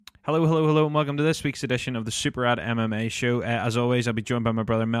Hello, hello, hello, and welcome to this week's edition of the Super Rad MMA Show. As always, I'll be joined by my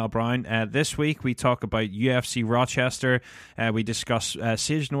brother Mel Brown. This week, we talk about UFC Rochester. We discuss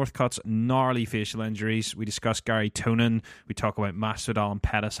Sage Northcutt's gnarly facial injuries. We discuss Gary Tonin. We talk about Masvidal and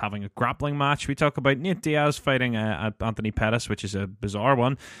Pettis having a grappling match. We talk about Nate Diaz fighting Anthony Pettis, which is a bizarre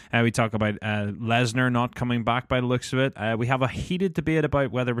one. We talk about Lesnar not coming back by the looks of it. We have a heated debate about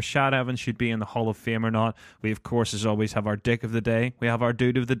whether Rashad Evans should be in the Hall of Fame or not. We, of course, as always, have our dick of the day. We have our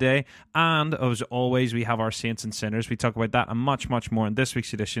dude of the day. And as always, we have our Saints and Sinners. We talk about that and much, much more in this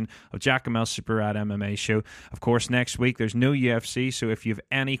week's edition of Jack and Mel's Super Rad MMA Show. Of course, next week there's no UFC, so if you have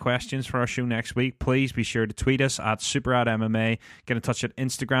any questions for our show next week, please be sure to tweet us at Super Rad MMA, get in touch at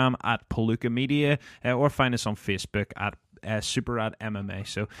Instagram at Palooka Media, or find us on Facebook at Super Rad MMA.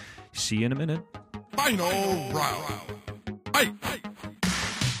 So, see you in a minute. Final round. Hey.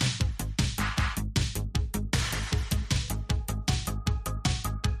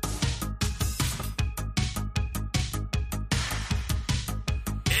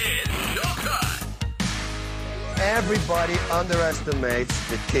 Everybody underestimates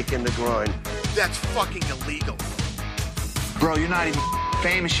the kick in the groin. That's fucking illegal. Bro, you're not even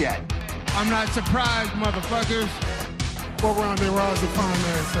famous yet. I'm not surprised, motherfuckers. What round they rise to find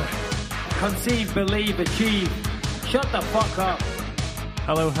man say? Conceive, believe, achieve. Shut the fuck up.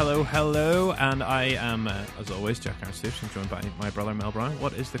 Hello, hello, hello, and I am, as always, Jack Aaron Stapes. I'm joined by my brother Mel Brown.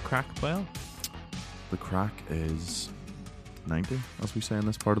 What is the crack, Well? The crack is 90, as we say in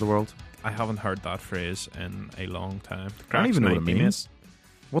this part of the world. I haven't heard that phrase in a long time. I don't even know what it means.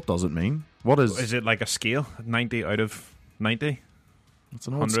 What does it mean? What is it like a scale? 90 out of 90? It's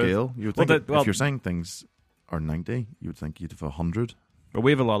an old scale. You would think if you're saying things are 90, you would think you'd have 100. But we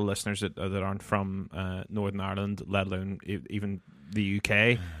have a lot of listeners that aren't from Northern Ireland, let alone even the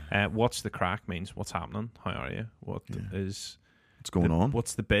UK. What's the crack means? What's happening? How are you? What's going on?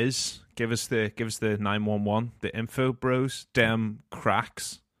 What's the biz? Give us the 911, the info, bros. Dem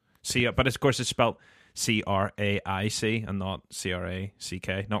cracks. But of course it's spelled C-R-A-I-C and not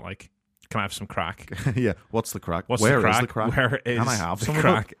C-R-A-C-K. Not like, can I have some crack? Yeah, what's the crack? Where is the crack? Where is can I have the some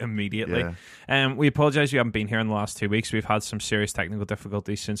crack immediately? Yeah. We apologise you haven't been here in the last 2 weeks. We've had some serious technical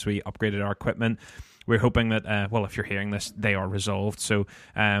difficulties since we upgraded our equipment. We're hoping that, if you're hearing this, they are resolved. So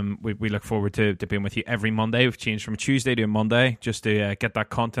we look forward to being with you every Monday. We've changed from a Tuesday to a Monday just to get that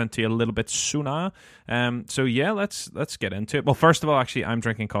content to you a little bit sooner. Let's get into it. Well, first of all, actually, I'm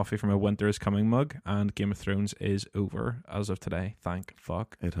drinking coffee from a Winter is Coming mug, and Game of Thrones is over as of today. Thank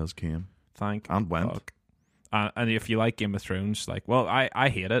fuck. It has came. Thank and went. fuck. And if you like Game of Thrones, I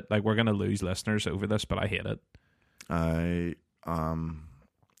hate it. Like, we're going to lose listeners over this, but I hate it. I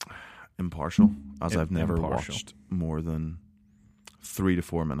impartial, as I've never watched more than 3 to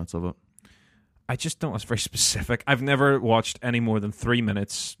 4 minutes of it. I just don't. It's very specific. I've never watched any more than 3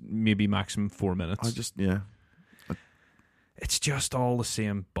 minutes, maybe maximum 4 minutes. It's just all the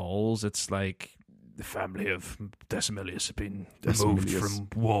same balls. It's like the family of Decimilius have been removed from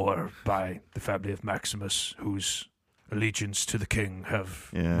war by the family of Maximus, whose allegiance to the king have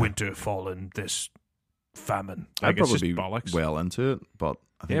winter fallen this famine. I'd probably be bollocks. well into it, but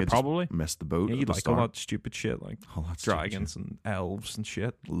I think I probably missed the boat. Yeah, you'd like start. all that stupid shit, like dragons and elves and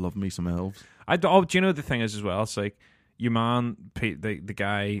shit. Love me some elves. Do you know the thing is as well? It's like your man, the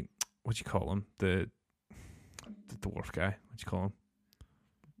guy. What do you call him? The dwarf guy. What do you call him?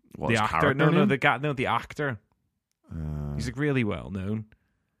 What, the actor? No, the guy. No, the actor. He's like really well known.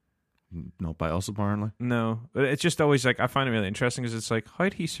 Not by us, apparently. No, but it's just always like I find it really interesting because it's like, how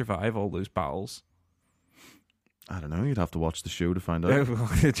did he survive all those battles? I don't know. You'd have to watch the show to find out.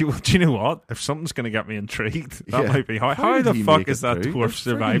 Do you know what? If something's going to get me intrigued, that might be how the fuck is that dwarf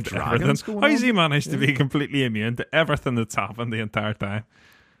survived everything? How has he managed to be completely immune to everything that's happened the entire time?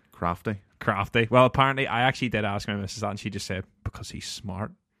 Crafty. Well, apparently, I actually did ask my missus that, and she just said because he's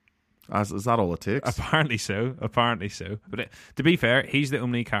smart. Is that all it takes? Apparently so. But to be fair, he's the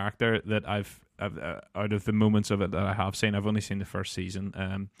only character that I've out of the moments of it that I have seen. I've only seen the first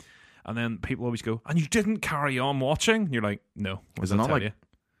season. And then people always go, and you didn't carry on watching? And you're like, no. Is it not like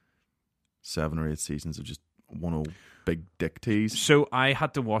 7 or 8 seasons of just one old big dick tease? So I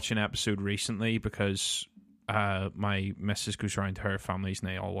had to watch an episode recently because my missus goes around to her families and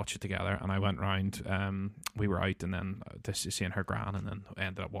they all watch it together. And I went round, we were out and then this is seeing her gran and then I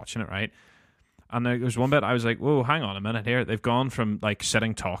ended up watching it, right? And there was one bit I was like, whoa, hang on a minute here. They've gone from like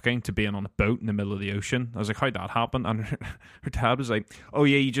sitting talking to being on a boat in the middle of the ocean. I was like, how'd that happen? And her dad was like, oh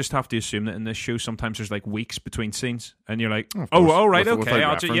yeah, you just have to assume that in this show sometimes there's like weeks between scenes. And you're like, oh right, okay.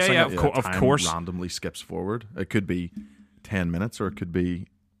 Of course. Randomly skips forward. It could be 10 minutes or it could be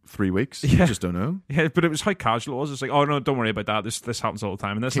 3 weeks. Yeah. You just don't know. Yeah, but it was how casual it was. It's like, oh no, don't worry about that. This happens all the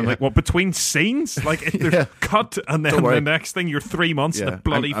time. And this, I'm like, well, between scenes, like there's cut, and then the next thing you're 3 months in the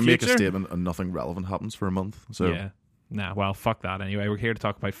bloody I future. make a statement and nothing relevant happens for a month. So yeah, nah, well, fuck that. Anyway, we're here to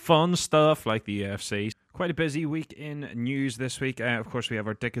talk about fun stuff like the UFC. Quite a busy week in news this week. Of course, we have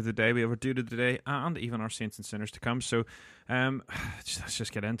our Dick of the Day, we have our Dude of the Day, and even our Saints and Sinners to come. So let's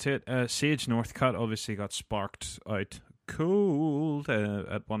just get into it. Sage Northcutt obviously got sparked out cold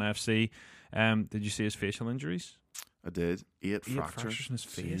at ONE FC. Did you see his facial injuries? I did. 8 fractures in his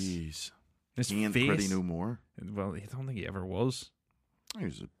face. Jeez. He ain't pretty no more. Well, I don't think he ever was. I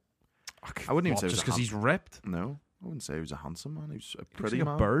wouldn't even say just because he's ripped. No, I wouldn't say he was a handsome man. He was a Looks pretty like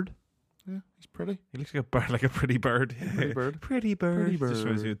man. a bird. Yeah, he's pretty. He looks like a bird, like a pretty bird. Pretty bird. Pretty bird. Pretty bird. Just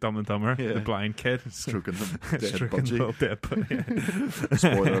shows you Dumb and Dumber, the blind kid. Stroking the dead Stroking the budgie. dead budgie.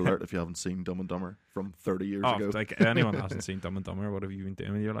 Spoiler alert if you haven't seen Dumb and Dumber from 30 years ago. Like anyone hasn't seen Dumb and Dumber, what have you been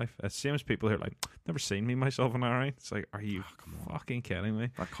doing with your life? It's the same as people who are like, never seen me, myself, and Harry. It's like, are you fucking kidding me?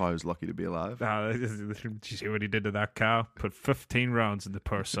 That cow's lucky to be alive. Did you see what he did to that cow? Put 15 rounds in the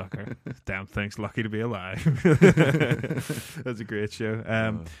poor sucker. Damn thing's lucky to be alive. That's a great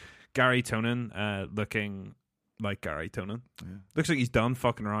show. Gary Tonin looking like Gary Tonin. Yeah. Looks like he's done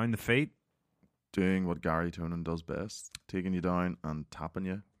fucking around the feet. Doing what Gary Tonin does best. Taking you down and tapping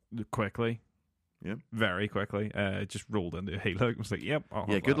you. Quickly. Yeah. Very quickly. Just rolled into a heel hook. Was like, yep.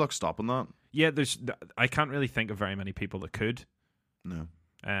 Yeah, good luck stopping that. Yeah, I can't really think of very many people that could. No.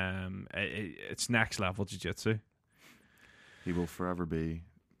 It's next level jiu-jitsu. He will forever be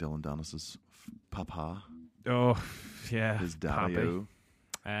Dylan Dennis's papa. Oh, yeah. His daddy-o.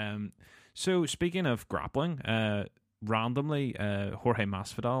 So speaking of grappling, randomly Jorge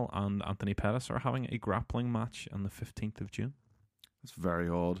Masvidal and Anthony Pettis are having a grappling match on the 15th of June. It's very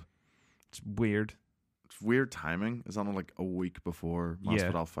odd. It's weird. It's weird timing. Is that not like a week before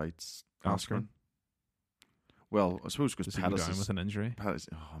Masvidal fights Askren? Well, I suppose because Pettis is with an injury. Pettis,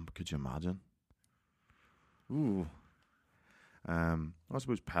 could you imagine? Ooh. I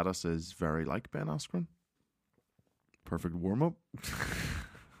suppose Pettis is very like Ben Askren. Perfect warm-up.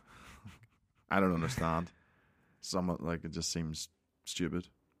 I don't understand. Somewhat like it just seems stupid.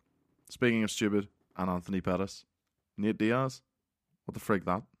 Speaking of stupid, and Anthony Pettis, Nate Diaz, what the frig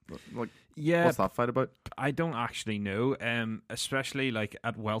that? Like, yeah, what's that fight about? I don't actually know. Especially like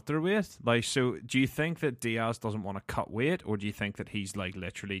at welterweight. Like, so do you think that Diaz doesn't want to cut weight, or do you think that he's like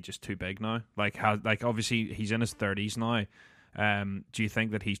literally just too big now? Like, obviously he's in his 30s now. Do you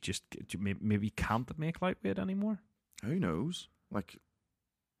think that he's just maybe can't make lightweight anymore? Who knows? Like,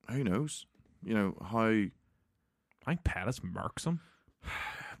 who knows? You know, how... I think Pettis murks him.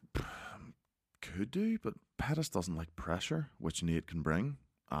 Could do, but Pettis doesn't like pressure, which Nate can bring,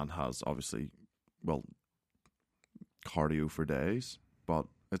 and has, obviously, well, cardio for days, but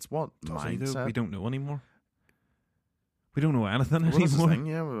it's what mindset... We don't know anymore. We don't know anything anymore. That's the thing,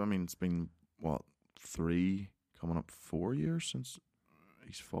 yeah. I mean, it's been, 3, coming up 4 years since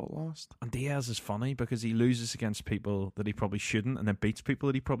he's fought last. And Diaz is funny because he loses against people that he probably shouldn't, and then beats people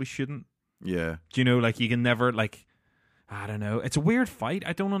that he probably shouldn't. Yeah. Do you know, like, you can never, like, I don't know. It's a weird fight.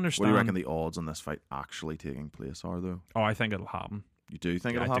 I don't understand. What do you reckon the odds on this fight actually taking place are, though? Oh, I think it'll happen. You do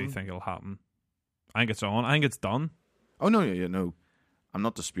think it'll happen? I do think it'll happen. I think it's on. I think it's done. Oh, no, no. I'm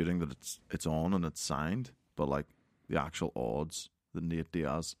not disputing that it's on and it's signed, but, like, the actual odds that Nate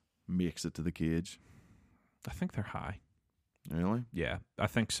Diaz makes it to the cage. I think they're high. Really? Yeah, I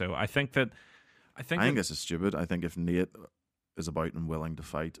think so. I think this is stupid. I think if Nate is about and willing to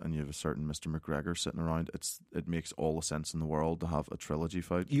fight, and you have a certain Mr. McGregor sitting around, it makes all the sense in the world to have a trilogy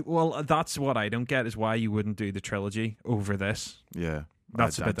fight. Well, that's what I don't get, is why you wouldn't do the trilogy over this. Yeah,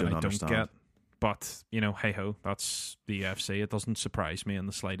 that's a bit that I don't get. But you know, hey ho, that's the UFC. It doesn't surprise me in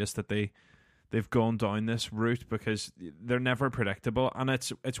the slightest that they've gone down this route, because they're never predictable, and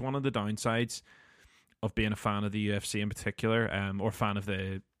it's one of the downsides of being a fan of the UFC in particular, or fan of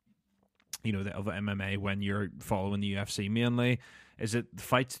the of MMA when you're following the UFC mainly, is that the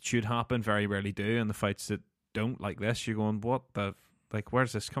fights that should happen very rarely do, and the fights that don't, like this, you're going, what the, like,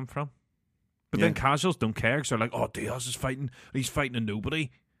 where's this come from? But then casuals don't care, because they're like, oh, Diaz is fighting, he's fighting a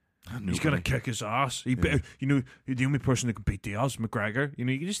nobody. He's going to kick his ass. The only person that can beat Diaz is McGregor. You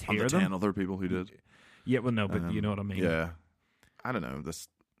can just hear and them. 10 other people who did. Yeah, well, no, but you know what I mean. Yeah. I don't know.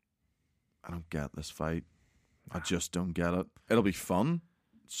 I don't get this fight. I just don't get it. It'll be fun.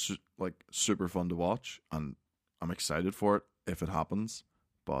 Super fun to watch, and I'm excited for it if it happens,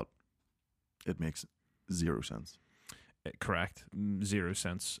 but it makes 0 sense. Correct. 0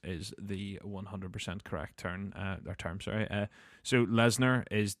 sense is the 100% correct term. So Lesnar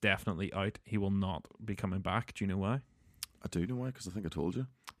is definitely out. He will not be coming back. Do you know why? I do know why, because I think I told you.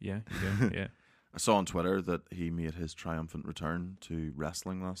 Yeah, you do. Yeah. I saw on Twitter that he made his triumphant return to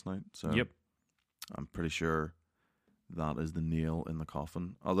wrestling last night. So Yep. I'm pretty sure that is the nail in the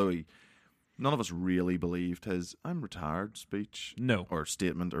coffin. Although none of us really believed his "I'm retired" speech, No. or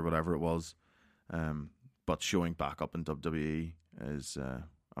statement, or whatever it was. But showing back up in WWE is,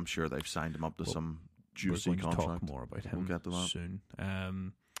 I'm sure they've signed him up to some juicy We're going to contract. talk more about him We'll get to that soon.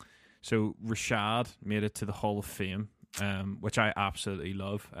 So Rashad made it to the Hall of Fame, which I absolutely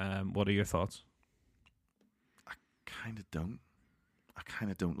love. What are your thoughts? I kind of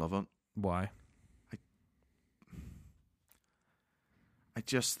don't love it. Why? I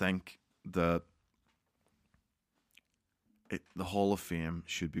just think that the Hall of Fame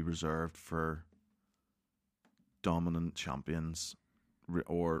should be reserved for dominant champions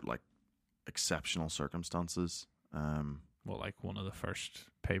or like exceptional circumstances. Well, like one of the first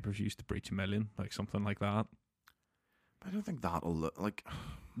pay-per-views to breach 1 million, like something like that. I don't think that'll look like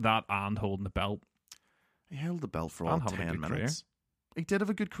That and holding the belt. he held the belt for all And had a 10 good minutes. He did have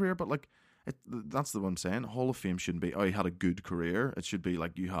a good career, but like that's the one I'm saying. Hall of Fame shouldn't be, oh, he had a good career. It should be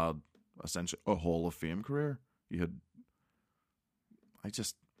like you had essentially a Hall of Fame career. You had.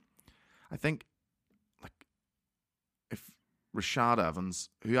 I think, like, if Rashad Evans,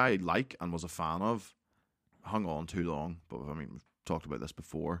 who I like and was a fan of, hung on too long, but I mean, we've talked about this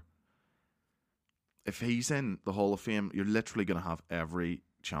before. If he's in the Hall of Fame, you're literally going to have every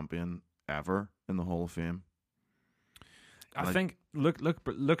champion ever in the Hall of Fame. I think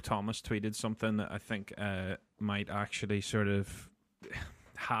Luke Thomas tweeted something that I think might actually sort of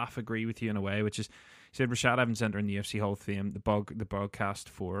half agree with you in a way, which is he said Rashad Evans entering the UFC Hall of Fame. The broadcast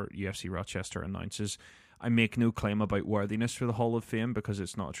for UFC Rochester announces, "I make no claim about worthiness for the Hall of Fame because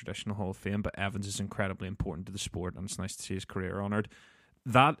it's not a traditional Hall of Fame, but Evans is incredibly important to the sport and it's nice to see his career honoured."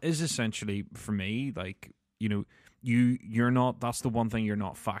 That is essentially, for me, like, you know, you're not, that's the one thing you're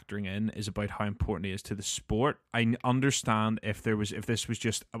not factoring in, is about how important he is to the sport. I understand if this was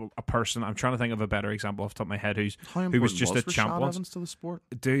just a person, I'm trying to think of a better example off the top of my head, who was just a champ once. Evans to the sport?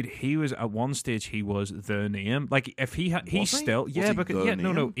 Dude, he was at one stage, he was the name. Like, if he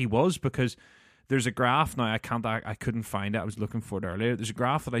was, because there's a graph now, I couldn't find it, I was looking for it earlier. There's a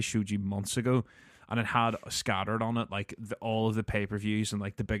graph that I showed you months ago, and it had scattered on it like all of the pay-per-views and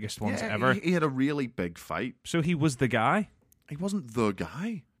like the biggest ones ever. He had a really big fight. So he was the guy. He wasn't the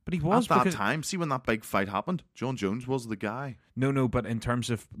guy. But he was at that time. See, when that big fight happened, John Jones was the guy. No, but in terms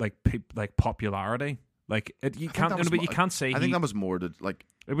of like popularity, like you can't say. I think that was more to like.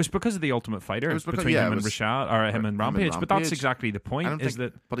 It was because of the Ultimate Fighter. It was because, between him and Rashad, or him and Rampage. But that's exactly the point.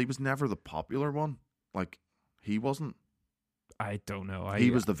 But he was never the popular one. Like, he wasn't. I don't know. He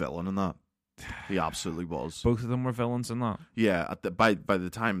was the villain in that. He absolutely was. Both of them were villains in that. Yeah, by the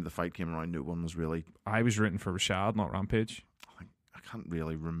time the fight came around, no one was really. I was rooting for Rashad, not Rampage. I can't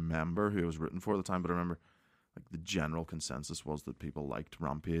really remember who I was rooting for at the time, but I remember like the general consensus was that people liked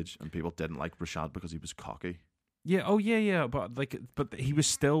Rampage and people didn't like Rashad because he was cocky. Yeah. Oh, yeah. But he was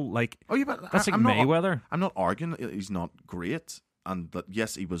still like. Oh, yeah, but that's like Mayweather. I'm not arguing that he's not great, and that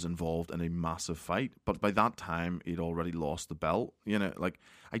yes, he was involved in a massive fight, but by that time he'd already lost the belt. You know, like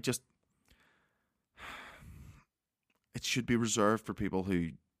it should be reserved for people who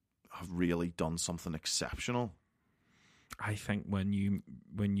have really done something exceptional. I think when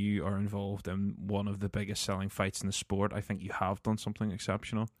you are involved in one of the biggest selling fights in the sport, I think you have done something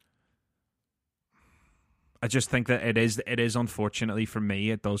exceptional. I just think that it is unfortunately for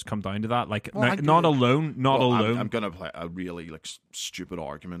me, it does come down to that. Like, not alone. I'm going to play a really like stupid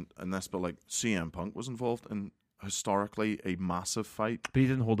argument in this, but like CM Punk was involved in historically a massive fight, but he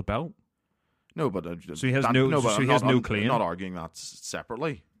didn't hold a belt. No, but so he has no claim. I'm not arguing that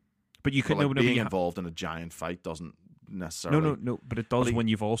separately. But you could being involved in a giant fight doesn't necessarily. No. But it does when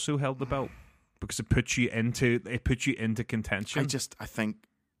you've also held the belt, because it puts you into contention. I think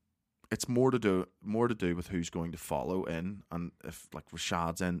it's more to do with who's going to follow in, and if like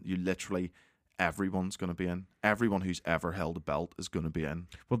Rashad's in, you literally everyone's going to be in. Everyone who's ever held a belt is going to be in.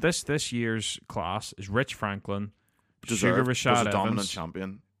 Well, this year's class is Rich Franklin, Sugar Rashad was a Evans, dominant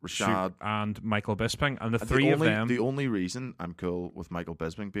champion. Rashad and Michael Bisping, and the three of them. The only reason I'm cool with Michael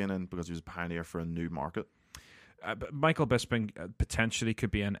Bisping being in because he was a pioneer for a new market. Michael Bisping potentially could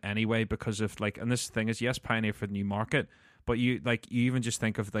be in anyway because of like, and this thing is, yes, pioneer for the new market, but you even just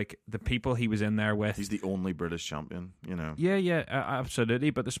think of like the people he was in there with. He's the only British champion, you know. Yeah, absolutely.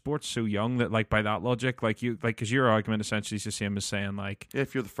 But the sport's so young that like by that logic, like you like, because your argument essentially is the same as saying like, yeah,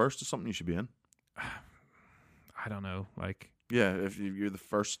 if you're the first to something, you should be in. I don't know, like. Yeah, if you're the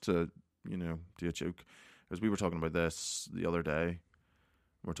first to, do a choke. As we were talking about this the other day,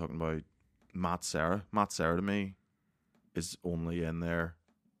 we're talking about Matt Serra. Matt Serra, to me, is only in there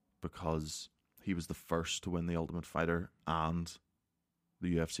because he was the first to win the Ultimate Fighter and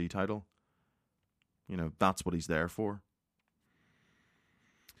the UFC title. You know, that's what he's there for.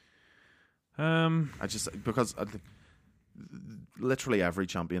 Because I think literally every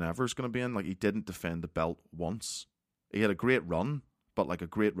champion ever is going to be in. Like, he didn't defend the belt once. He had a great run, but like a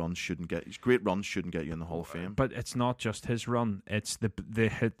great run shouldn't get you in the Hall of Fame. But it's not just his run; it's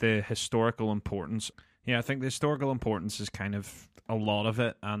the historical importance. Yeah, I think the historical importance is kind of a lot of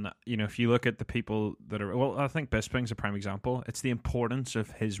it. And you know, if you look at the people that are, well, I think Bisping's a prime example. It's the importance of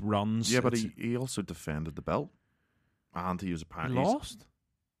his runs. Yeah, but he also defended the belt, and he was a he lost.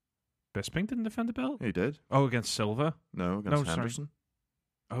 Bisping didn't defend the belt? He did. Oh, against Silva? No, against Henderson.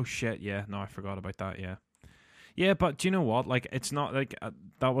 Sorry. Oh, shit, yeah. No, I forgot about that, yeah. Yeah, but do you know what? Like, it's not like...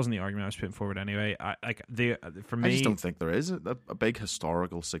 that wasn't the argument I was putting forward anyway. For me... I just don't think there is a big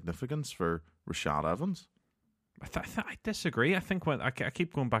historical significance for Rashad Evans. I disagree. I think I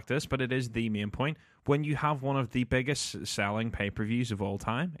keep going back to this, but it is the main point. When you have one of the biggest selling pay-per-views of all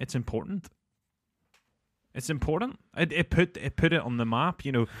time, it's important. It's important. It put it on the map.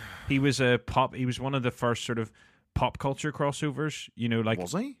 You know, he was one of the first sort of pop culture crossovers. You know, like,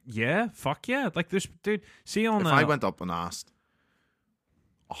 was he? Yeah, fuck yeah. Like this dude. See on. If I went up and asked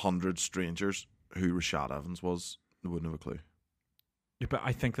 100 strangers who Rashad Evans was, they wouldn't have a clue. Yeah, but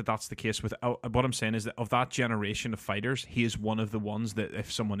I think that's the case with what I'm saying is that of that generation of fighters, he is one of the ones that if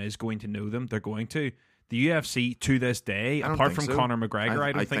someone is going to know them, they're going to. The UFC to this day, apart from Conor McGregor,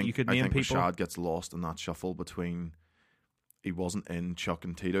 I don't think you could name people. Rashad gets lost in that shuffle between he wasn't in Chuck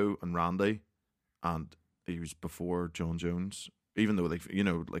and Tito and Randy, and he was before John Jones. Even though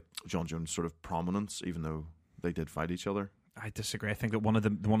John Jones' sort of prominence, even though they did fight each other. I disagree. I think that one of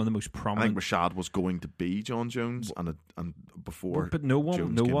the most prominent. I think Rashad was going to be John Jones, and before, but no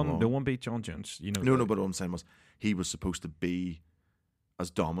one beat John Jones. You know, no. But what I'm saying was he was supposed to be as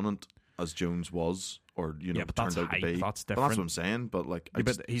dominant as Jones was, or but turned out to be. That's different. But that's what I'm saying. But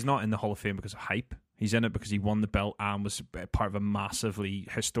but he's not in the Hall of Fame because of hype. He's in it because he won the belt and was part of a massively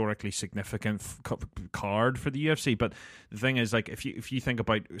historically significant card for the UFC. But the thing is, like, if you think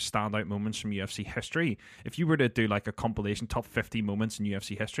about standout moments from UFC history, if you were to do like a compilation top 50 moments in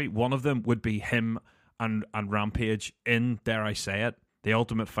UFC history, one of them would be him and Rampage in, dare I say it, The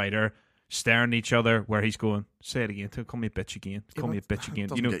Ultimate Fighter, staring at each other, where he's going, say it again, call me a bitch again, call me a bitch again.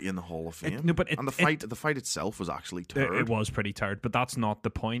 Doesn't get you in the Hall of Fame. The fight itself was actually turd. It was pretty turd, but that's not the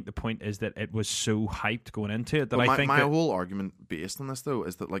point. The point is that it was so hyped going into it that my whole argument based on this though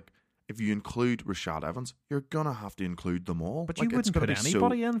is that, like, if you include Rashad Evans, you're gonna have to include them all. But you wouldn't put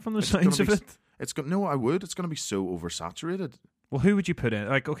anybody in from the sounds of it. No, I would. It's going to be so oversaturated. Well, who would you put in?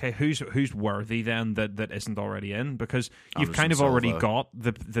 Like, okay, who's worthy then that isn't already in? Because you've Anderson kind of Silva. Already got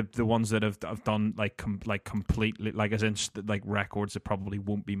the ones that have done completely, like, as in like records that probably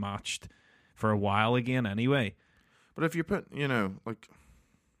won't be matched for a while again anyway. But if you put,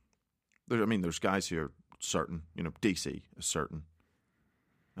 there's guys here certain. DC is certain.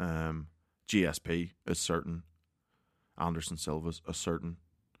 GSP is certain. Anderson Silva's is certain.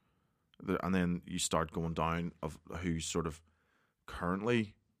 And then you start going down of who's sort of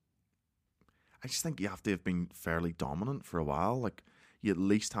currently. I just think you have to have been fairly dominant for a while. Like, you at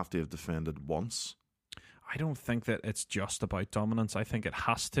least have to have defended once. I don't think that it's just about dominance. I think it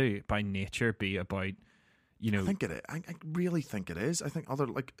has to, by nature, be about, I think it is. I really think it is. I think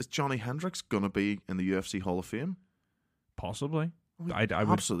is Johnny Hendricks going to be in the UFC Hall of Fame? Possibly. I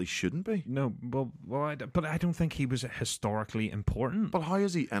absolutely shouldn't be. No, but I don't think he was historically important. But how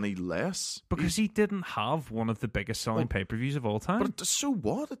is he any less? Because he didn't have one of the biggest selling pay-per-views of all time. But so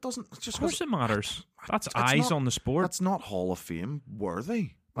what? It doesn't. Of course it matters. That's eyes on the sport. That's not Hall of Fame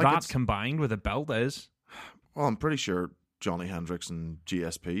worthy. That combined with a belt is. Well, I'm pretty sure Johnny Hendricks and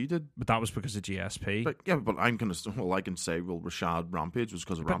GSP did. But that was because of GSP. But I can say, Rashad Rampage was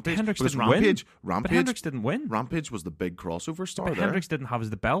because of Rampage. Hendricks didn't win. But Hendricks didn't win. Rampage was the big crossover star. But Hendricks didn't have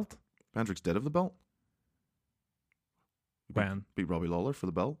the belt. Hendricks did have the belt. When? Beat Robbie Lawler for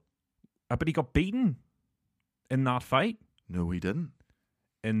the belt. But he got beaten in that fight. No, he didn't.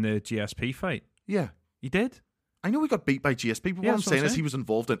 In the GSP fight. Yeah. He did. I know he got beat by GSP, but what I'm saying is he was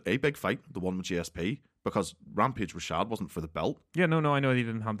involved in a big fight, the one with GSP, because Rampage Rashad wasn't for the belt. Yeah, no, I know he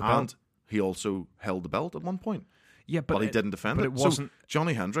didn't have the belt. And he also held the belt at one point. Yeah, but he didn't defend it. But it wasn't. So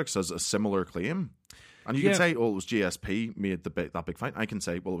Johnny Hendricks has a similar claim. And you can say, it was GSP made that big fight. I can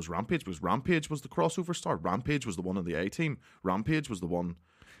say, it was Rampage, because Rampage was the crossover star. Rampage was the one in the A-team. Rampage was the one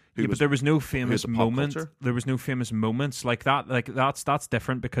but there was no famous moment. There was no famous moments like that. Like that's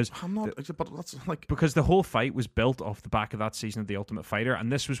different because because the whole fight was built off the back of that season of The Ultimate Fighter,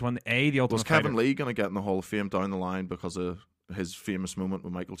 and this was when the Ultimate Fighter. Was Kevin Lee going to get in the Hall of Fame down the line because of his famous moment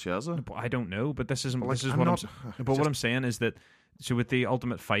with Michael Chiesa? But I don't know, but this isn't. But, like, this is I'm what not- I'm. But what I'm saying is that so with the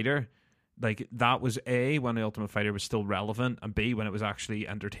Ultimate Fighter, like that was A, when the Ultimate Fighter was still relevant, and B, when it was actually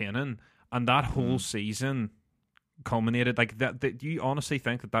entertaining, and that whole season culminated like that. Do you honestly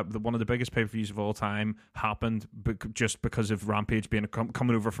think that one of the biggest pay-per-views of all time happened just because of Rampage being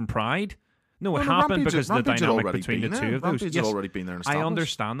coming over from Pride? No, it happened because of the Rampage had dynamic already between the been two there. of those. Rampage had already been there and I established.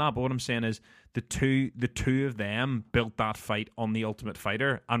 understand that, but what I'm saying is the two of them built that fight on the Ultimate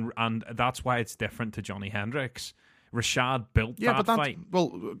Fighter, and that's why it's different to Johnny Hendricks. Rashad built that fight.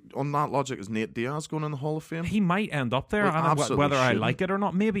 Well, on that logic, is Nate Diaz going in the Hall of Fame? He might end up there, Well, and absolutely whether I shouldn't. like it or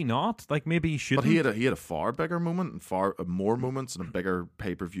not, maybe not. Like maybe he shouldn't. But he had a far bigger moment and far more moments and a bigger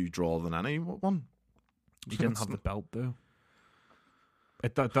pay-per-view draw than anyone. He didn't have the belt though.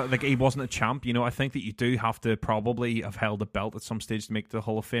 Like he wasn't a champ, you know. I think that you do have to probably have held a belt at some stage to make the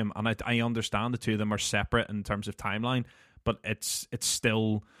Hall of Fame, and I understand the two of them are separate in terms of timeline, but it's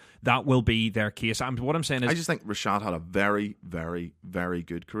still that will be their case. What I'm saying is, I just think Rashad had a very, very, very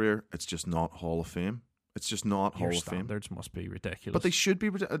good career. It's just not Hall of Fame. It's just not Hall your of Fame. standards must be ridiculous. But they should be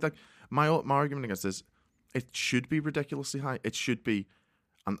like my argument against this. It should be ridiculously high. It should be,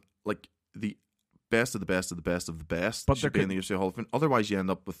 and like the best of the best of the best of the best. But should be in the UFC Hall of Fame. Otherwise, you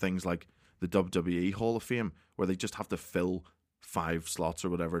end up with things like the WWE Hall of Fame, where they just have to fill 5 slots or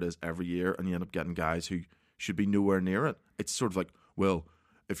whatever it is every year, and you end up getting guys who should be nowhere near it. It's sort of like, well,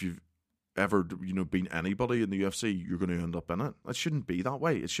 if you've ever been anybody in the UFC, you're going to end up in it. It shouldn't be that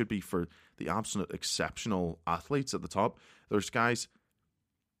way. It should be for the absolute exceptional athletes at the top. There's guys,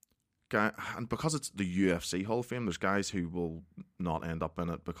 and because it's the UFC Hall of Fame, there's guys who will not end up in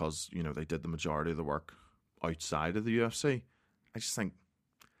it because they did the majority of the work outside of the UFC. I just think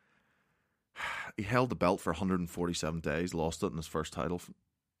he held the belt for 147 days, lost it in his first title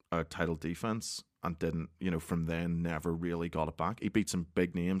defense, and didn't, from then never really got it back. He beat some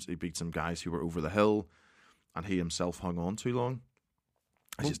big names. He beat some guys who were over the hill, and he himself hung on too long.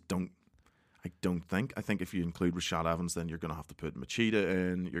 I think if you include Rashad Evans, then you're going to have to put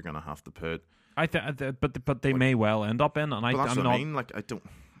Machida in. You're going to have to put. But they may well end up in, and But that's I'm what not. I mean. Like I don't.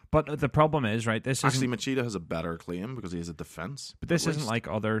 But the problem is, right? This Actually, isn't. Machida has a better claim because he has a defense. But this at isn't least. like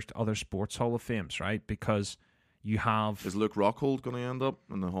other sports Hall of Fames, right? Because you have. Is Luke Rockhold going to end up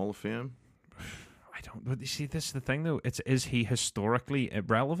in the Hall of Fame? I don't. But you see, this is the thing, though. Is he historically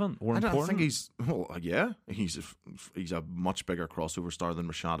relevant or important? I don't think he's. Well, yeah, he's a much bigger crossover star than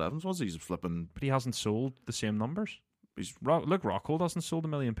Rashad Evans was. He's flipping. But he hasn't sold the same numbers. Look, Rockhold hasn't sold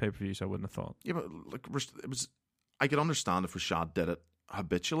 1 million pay-per-views. I wouldn't have thought. Yeah, but like it was. I could understand if Rashad did it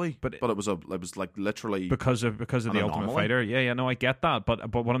habitually, but it was like literally because of the anomaly. Ultimate Fighter. Yeah, no, I get that.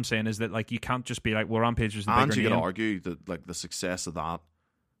 But what I'm saying is that like you can't just be like, well, Rampage was the bigger and you name. could argue that like the success of that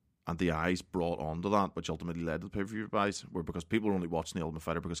and the eyes brought onto that, which ultimately led to the pay-per-view buys, were because people were only watching the Ultimate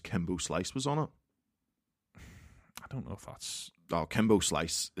Fighter because Kimbo Slice was on it. I don't know if that's. Oh, Kimbo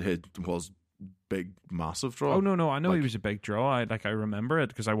Slice was big, massive draw. Oh no, I know he was a big draw. I remember it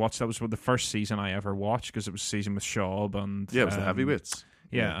because I watched. That was the first season I ever watched because it was a season with Schaub and it was the heavyweights.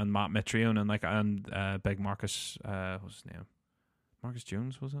 Yeah, and Matt Mitrione and Big Marcus. What's his name? Marcus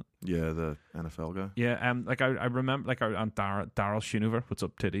Jones, was it? Yeah, the NFL guy. Yeah, I remember and Daryl Schoonover. What's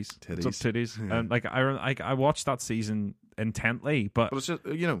up, titties? What's up, titties? Yeah. I watched that season intently, but it's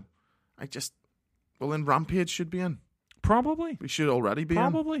just then Rampage should be in. Probably. We should already be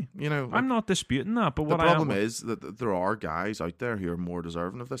Probably. in. I'm not disputing that, but the problem is that there are guys out there who are more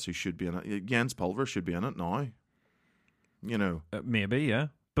deserving of this who should be in it. Jens Pulver should be in it now. Maybe, yeah.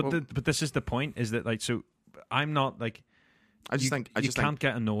 But this is the point, is that like, so I'm not like. I just think you can't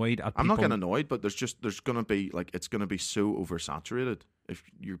get annoyed at people. I'm not getting annoyed, but there's going to be like, it's going to be so oversaturated if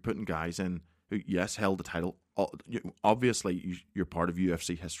you're putting guys in who held the title. Obviously, you're part of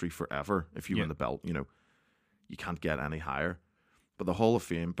UFC history forever if you win the belt. You can't get any higher. But the Hall of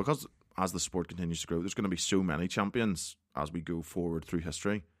Fame, because as the sport continues to grow, there's going to be so many champions as we go forward through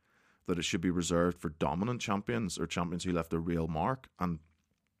history that it should be reserved for dominant champions or champions who left a real mark. And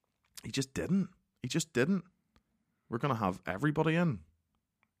he just didn't. We're going to have everybody in.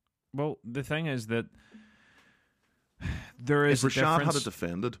 Well, the thing is that there is if Rashad had it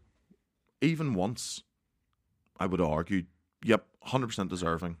defended, even once, I would argue, yep, 100%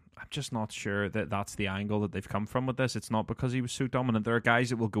 deserving. I'm just not sure that that's the angle that they've come from with this. It's not because he was so dominant. There are guys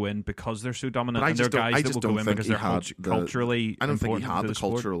that will go in because they're so dominant, and there are guys that will go in because they're culturally. I don't think he had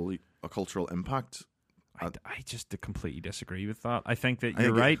the cultural impact. I just completely disagree with that. I think that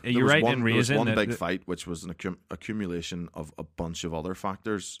you're right. You're right in raising one big fight, which was an accumulation of a bunch of other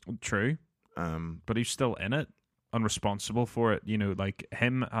factors. True, but he's still in it. and responsible for it. You know, like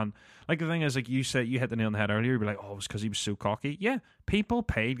him, and like the thing is, like you said, you hit the nail on the head earlier. You'd be like, oh, it was because he was so cocky. Yeah, people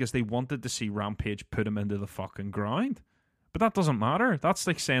paid because they wanted to see Rampage put him into the fucking ground. But that doesn't matter. That's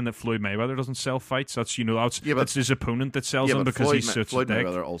like saying that Floyd Mayweather doesn't sell fights. That's that's his opponent that sells them because he's such Floyd a dick.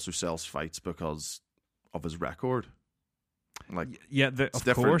 Mayweather also sells fights because of his record. Like, yeah,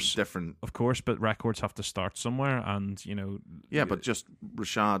 different. Of course, but records have to start somewhere, and Yeah, but just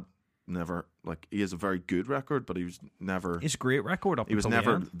Rashad never, like, he has a very good record, but he was never. His great record up. He was until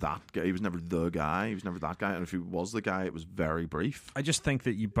never the end. that guy. He was never the guy. He was never that guy. And if he was the guy, it was very brief. I just think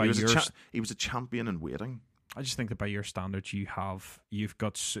that He was a champion in waiting. I just think that by your standards, you've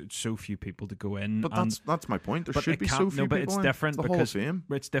got so few people to go in. But that's my point. There but should be so few people. It's in. different it's the because Hall of Fame.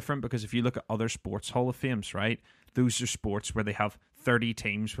 It's different because if you look at other sports Hall of Fames, right? Those are sports where they have 30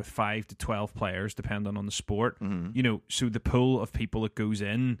 teams with 5 to 12 players, depending on the sport. Mm-hmm. So the pool of people that goes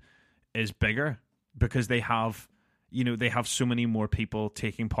in is bigger because they have so many more people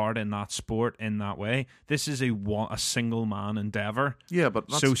taking part in that sport in that way. This is a single man endeavor. Yeah, but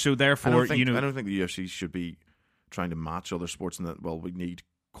so therefore, I don't think the UFC should be trying to match other sports in that. Well, we need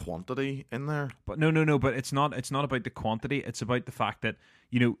quantity in there. But no. But it's not about the quantity. It's about the fact that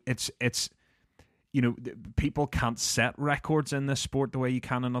people can't set records in this sport the way you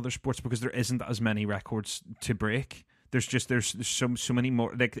can in other sports because there isn't as many records to break. There's so many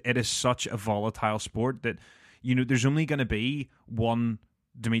more. Like, it is such a volatile sport that there's only going to be one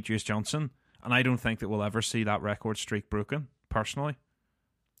Demetrius Johnson, and I don't think that we'll ever see that record streak broken. Personally,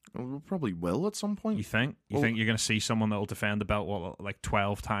 we probably will at some point. You think? You think you're going to see someone that will defend the belt like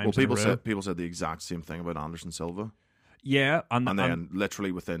 12 times? Well, people said the exact same thing about Anderson Silva. Yeah, and then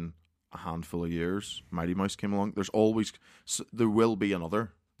literally within a handful of years, Mighty Mouse came along. There will be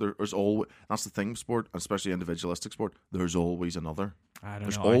another. There's always, that's the thing, sport, especially individualistic sport. There's always another. I don't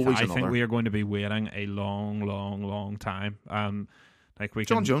There's know. Always I another. think we are going to be waiting a long, long, long time.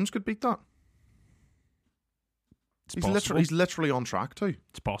 John Jones could beat that. He's literally on track to.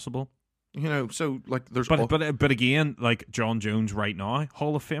 It's possible. So like there's. But again, like John Jones right now,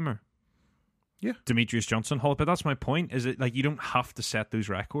 Hall of Famer. Yeah, Demetrius Johnson, but that's my point. Is it like you don't have to set those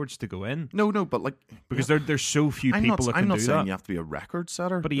records to go in? No, but like because there's so few people that can do that. I'm not saying you have to be a record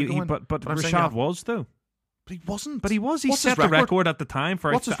setter, but Rashad was though. But he wasn't. But he was. He set the record at the time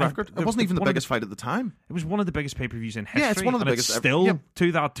for. What's his record? It wasn't even the biggest fight at the time. It was one of the biggest pay-per-views in history. Yeah, it's one of the biggest. It's still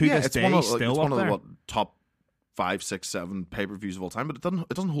to this day, still one up there. Of the top 5, 6, 7 pay-per-views of all time. But it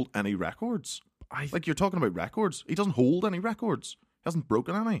doesn't hold any records. Like you're talking about records, he doesn't hold any records. He hasn't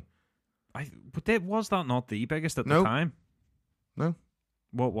broken any. But was that not the biggest at the time? No.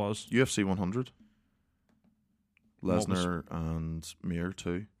 What was? UFC 100. Lesnar and Mir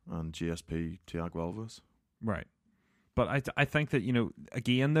too, and GSP Thiago Alves. Right. But I think that,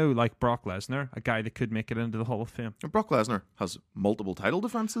 again though, like Brock Lesnar, a guy that could make it into the Hall of Fame. And Brock Lesnar has multiple title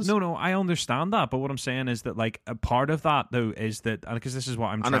defenses. No, I understand that, but what I'm saying is that like a part of that though is that, because this is what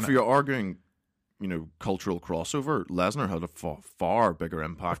I'm trying to... And if you're arguing, cultural crossover, Lesnar had a far bigger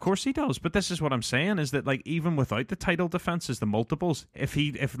impact. Of course he does, but this is what I'm saying is that like even without the title defenses, the multiples, if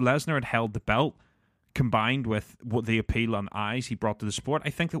Lesnar had held the belt combined with what the appeal and eyes he brought to the sport, I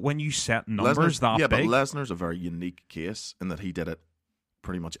think that when you set numbers big... Yeah, but Lesnar's a very unique case in that he did it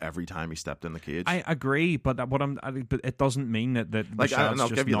pretty much every time he stepped in the cage. I agree, but but it doesn't mean that like, Rashad's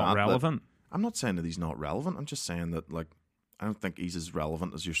just not relevant. I'm not saying that he's not relevant. I'm just saying that like I don't think he's as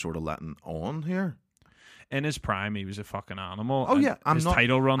relevant as you're sort of letting on here. In his prime, he was a fucking animal. Oh yeah, his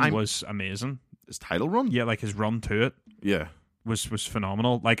title run was amazing. His title run, yeah, like his run to it, yeah, was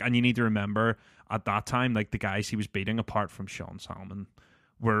phenomenal. Like, and you need to remember at that time, like the guys he was beating, apart from Sean Salmon,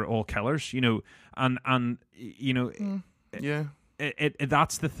 were all killers. Yeah. It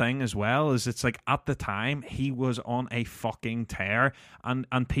that's the thing as well, is it's like at the time he was on a fucking tear,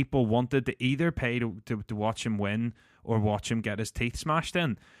 and people wanted to either pay to watch him win or watch him get his teeth smashed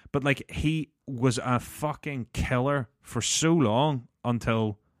in. But like he was a fucking killer for so long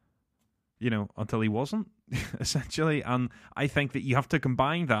until he wasn't, essentially. And I think that you have to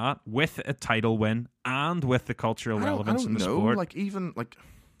combine that with a title win and with the cultural relevance in the sport. Like even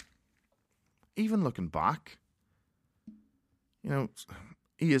looking back,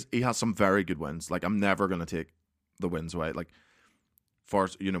 he has some very good wins. Like I'm never going to take the wins away. Like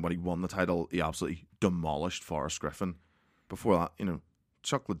when he won the title, he absolutely demolished Forrest Griffin. Before that,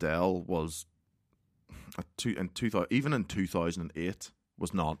 Chuck Liddell was even in 2008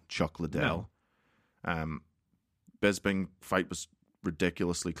 was not Chuck Liddell. No. Bisping fight was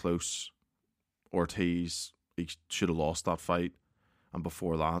ridiculously close. Ortiz, he should have lost that fight. And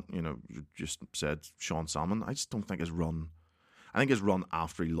before that, you just said Sean Salmon. I just don't think his run. I think his run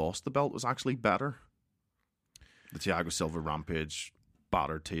after he lost the belt was actually better. the Thiago Silva Rampage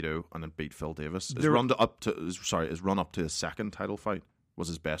battered Tito and then beat Phil Davis. His There- run up to his second title fight was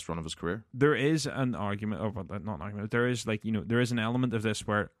his best run of his career. There is an argument, or not an argument. There is there is an element of this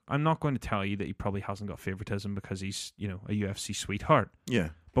where I'm not going to tell you that he probably hasn't got favoritism because he's a UFC sweetheart. Yeah.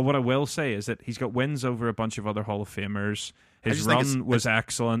 But what I will say is that he's got wins over a bunch of other Hall of Famers. His just think run was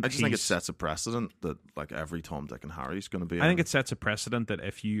excellent. I just think it sets a precedent that like every Tom, Dick, and Harry is going to be. I think it sets a precedent that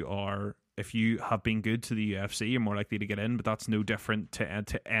if you have been good to the UFC, you're more likely to get in. But that's no different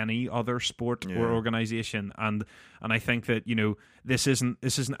to any other sport or organization. And I think that this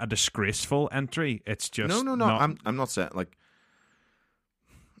isn't a disgraceful entry. It's just no. I'm not saying like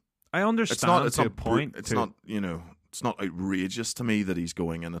I understand it's not a point. It's not it's not outrageous to me that he's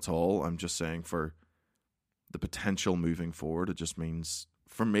going in at all. I'm just saying for the potential moving forward, it just means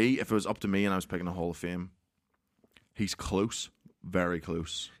for me, if it was up to me and I was picking a Hall of Fame, he's close, very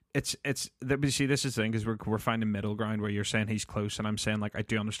close. But you see, this is the thing, because we're finding middle ground where you're saying he's close, and I'm saying like I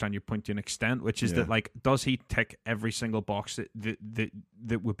do understand your point to an extent, which is that like does he tick every single box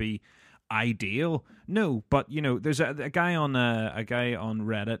that would be ideal? No, but there's a guy on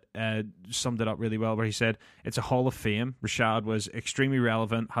Reddit summed it up really well, where he said it's a Hall of Fame. Rashad was extremely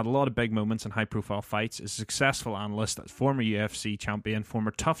relevant, had a lot of big moments and high profile fights, is a successful analyst, a former UFC champion,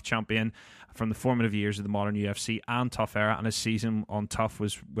 former Tough champion from the formative years of the modern UFC and Tough era, and his season on Tough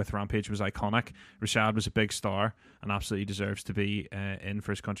with Rampage was iconic. Rashad was a big star and absolutely deserves to be in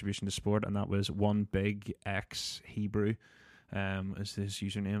for his contribution to sport, and that was one big X Hebrew. Is his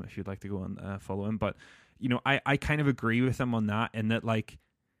username if you'd like to go and follow him. But I kind of agree with him on that, in that like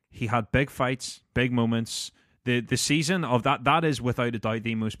he had big fights, big moments. The season of that is without a doubt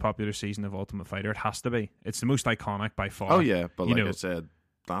the most popular season of Ultimate Fighter. It has to be. It's the most iconic by far. Oh yeah, but like I said,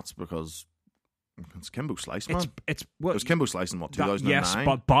 that's because it's Kimbo Slice, man. It was Kimbo Slice in 2009? Yes,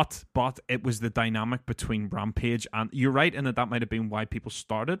 but it was the dynamic between Rampage and, you're right in that might have been why people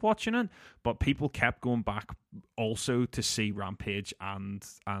started watching it, but people kept going back also to see Rampage and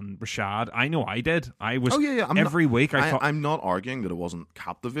Rashad. I know I did. I was every week. I'm not arguing that it wasn't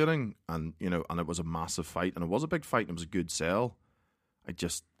captivating, and and it was a massive fight, and it was a big fight, and it was a good sell. I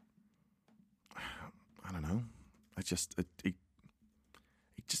don't know.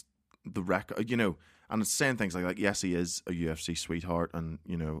 The record, and it's saying things like yes, he is a UFC sweetheart, and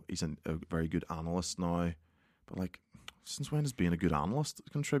he's a very good analyst now, but like, since when has being a good analyst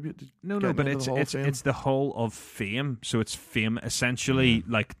contributed? No, but it's the Hall of Fame, so it's fame essentially.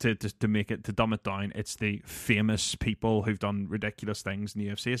 Like to make it, to dumb it down, it's the famous people who've done ridiculous things in the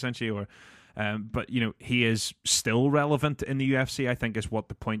UFC essentially, or. But he is still relevant in the UFC. I think is what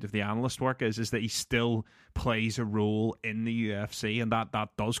the point of the analyst work is that he still plays a role in the UFC, and that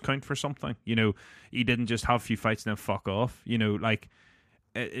does count for something. He didn't just have a few fights and then fuck off.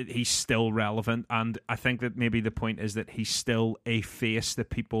 He's still relevant, and I think that maybe the point is that he's still a face that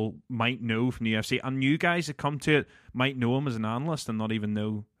people might know from the UFC, and new guys that come to it might know him as an analyst and not even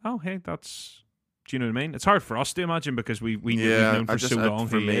know. Oh, hey, that's. Do you know what I mean? It's hard for us to imagine because we've known for so long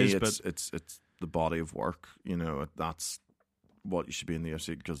for who me, he is. But it's the body of work. That's what you should be in the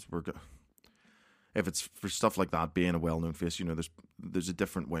UFC, because if it's for stuff like that, being a well-known face, there's a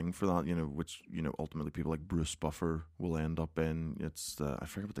different wing for that. Which ultimately people like Bruce Buffer will end up in. It's I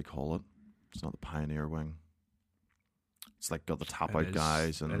forget what they call it. It's not the Pioneer wing. It's like got the tap out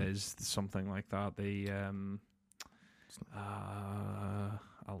guys, and it is something like that.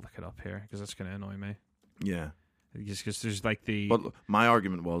 I'll look it up here because that's going to annoy me. Yeah, because there's like the. But my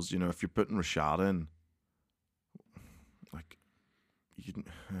argument was, if you're putting Rashad in, like, you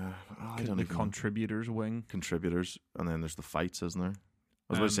I don't the even contributors wing, and then there's the fights, isn't there?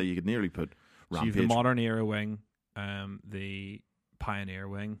 I was going to say you could nearly put Rampage. So you have the modern era wing, the Pioneer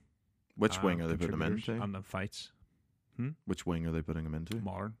wing. Which wing are they putting him into? And the fights. Which wing are they putting him into?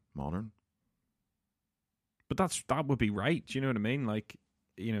 Modern. But that would be right. Do you know what I mean? Like,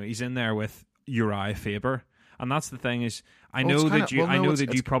 he's in there with Uriah Faber, and that's the thing is, I know that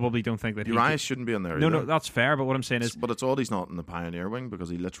you probably don't think that Uriah shouldn't be in there. No, that's fair. But what I'm saying is, but it's odd he's not in the Pioneer wing, because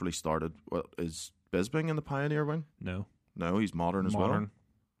he literally started. Is Bisping in the Pioneer wing? No, he's modern as well.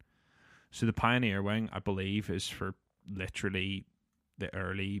 So the Pioneer wing, I believe, is for literally the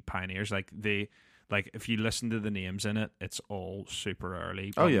early pioneers. Like if you listen to the names in it, it's all super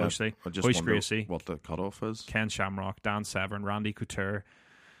early. Oh yeah, mostly. I just Royce wonder Gracie, what the cutoff is. Ken Shamrock, Dan Severn, Randy Couture,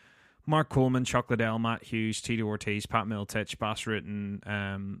 Mark Coleman, Chuck Liddell, Matt Hughes, Tito Ortiz, Pat Miletich, Bas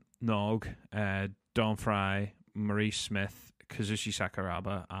Rutten, Nog, Don Fry, Maurice Smith, Kazushi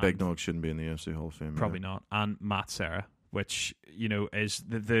Sakuraba. And Big Nog shouldn't be in the UFC Hall of Fame. Probably not. And Matt Serra, which is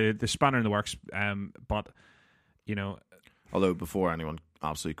the spanner in the works. But although before anyone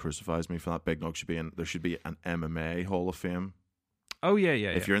absolutely crucifies me for that. Big Nog there should be an MMA Hall of Fame. Oh yeah.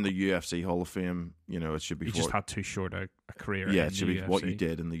 If you're in the UFC Hall of Fame, it should be. You just had too short a career. Yeah, in it should the be UFC. what you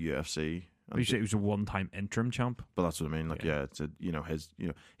did in the UFC. You say it was a one-time interim champ. But that's what I mean. Like, it's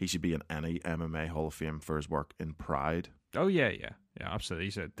he should be in any MMA Hall of Fame for his work in Pride. Oh yeah, absolutely.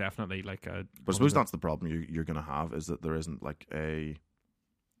 He's definitely like a. But I suppose that's the problem you're going to have, is that there isn't like a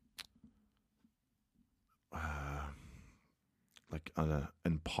an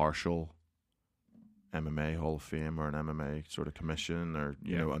impartial MMA Hall of Fame or an MMA sort of commission, or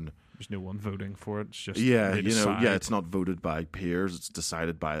and there's no one voting for it. It's just it's not voted by peers. It's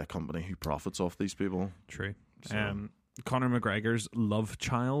decided by a company who profits off these people. True. So. Conor McGregor's love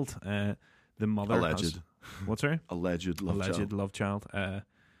child, the mother alleged. What's her? Alleged love child.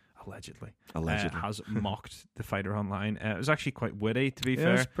 Allegedly has mocked the fighter online. It was actually quite witty, to be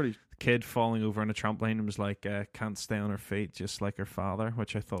fair. It's pretty. The kid falling over on a trampoline and was like, can't stay on her feet just like her father,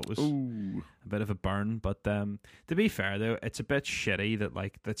 which I thought was a bit of a burn. But to be fair though, it's a bit shitty that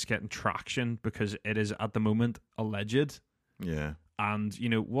that's getting traction, because it is at the moment alleged. Yeah. And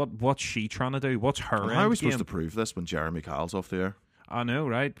what's she trying to do? What's her How are we supposed to prove this when Jeremy Kyle's off the air? I know,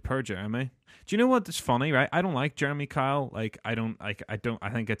 right? Poor Jeremy. Do you know what is funny, right? I don't like Jeremy Kyle. I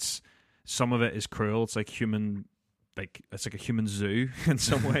think it's, some of it is cruel. It's like human, it's like a human zoo in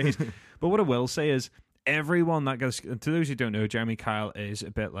some ways. But what I will say is, everyone that goes, to those who don't know, Jeremy Kyle is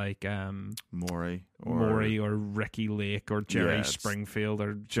a bit like Maury or Ricky Lake or Jerry Springfield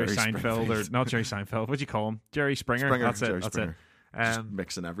or Jerry Seinfeld or not Jerry Seinfeld. What do you call him? Jerry Springer. That's it. Just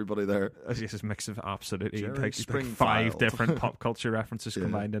mixing everybody there. It's just a mix of absolutely like 5 Springfield. different pop culture references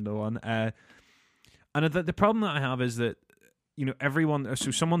combined into one. And the problem that I have is that everyone.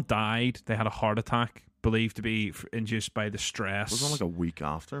 So someone died. They had a heart attack, believed to be induced by the stress. Was it like a week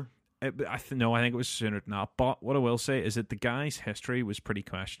after? I think it was sooner than that. But what I will say is that the guy's history was pretty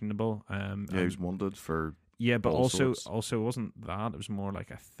questionable. He was wanted for. Yeah, but also sorts. it wasn't that. It was more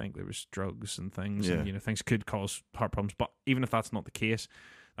like, I think there was drugs and things, Yeah. and things could cause heart problems. But even if that's not the case,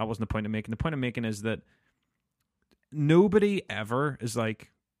 that wasn't the point I'm making. The point I'm making is that nobody ever is like,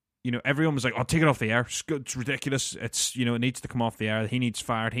 everyone was like, "Oh, take it off the air. It's ridiculous. It's it needs to come off the air. He needs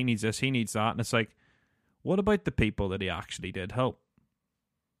fired. He needs this. He needs that." And it's like, what about the people that he actually did help?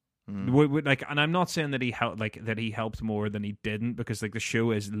 And I'm not saying that he helped more than he didn't, because the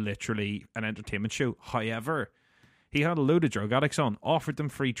show is literally an entertainment show. However, he had a load of drug addicts on, offered them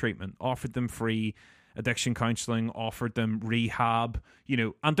free treatment, offered them free addiction counselling, offered them rehab.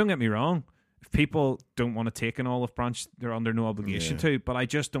 And don't get me wrong, if people don't want to take an olive branch, they're under no obligation to. But I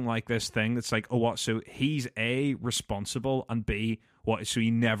just don't like this thing that's like, oh, what? So he's A, responsible, and B, what? So he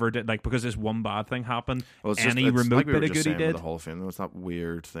never did, because this one bad thing happened. Well, any remote bit of good he did. The Hall of Fame, it's that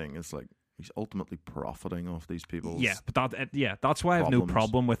weird thing. It's like he's ultimately profiting off these people. Yeah, but that's why I have no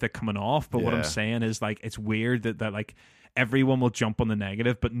problem with it coming off. But what I'm saying is, it's weird that everyone will jump on the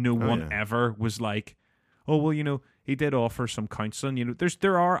negative, but no one ever was like, oh, well, he did offer some counselling.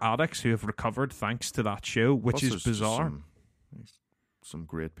 There are addicts who have recovered thanks to that show, which is bizarre. Some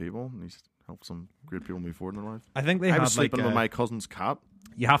great people, and he's helped some great people move forward in their life. I think I was sleeping with my cousin's cat.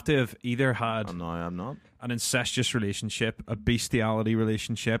 You have to have either had and now I'm not. an incestuous relationship, a bestiality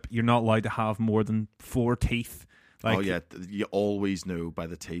relationship. You're not allowed to have more than 4 teeth. You always know by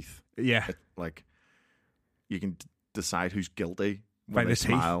the teeth. Yeah. You can decide who's guilty by the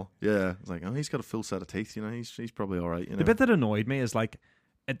smile. Teeth. Yeah. It's like, oh, he's got a full set of teeth, he's probably all right. The bit that annoyed me is well,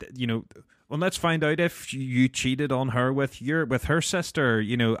 let's find out if you cheated on her with her sister,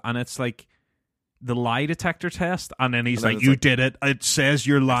 and it's like the lie detector test, and then he's you did it. It says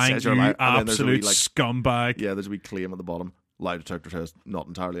you're lying, you absolute scumbag. Yeah, there's a wee claim at the bottom. Lie detector test not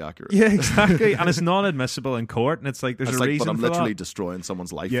entirely accurate. Yeah, exactly. And it's not admissible in court, and it's there's a reason. But I'm for literally that. Destroying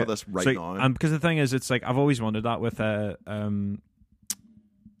someone's life for this now. And because the thing is, it's I've always wondered that with what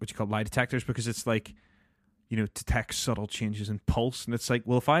you call lie detectors, because it's detect subtle changes in pulse. And it's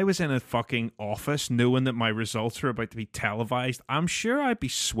well, if I was in a fucking office knowing that my results were about to be televised, I'm sure I'd be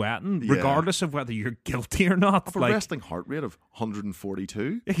sweating, regardless of whether you're guilty or not. Of a resting heart rate of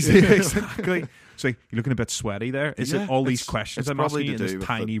 142. Exactly. So you're looking a bit sweaty there. Is it all these questions I'm asking you in this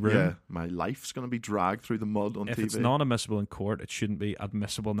tiny room? Yeah, my life's going to be dragged through the mud on TV. If it's not admissible in court, it shouldn't be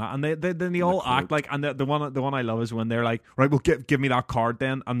admissible now. And then they all act and the one I love is when they're like, right, well, give me that card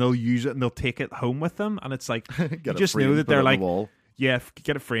then, and they'll use it and they'll take it home with them, and it's you just know that they're yeah,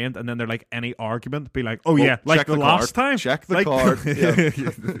 get it framed, and then they're any argument, be oh yeah, the last time. Check the card.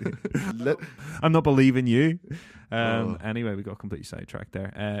 I'm not believing you. Anyway, we got completely sidetracked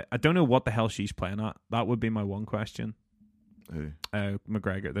there. I don't know what the hell she's playing at. That would be my one question. Who?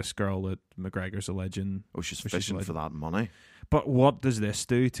 McGregor, this girl that McGregor's alleging. Oh, she's fishing for that money. But what does this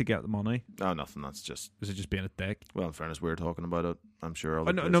do to get the money? Oh, nothing. That's just... Is it just being a dick? Well, in fairness, we're talking about it. I'm sure...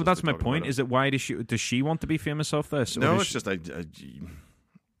 No, that's my point. Is it why does she want to be famous off this? No, it's just...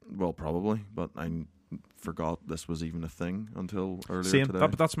 well, probably, but I forgot this was even a thing until earlier today.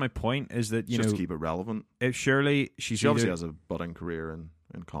 But that's my point, is that, just keep it relevant. Surely she obviously has a budding career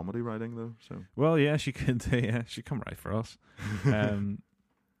in comedy writing, though. So well, yeah, she could. Yeah, she'd come right for us.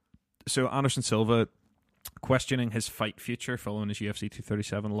 So Anderson Silva questioning his fight future following his UFC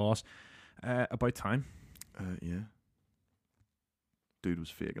 237 loss. About time. Yeah. Dude was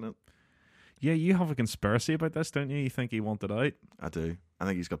faking it. Yeah, you have a conspiracy about this, don't you? You think he wanted out? I do. I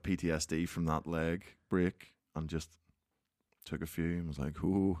think he's got PTSD from that leg break and just took a few and was like,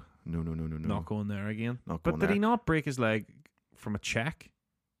 "Oh, no. Not going there again." But did he not break his leg from a check?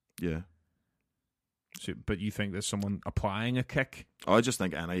 Yeah. So, but you think there's someone applying a kick? I just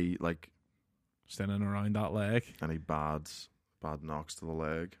think any standing around that leg, any bad knocks to the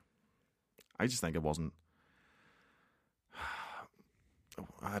leg. I just think it wasn't.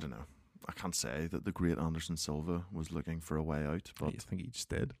 I don't know. I can't say that the great Anderson Silva was looking for a way out, but I think he just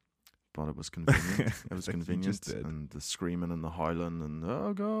did. But it was convenient. It was convenient, and the screaming and the howling and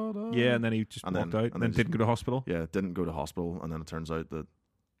oh god, oh. Yeah, and then he just walked out, and then didn't go to hospital. Yeah, didn't go to hospital, and then it turns out that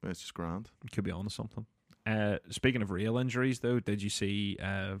it's just grand. Could be on to something. Speaking of real injuries, though, did you see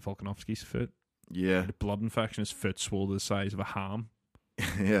Volkanovski's foot? Yeah, the blood infection. His foot swelled to the size of a ham.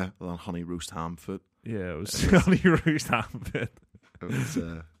 Yeah, that honey roast ham foot. Yeah, it was honey roast ham foot.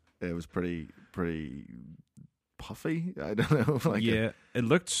 It was pretty puffy. I don't know. It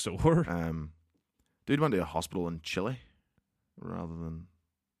looked sore. Dude went to a hospital in Chile rather than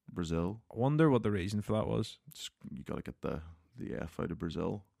Brazil. I wonder what the reason for that was. You got to get the F out of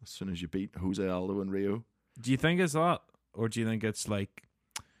Brazil as soon as you beat Jose Aldo in Rio. Do you think it's that, or do you think it's like?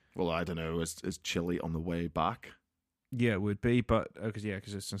 Well, I don't know. Is Chile on the way back? Yeah, it would be, but because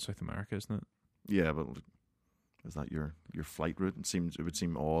it's in South America, isn't it? Yeah, but is that your flight route? It would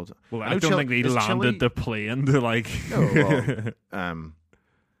seem odd. Well, I don't think they landed the plane to like. No, well,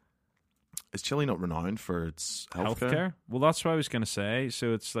 is Chile not renowned for its healthcare? Well, that's what I was going to say.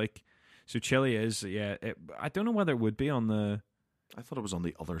 So it's like, Chile is, yeah. I don't know whether it would be on the. I thought it was on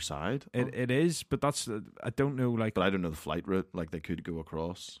the other side. It is, but that's I don't know. Like, but I don't know the flight route. Like they could go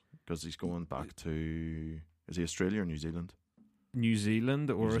across because he's going back to. Is he Australia or New Zealand? New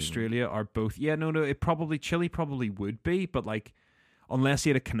Zealand or Australia are both. Yeah, no. Chile probably would be, but like, unless he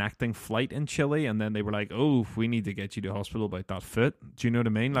had a connecting flight in Chile, and then they were like, "Oh, we need to get you to hospital about that foot." Do you know what I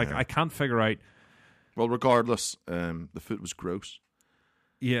mean? Like, yeah. I can't figure out. Well, regardless, the foot was gross.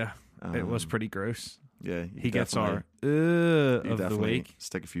 Yeah, it was pretty gross. Yeah, he gets our of the week.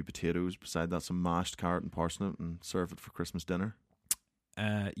 Stick a few potatoes beside that, some mashed carrot and parsnip, and serve it for Christmas dinner.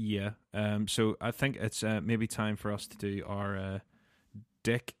 Yeah. So I think it's maybe time for us to do our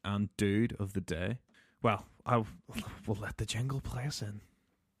dick and dude of the day. Well, we'll let the jingle play us in.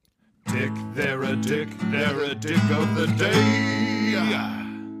 Dick, they're a dick of the day.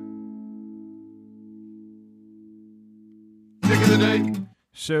 Dick of the day.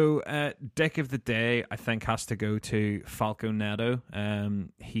 So, dick of the day, I think, has to go to Falco Neto.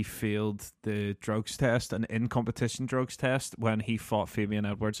 He failed the drugs test, an in-competition drugs test, when he fought Fabian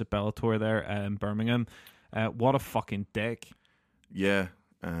Edwards at Bellator there in Birmingham. What a fucking dick. Yeah.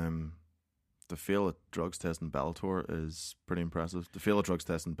 To fail a drugs test in Bellator is pretty impressive. To fail a drugs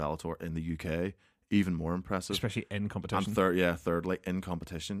test in Bellator in the UK, even more impressive. Especially in competition. And thirdly, in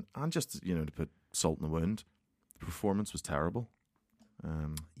competition. And just, to put salt in the wound, the performance was terrible.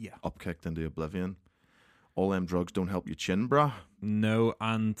 Upkicked into oblivion. All them drugs don't help you chin, brah. No,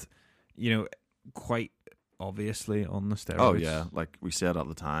 and quite obviously on the steroids. Oh yeah, like we said at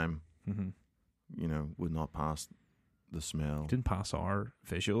the time, would not pass the smell. Didn't pass our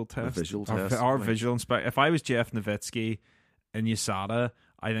visual test. Our visual inspector. If I was Jeff Nowitzki in USADA,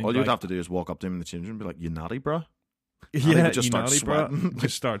 I think all you'd have to do is walk up to him in the change room and be like, "You naughty, bruh." Yeah, just start sweating.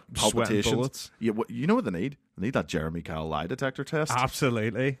 Just start sweating bullets. Yeah, you know what they need? They need that Jeremy Kyle lie detector test.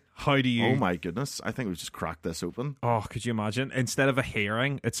 Absolutely. How do you? Oh my goodness! I think we've just cracked this open. Oh, could you imagine? Instead of a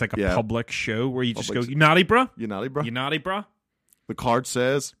hearing, it's like a public show where you just go, "You naughty, bruh? You naughty, bruh? You naughty, bruh?" The card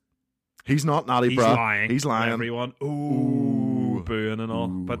says he's not naughty, bruh. He's lying. Everyone, ooh, booing and all.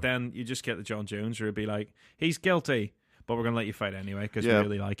 Ooh. But then you just get the John Jones where it'd be like, "He's guilty." But we're going to let you fight anyway because we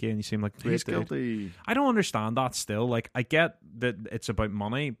really like you and you seem like a great dude. Guilty. I don't understand that still. Like, I get that it's about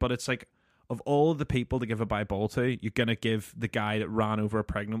money, but it's like, of all the people to give a bye ball to, you're going to give the guy that ran over a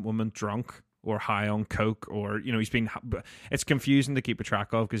pregnant woman drunk or high on coke, or he's been. It's confusing to keep a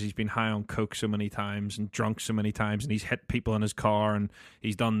track of because he's been high on coke so many times and drunk so many times, and he's hit people in his car, and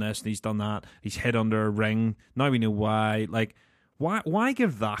he's done this and he's done that. He's hid under a ring. Now we know why. Like, why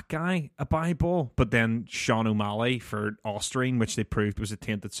give that guy a bye ball, but then Sean O'Malley for Austrian, which they proved was a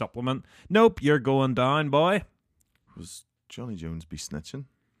tainted supplement? Nope, you're going down, boy. Was Johnny Jones be snitching?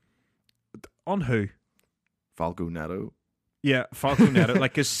 On who? Falco Neto. Yeah, Falco Neto.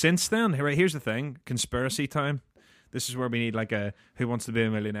 Like, because since then, right, here's the thing: conspiracy time. This is where we need like a Who Wants to Be a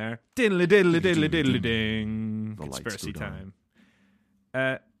Millionaire? Diddly diddly diddly diddly ding. The Conspiracy lights go time.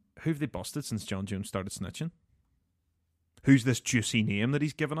 Who have they busted since John Jones started snitching? Who's this juicy name that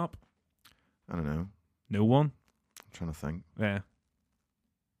he's given up? I don't know. No one. I'm trying to think. Yeah.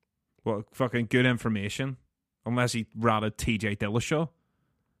 Well, fucking good information. Unless he ratted TJ Dillashaw.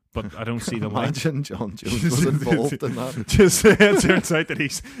 But I don't see the link. Imagine John Jones was involved in that. Just it turns out that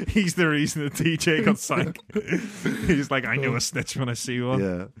he's the reason that TJ got sank. He's like, I know a snitch when I see one.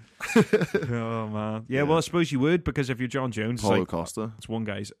 Yeah. Oh man. Yeah, well I suppose you would, because if you're John Jones, Paulo it's like, Costa, it's one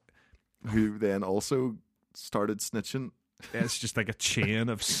guy's. who then also started snitching. It's just like a chain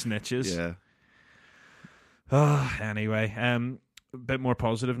of snitches. Yeah. Anyway, a bit more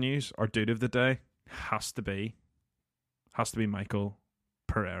positive news. Our dude of the day has to be Michael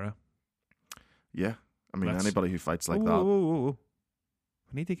Pereira. Yeah. I mean, Let's- anybody who fights like that. Ooh.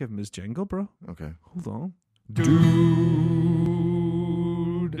 I need to give him his jingle, bro. Okay. Hold on. Dude.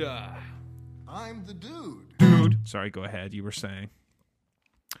 I'm the dude. Dude. Sorry, go ahead. You were saying.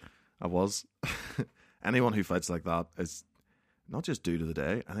 I was. Anyone who fights like that is not just dude of the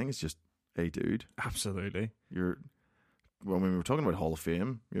day. I think it's just a dude. Absolutely. When we were talking about Hall of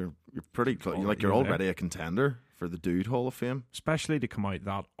Fame, you're pretty close. Oh, You're you're already a contender for the dude Hall of Fame. Especially to come out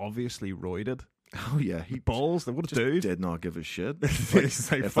that obviously roided. Oh yeah, he Balls. What a just dude. did not give a shit.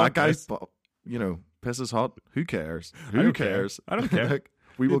 It's like, If fuck that guy's, this. pisses hot, who cares? I Who don't care. cares? I don't care. Like,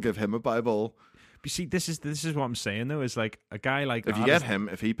 we will give him a Bible. You see, this is what I'm saying though. Is like a guy like If that you get is- him,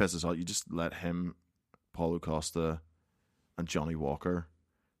 if he pisses hot, you just let him, Paulo Costa, and Johnny Walker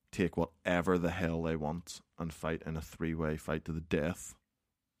take whatever the hell they want and fight in a 3-way fight to the death.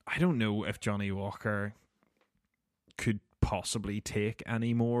 I don't know if Johnny Walker could possibly take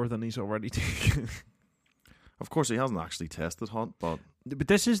any more than he's already taken. Of course, he hasn't actually tested hot, but But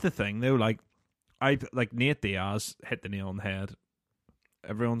this is the thing though. Like Nate Diaz hit the nail on the head.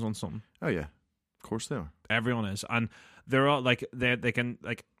 Everyone's on something. oh yeah, of course they are. Everyone is, and they're all like they can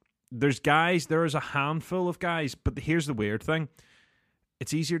like. There's guys. There is a handful of guys, but here's the weird thing: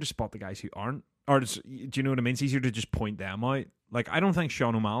 it's easier to spot the guys who aren't. Or do you know what I mean? It's easier to just point them out. Like I don't think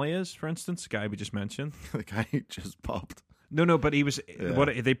Sean O'Malley is, for instance, the guy we just mentioned. The guy who just popped. No, but he was. Yeah. What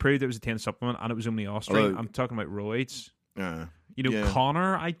they proved it was a 10 supplement, and it was only Austrian. Although- I'm talking about roids. Yeah, Yeah.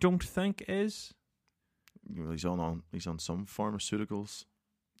 Connor, I don't think is. well, he's on some pharmaceuticals.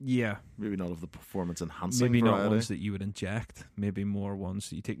 Yeah, Maybe not of the performance enhancing maybe variety. not ones that you would inject. Maybe more ones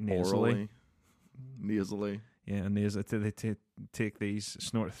that you take nasally. Orally, nasally. Yeah, and they take these,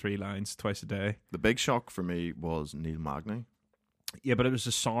 snort 3 lines twice a day. The big shock for me was Neil Magny. Yeah, but it was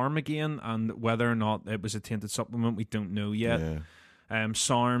a SARM again, and whether or not it was a tainted supplement, we don't know yet. Yeah.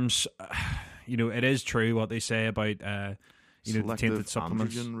 SARMs, it is true what they say about the Selective tainted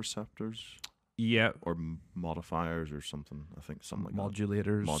supplements. androgen receptors Yeah, or modifiers or something. I think something like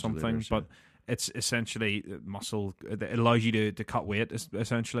modulators, something. Modulators, But it's essentially muscle. It allows you to cut weight,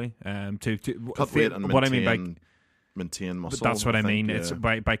 essentially. To cut weight and what I mean by maintain muscle. But that's what I mean. think, It's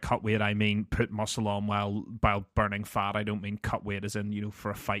yeah. by cut weight, I mean put muscle on while burning fat. I don't mean cut weight as in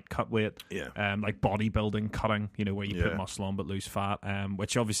for a fight cut weight. Yeah. Like bodybuilding cutting. Where you put Yeah. muscle on but lose fat.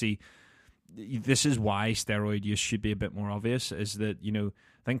 Which obviously, this is why steroid use should be a bit more obvious. Is that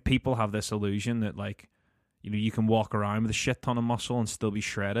I think people have this illusion that like you can walk around with a shit ton of muscle and still be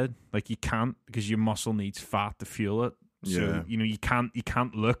shredded. Like you can't, because your muscle needs fat to fuel it. So Yeah. you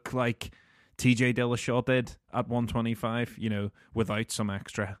can't look like TJ Dillashaw did at 125, without some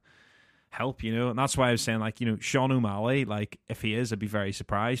extra help, and that's why I was saying, like, Sean O'Malley, like, if he is, I'd be very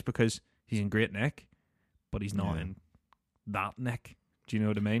surprised because he's in great nick, but he's not Yeah. in that nick. Do you know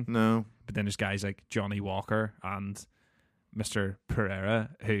what I mean? No. But then there's guys like Johnny Walker and Mr.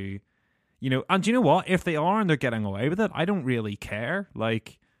 Pereira who, and do you know what? If they are and they're getting away with it, I don't really care.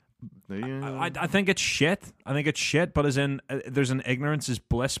 Like, Yeah. I think it's shit. But as in, there's an ignorance is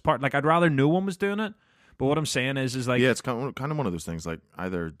bliss part. Like, I'd rather no one was doing it. But what I'm saying is like, yeah, it's kind of one of those things. Like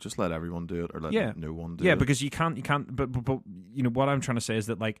either just let everyone do it or let no one do it. yeah, because you can't. But what I'm trying to say is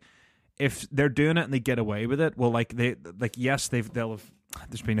that like, if they're doing it and they get away with it, well, like yes, they'll have.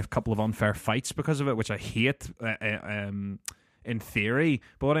 There's been a couple of unfair fights because of it, which I hate. In theory,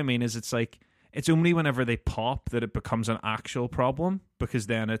 but what I mean is, it's like it's only whenever they pop that it becomes an actual problem, because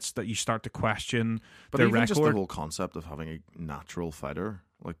then it's that you start to question But their even record. just the whole concept of having a natural fighter,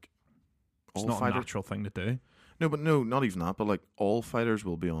 like It's all not a fighters. natural thing to do. No, not even that. But like all fighters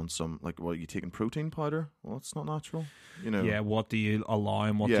will be on some like, what, you taking protein powder? Well, it's not natural. You know. Yeah, what do you allow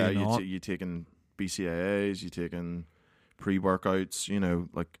and what yeah, do you not? you taking BCAAs, you taking pre-workouts. You know,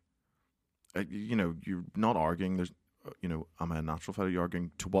 like, you know, you're not arguing. There's, you know, am I a natural fighter? You're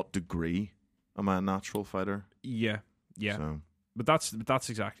arguing to what degree am I a natural fighter? Yeah. So. But that's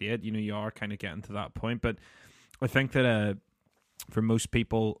exactly it. You know, you are kind of getting to that point. But I think that for most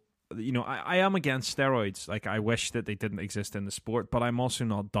people, you know, I am against steroids. Like, I wish that they didn't exist in the sport, but I'm also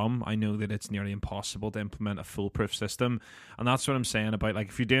not dumb. I know that it's nearly impossible to implement a foolproof system, and that's what I'm saying about, like,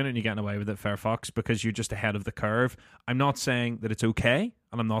 if you're doing it and you're getting away with it, fair fucks, because you're just ahead of the curve. I'm not saying that it's okay,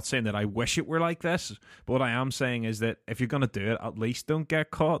 and I'm not saying that I wish it were like this, but what I am saying is that if you're going to do it, at least don't get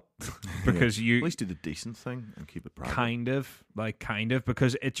caught, because At you least do the decent thing and keep it private. kind of,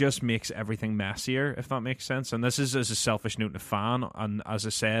 because it just makes everything messier, if that makes sense. And this is as a selfish note to fan, and as I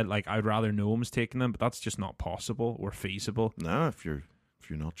said, like, I'd rather no one was taking them, but that's just not possible or feasible. No, if you're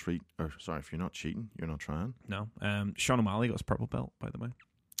not if you're not cheating, you're not trying. No. Sean O'Malley got his purple belt, by the way.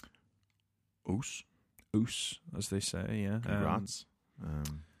 Oos, as they say, yeah. Congrats.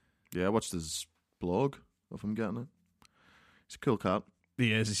 Yeah, I watched his blog of him getting it. He's a cool cat.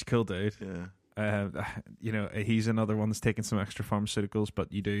 He is. He's a cool dude. Yeah. You know, he's another one that's taking some extra pharmaceuticals,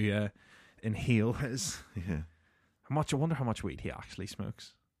 but you do inhale his. Yeah. I wonder how much weed he actually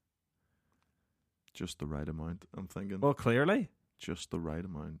smokes. Just the right amount, I'm thinking. Well, clearly. Just the right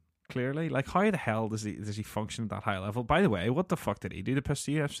amount. Clearly. Like, how the hell does he function at that high level? By the way, what the fuck did he do to piss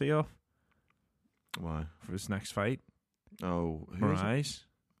the UFC off Why? for his next fight? Oh, who is it? Moraes?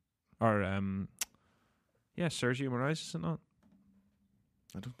 Or, Sergio Moraes, is it not?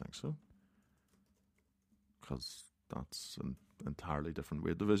 I don't think so. Because that's an entirely different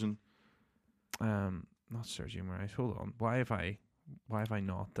weight division. Not Sergio Moraes. Hold on. Why have I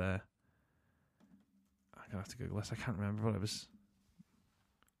not? I'm gonna have to Google this. I can't remember what it was.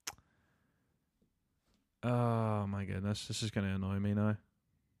 Oh my goodness, this is gonna annoy me now.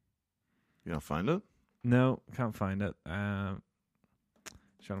 You gonna find it? No, can't find it. Sean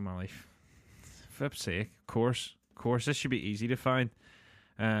O'Malley. Flip's sake. Of course. This should be easy to find.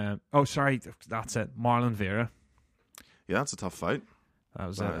 Sorry, that's it. Marlon Vera. Yeah, that's a tough fight. That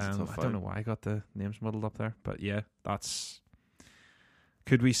was That it. is a tough I fight. don't know why I got the names muddled up there, but yeah, that's.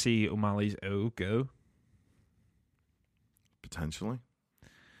 Could we see O'Malley's go? Potentially.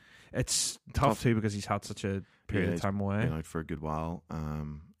 It's tough too because he's had such a period of time He's away. been out for a good while.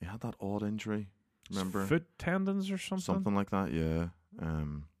 He had that odd injury. Remember? Foot tendons or something? Something like that, yeah.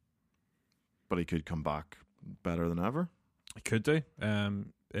 But he could come back better than ever. He could do.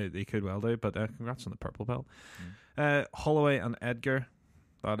 He could well do, but congrats on the purple belt. Holloway and Edgar.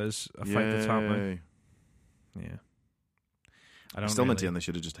 That is a fight that's happening. Yay. Yeah. I still maintain they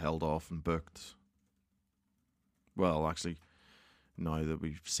should have just held off and booked. Well, actually, now that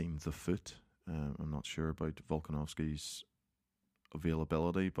we've seen the foot, I'm not sure about Volkanovski's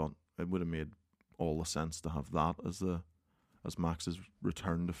availability, but it would have made all the sense to have that as Max's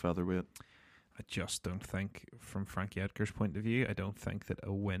return to featherweight. I just don't think, from Frankie Edgar's point of view, I don't think that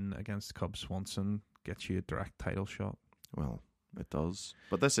a win against Cub Swanson gets you a direct title shot. Well, it does,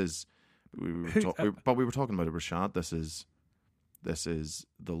 but this is we were talking about it, Rashad. This is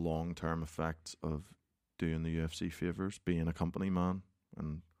the long-term effect of doing the UFC favors, being a company man,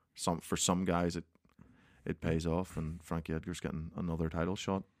 and for some guys it pays off, and Frankie Edgar's getting another title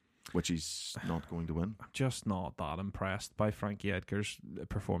shot, which he's not going to win. I'm just not that impressed by Frankie Edgar's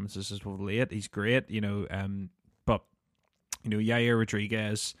performances as of late. He's great, but Yair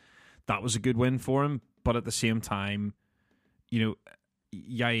Rodriguez, that was a good win for him, but at the same time,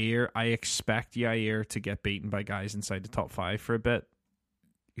 Yair, I expect Yair to get beaten by guys inside the top 5 for a bit,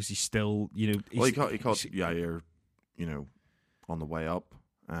 because he's still, he caught Yair, on the way up.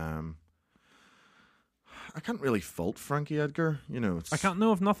 I can't really fault Frankie Edgar. I can't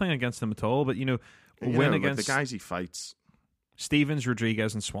know of nothing against him at all, but win against the guys he fights. Stevens,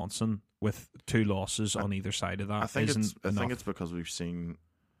 Rodriguez, and Swanson with 2 losses on either side of that. I think it's because we've seen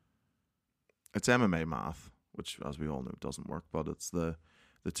it's MMA math, which, as we all know, doesn't work. But it's the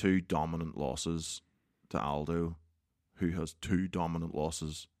 2 dominant losses to Aldo, who has 2 dominant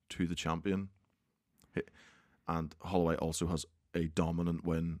losses to the champion, and Holloway also has a dominant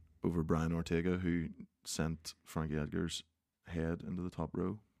win over Brian Ortega, who sent Frankie Edgar's head into the top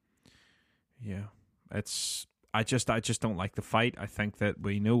row. Yeah, I just don't like the fight. I think that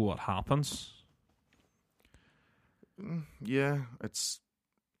we know what happens. Yeah, it's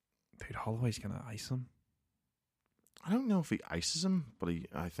Dude, Holloway's going to ice him. I don't know if he ices him, but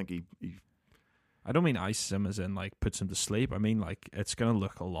I think he I don't mean ices him as in, like, puts him to sleep. I mean, like, it's going to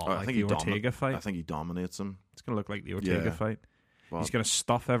look a lot like the Ortega fight. I think he dominates him. It's going to look like the Ortega fight. Well, he's going to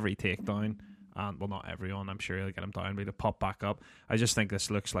stuff every takedown. And, well, not everyone. I'm sure he'll get him down, but he'll pop back up. I just think this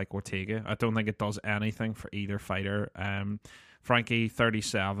looks like Ortega. I don't think it does anything for either fighter. Frankie,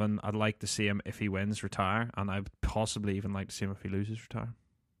 37. I'd like to see him, if he wins, retire. And I'd possibly even like to see him if he loses, retire.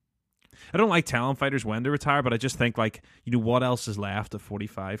 I don't like telling fighters when to retire, but I just think, like, you know, what else is left at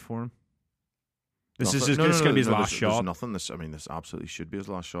 45 for him? This is going to be his last shot. There's nothing. This absolutely should be his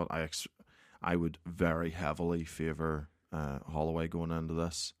last shot. I would very heavily favour Holloway going into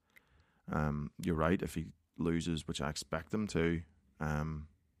this. You're right. If he loses, which I expect him to,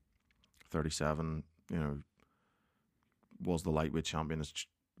 37, you know, was the lightweight champion,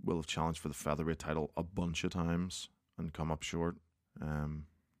 will have challenged for the featherweight title a bunch of times and come up short.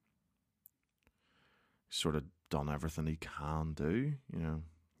 Sort of done everything he can do, you know.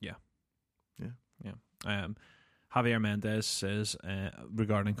 Javier Mendez says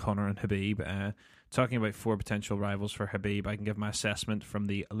regarding Conor and Khabib, talking about 4 potential rivals for Khabib, I can give my assessment from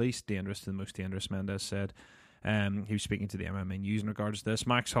the least dangerous to the most dangerous. Mendez said he was speaking to the MMA News in regards to this.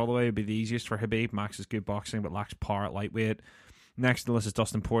 Max Holloway would be the easiest for Khabib. Max is good boxing but lacks power at lightweight. Next on the list is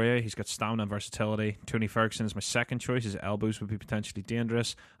Dustin Poirier. He's got stamina and versatility. Tony Ferguson is my second choice. His elbows would be potentially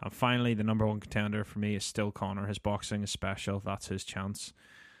dangerous. And finally, the number 1 contender for me is still Conor. His boxing is special. That's his chance.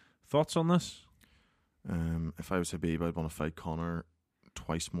 Thoughts on this? If I was Khabib, I'd want to fight Conor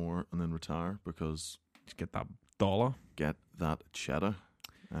twice more and then retire because... Just get that dollar. Get that cheddar.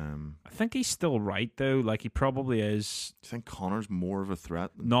 I think he's still right, though. Like, he probably is... Do you think Conor's more of a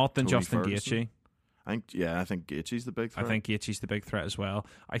threat than Not than Tony Justin Ferguson? Gaethje. I think Gaethje's the big threat. I think Gaethje's the big threat as well.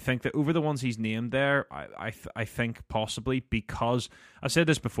 I think that over the ones he's named there, I think possibly because... I said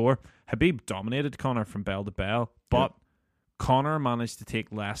this before, Khabib dominated Conor from bell to bell, but... Conor managed to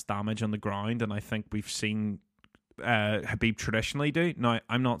take less damage on the ground, and I think we've seen Khabib traditionally do. Now,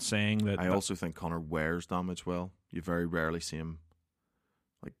 I'm not saying that... I also think Conor wears damage well. You very rarely see him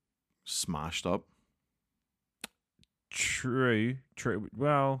like smashed up. True.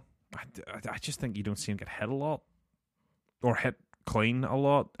 Well, I just think you don't see him get hit a lot or hit clean a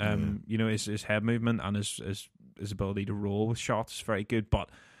lot. You know, his head movement and his ability to roll with shots is very good, but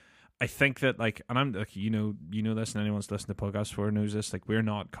I think that, like, and I'm like, you know this, and anyone's listened to podcasts for knows this. Like, we're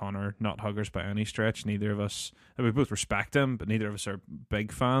not Conor not huggers by any stretch. Neither of us. We both respect him, but neither of us are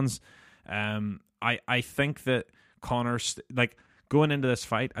big fans. I think that Conor's like going into this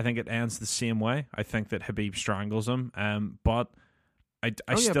fight. I think it ends the same way. I think that Khabib strangles him. But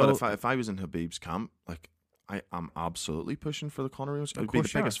still. But if I was in Khabib's camp, like, I am absolutely pushing for the Conor rematch. It would be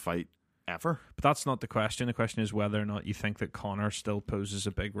the biggest fight ever. But that's not the question. The question is whether or not you think that Conor still poses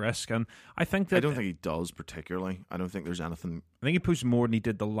a big risk. And I think that... I don't think he does particularly. I don't think there's anything... I think he poses more than he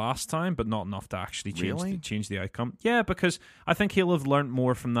did the last time, but not enough to actually change the outcome. Yeah, because I think he'll have learned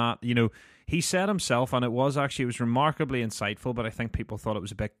more from that. You know, he said himself, and it was remarkably insightful, but I think people thought it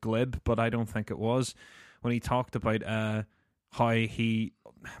was a bit glib, but I don't think it was, when he talked about how he...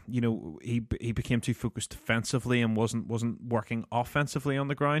 You know, he became too focused defensively and wasn't working offensively on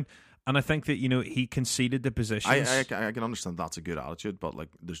the ground. And I think that, you know, he conceded the positions. I can understand that's a good attitude, but like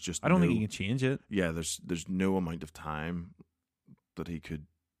there's just I don't think he can change it. Yeah, there's no amount of time that he could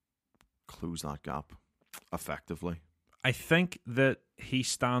close that gap effectively. I think that he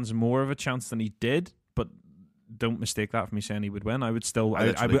stands more of a chance than he did, but don't mistake that for me saying he would win. I would still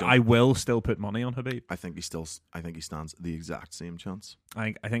I will still put money on Khabib. I think he stands the exact same chance.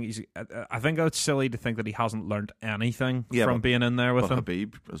 I think it's silly to think that he hasn't learned anything from being in there with him.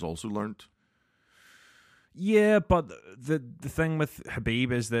 Khabib has also learned. Yeah, but the thing with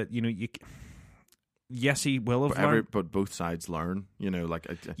Khabib is that, you know, yes, he will have learned. But both sides learn, you know, like...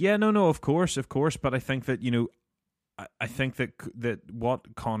 of course. But I think that, you know, I think that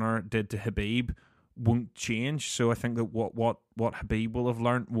what Conor did to Khabib won't change. So I think that what Khabib will have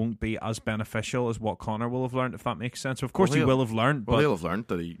learned won't be as beneficial as what Conor will have learned, if that makes sense. So of course he will have learned. Well, he'll have learned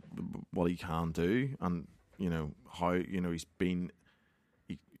that what he can do, and you know how, you know, he's been.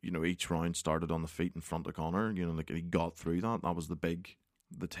 You know, each round started on the feet in front of Conor. You know, like he got through that. That was the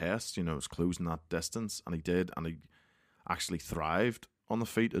test. You know, it was closing that distance, and he did, and he actually thrived on the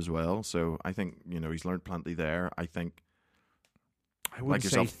feet as well. So I think, you know, he's learned plenty there. I think. I wouldn't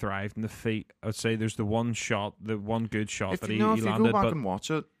say he thrived in the feet. I would say there's the one good shot that he landed. If you go back but and watch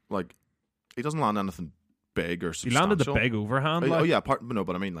it, like, he doesn't land anything big or substantial. He landed the big overhand.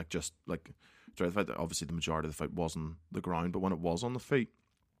 But I mean, like, just like throughout the fight, obviously the majority of the fight was on the ground, but when it was on the feet,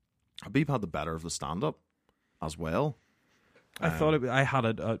 Khabib had the better of the stand-up as well. I thought I had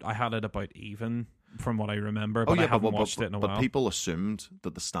it about even from what I remember, but I haven't watched it in a while. But people assumed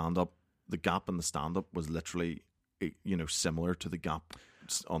that the gap in the stand-up was literally, similar to the gap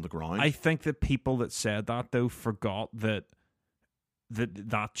on the ground. I think that people that said that though forgot that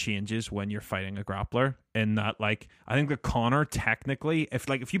changes when you're fighting a grappler. In that, like, I think that Conor technically,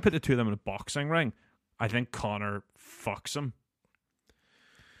 if you put the two of them in a boxing ring, I think Conor fucks him.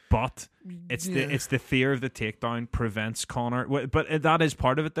 But it's the fear of the takedown prevents Conor. But that is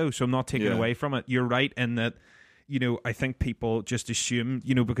part of it, though, so I'm not taking away from it. You're right in that, I think people just assume,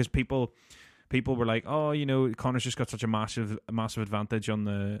 because people were like, oh, Conor's just got such a massive advantage on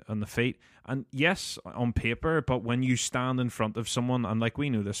the feet. And yes, on paper, but when you stand in front of someone, and like we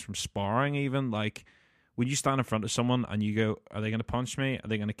know this from sparring even, like when you stand in front of someone and you go, are they going to punch me? Are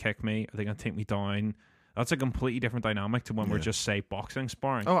they going to kick me? Are they going to take me down? That's a completely different dynamic to when we're just, say, boxing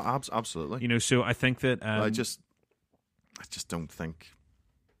sparring. Oh, absolutely. So I think that I just don't think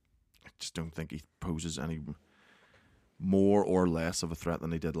he poses any more or less of a threat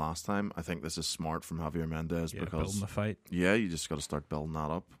than he did last time. I think this is smart from Javier Mendez because building the fight. Yeah, you just got to start building that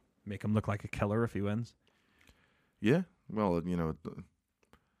up. Make him look like a killer if he wins. Yeah, well, it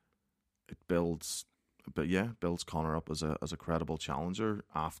builds, builds Conor up as a credible challenger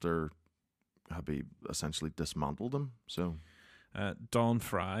after Habib essentially dismantled him. So, Don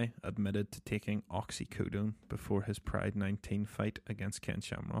Fry admitted to taking oxycodone before his Pride 19 fight against Ken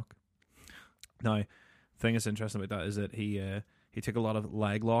Shamrock. Now, the thing that's interesting about that is that he took a lot of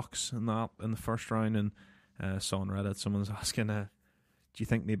leg locks in the first round, and saw on Reddit someone's asking, do you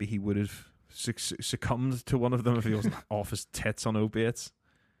think maybe he would have succumbed to one of them if he wasn't off his tits on opiates?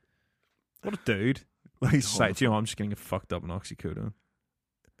 What a dude! Like, he's like, I'm just getting fucked up on oxycodone.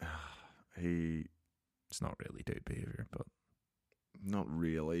 It's not really dude behavior, but not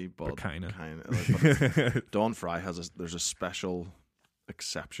really, but kind of. Like, Don Fry there's a special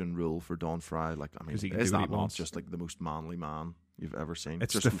exception rule for Don Fry. Like, I mean, is that not just like the most manly man you've ever seen?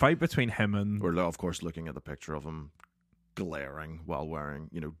 It's just the fight between him and. We're of course looking at the picture of him glaring while wearing,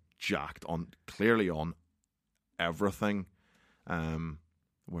 jacked on, clearly on everything,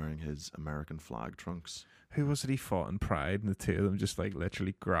 wearing his American flag trunks. Who was it he fought in Pride? And the two of them just like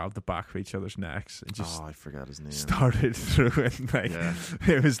literally grabbed the back of each other's necks and just I forget his name. Started throwing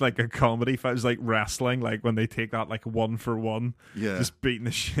it was like a comedy fight. It was like wrestling, like when they take that like 1 for 1, just beating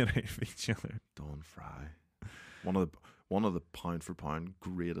the shit out of each other. Don Fry, one of the pound for pound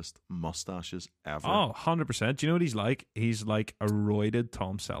greatest mustaches ever. Oh, 100%. Do you know what he's like? He's like a roided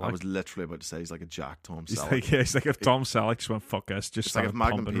Tom Selleck. I was literally about to say he's like a Jack Tom Selleck. He's like if Tom Selleck just went fuck us, just like if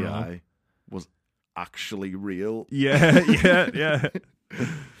Magnum pumping PI was actually real. Yeah.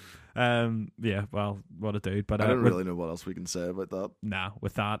 Well, what a dude. But I don't really know what else we can say about that. Nah,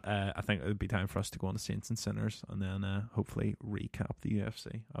 with that, I think it would be time for us to go on to Saints and Sinners and then hopefully recap the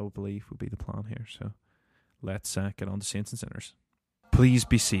UFC. I would believe would be the plan here. So let's get on to Saints and Sinners. Please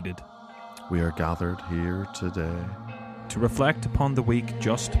be seated. We are gathered here today to reflect upon the week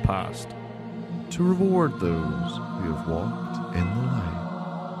just past, to reward those who have walked in the light,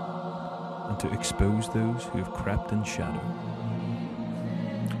 and to expose those who have crept in shadow.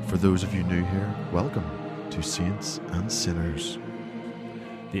 For those of you new here, welcome to Saints and Sinners.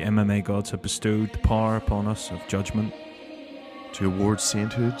 The MMA gods have bestowed the power upon us of judgment to award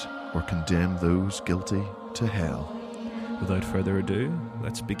sainthood or condemn those guilty to hell. Without further ado,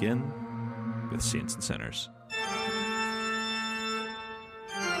 let's begin with Saints and Sinners.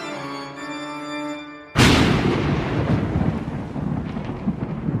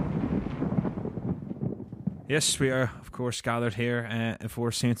 Yes, we are, of course, gathered here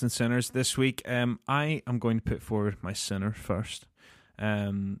for Saints and Sinners this week. I am going to put forward my sinner first.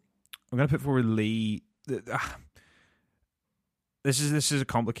 I'm going to put forward Lee. This is a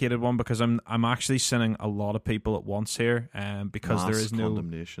complicated one because I'm actually sinning a lot of people at once here. Because Mass there is no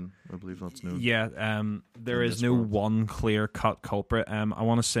condemnation, I believe that's known. Yeah, there is no one clear cut culprit. I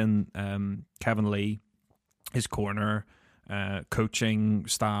want to sin Kevin Lee, his corner, coaching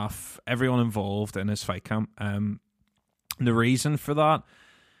staff, everyone involved in his fight camp. The reason for that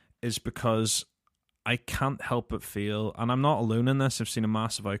is because I can't help but feel, and I'm not alone in this, I've seen a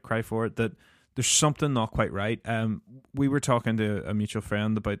massive outcry for it, that there's something not quite right. We were talking to a mutual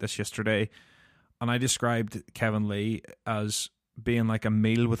friend about this yesterday, and I described Kevin Lee as being like a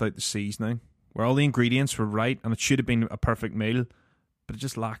meal without the seasoning, where all the ingredients were right and it should have been a perfect meal, but it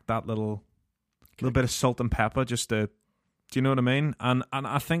just lacked that little bit of salt and pepper just to. Do you know what I mean? And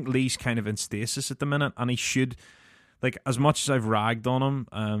I think Lee's kind of in stasis at the minute, and he should, like, as much as I've ragged on him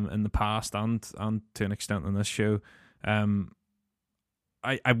in the past and to an extent on this show,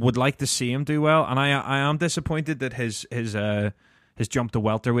 I would like to see him do well, and I am disappointed that his jump to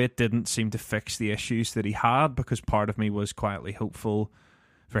welterweight didn't seem to fix the issues that he had, because part of me was quietly hopeful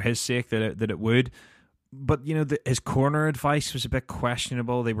for his sake that it would. But, you know, his corner advice was a bit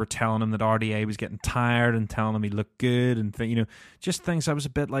questionable. They were telling him that RDA was getting tired and telling him he looked good, and just things I was a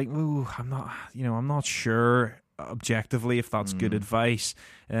bit like, ooh, I'm not sure objectively if that's good advice.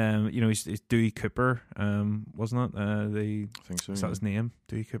 He's Dewey Cooper, wasn't it? I think so. Is that his name?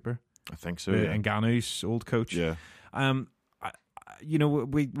 Dewey Cooper? I think so. Yeah. Ngannou's old coach. Yeah.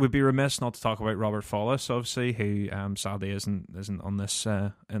 We would be remiss not to talk about Robert Follis, obviously, who sadly isn't on this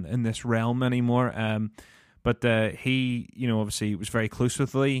in this realm anymore. But he, obviously was very close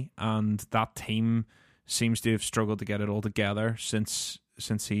with Lee, and that team seems to have struggled to get it all together since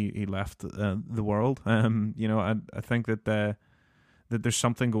he left the world. I think that there's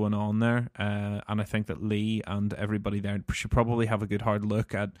something going on there, and I think that Lee and everybody there should probably have a good hard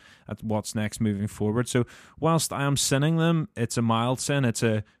look at what's next moving forward. So whilst I am sinning them, it's a mild sin, it's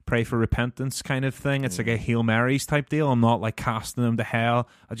a pray for repentance kind of thing. It's like a Hail Marys type deal. I'm not like casting them to hell.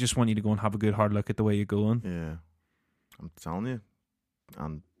 I just want you to go and have a good hard look at the way you're going. Yeah, I'm telling you,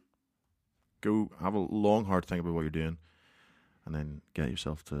 and go have a long hard think about what you're doing, and then get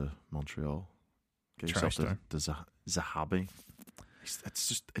yourself to Montreal. Get yourself to Zahabi.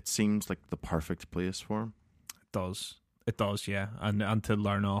 It seems like the perfect place for him. It does, yeah. And to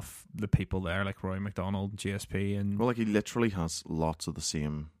learn off the people there, like Roy McDonald, GSP, and well, like he literally has lots of the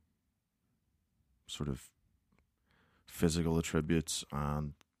same sort of physical attributes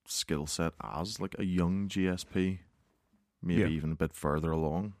and skill set as like a young GSP, maybe even a bit further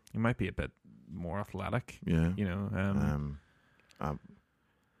along. He might be a bit more athletic. Yeah,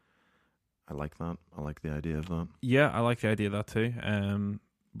 I like that. I like the idea of that. Yeah, I like the idea of that too.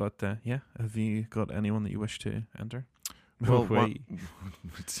 Have you got anyone that you wish to enter? Well,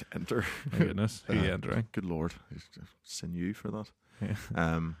 enter. My goodness, who are you entering? Good Lord, sin you for that. Yeah.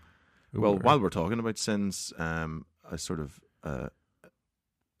 Well, while we're talking about sins, a sort of a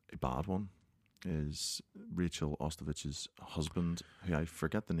bad one is Rachel Ostovich's husband, who I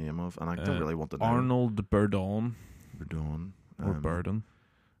forget the name of, and I don't really want to know. Arnold Bourdon. Or Burden.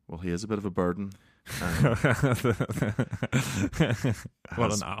 Well, he is a bit of a burden.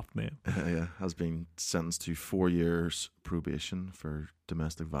 What an apt name. Has been sentenced to 4 years probation for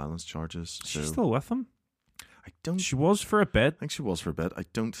domestic violence charges. She's still with him? I don't. She was for a bit. I think she was for a bit. I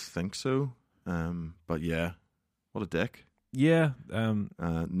don't think so. But yeah, what a dick. Yeah.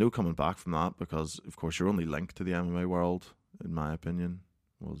 No coming back from that, because, of course, your only link to the MMA world, in my opinion,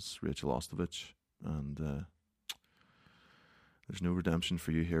 was Rachel Ostovich. And there's no redemption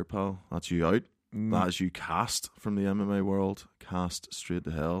for you here, pal. That's you out. That is you cast from the MMA world, cast straight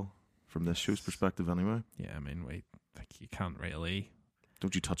to hell from this show's perspective, anyway. Yeah, I mean, you can't really.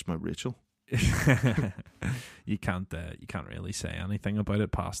 Don't you touch my Rachel? You can't really say anything about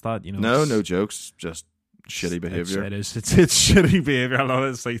it past that. No jokes, just shitty behavior. It's shitty behavior. I love it.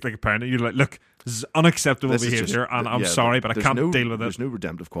 It's like a parent. You're like, look, this is unacceptable behavior, and I'm sorry, but I can't deal with it. There's no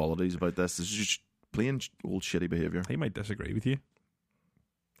redemptive qualities about this. This is just plain old shitty behavior. He might disagree with you.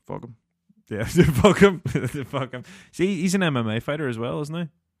 Fuck him. Yeah, fuck him. Fuck him. See, he's an MMA fighter as well, isn't he? You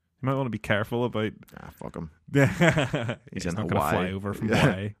might want to be careful about. Fuck him. Yeah, he's not going to fly over from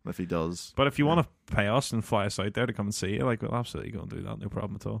Hawaii if he does. But if you want to pay us and fly us out there to come and see you, we'll absolutely go and do that. No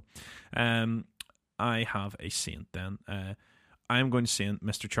problem at all. I have a saint then. I am going to saint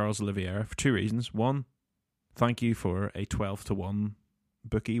Mr. Charles Oliveira for two reasons. One, thank you for a 12-1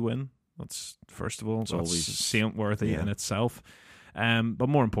 bookie win. That's, first of all, that's always saint worthy in itself. But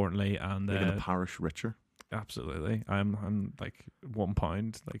more importantly, and making a parish richer. Absolutely, I'm like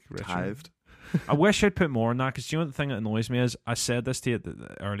 £1 richer. Tithed. I wish I'd put more on that, because the thing that annoys me is, I said this to you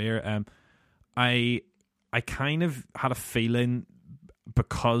earlier. I kind of had a feeling,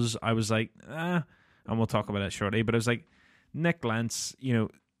 because I was like, and we'll talk about it shortly. But I was like, Nick Lentz,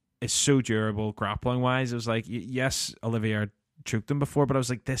 is so durable grappling wise. It was like, yes, Oliveira choked him before, but I was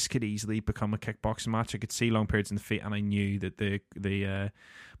like, this could easily become a kickboxing match. I could see long periods in the feet, and I knew that the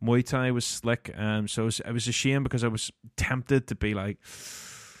Muay Thai was slick. So it was a shame, because I was tempted to be like,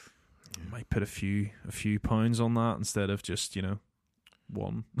 I might put a few pounds on that instead of just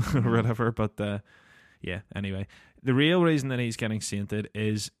one or whatever. But anyway, the real reason that he's getting sainted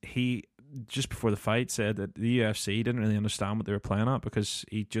is he, just before the fight, said that the UFC didn't really understand what they were playing at, because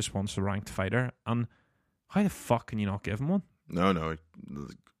he just wants a ranked fighter. And how the fuck can you not give him one? No.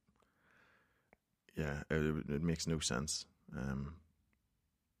 Yeah, it makes no sense.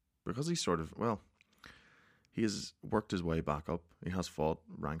 Because he's he has worked his way back up. He has fought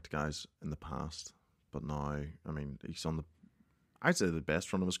ranked guys in the past, but now, I mean, he's on the I'd say the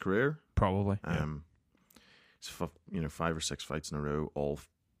best run of his career. Probably. He's 5 or 6 fights in a row, all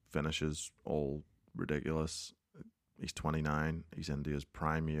finishes, all ridiculous. He's 29. He's into his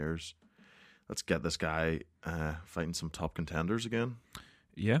prime years. Let's get this guy fighting some top contenders again.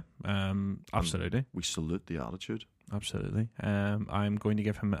 Yeah, absolutely. And we salute the attitude. Absolutely. I'm going to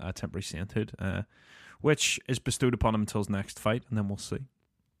give him a temporary sainthood, which is bestowed upon him until his next fight, and then we'll see.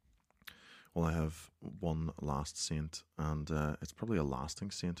 Well, I have one last saint, and it's probably a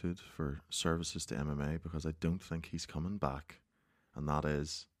lasting sainthood for services to MMA because I don't think he's coming back, and that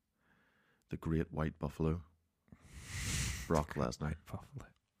is the Great White Buffalo, Brock Lesnar,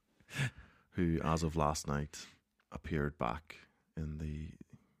 who, as of last night, appeared back in the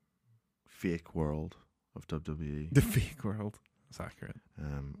fake world of WWE. The fake world. That's accurate.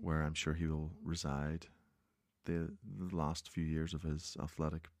 Where I'm sure he will reside the last few years of his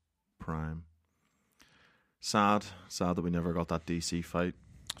athletic prime. Sad that we never got that DC fight.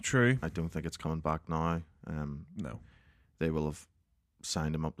 True. I don't think it's coming back now. No. They will have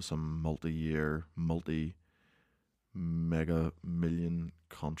signed him up to some multi-year, multi-mega million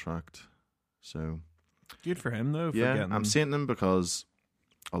contract. So good for him, though. Yeah, I'm saying him because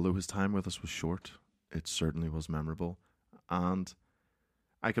although his time with us was short, it certainly was memorable. And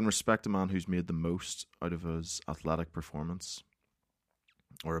I can respect a man who's made the most out of his athletic performance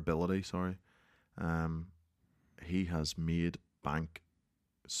or ability, sorry. He has made bank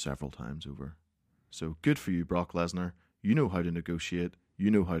several times over. So good for you, Brock Lesnar. You know how to negotiate.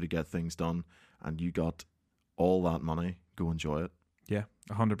 You know how to get things done. And you got all that money. Go enjoy it. Yeah,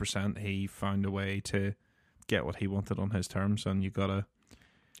 100%. He found a way to get what he wanted on his terms, and you gotta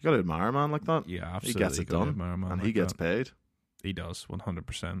admire a man like that. Yeah, absolutely. He gets it done, and he gets paid. He does,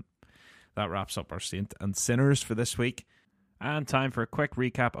 100%. That wraps up our Saint and Sinners for this week. And time for a quick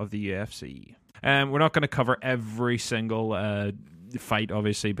recap of the UFC. We're not going to cover every single fight,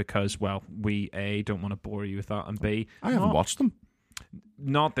 obviously, because, well, we, A, don't want to bore you with that, and B... I haven't watched them.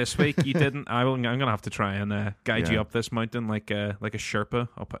 Not this week. You didn't. I'm going to have to try and guide you up this mountain like a Sherpa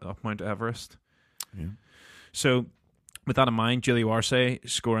up Mount Everest. Yeah. So... with that in mind, Julie Arce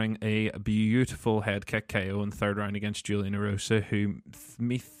scoring a beautiful head kick KO in the third round against Juliana Rosa, who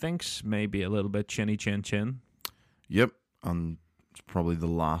methinks may be a little bit chinny chin. Yep, and it's probably the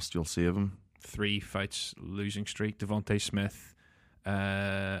last you'll see of him. 3 fights losing streak. Devontae Smith,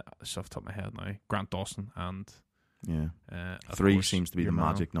 off the top of my head now, Grant Dawson, and 3 seems to be the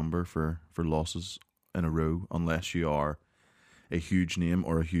magic number for losses in a row, unless you are a huge name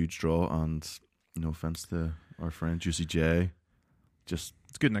or a huge draw. And no offense to our friend Juicy J, just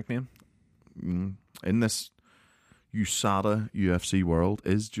it's a good nickname. In this USADA UFC world,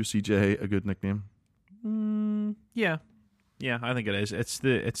 is Juicy J a good nickname? Yeah, I think it is.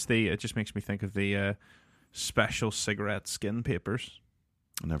 It just makes me think of the special cigarette skin papers.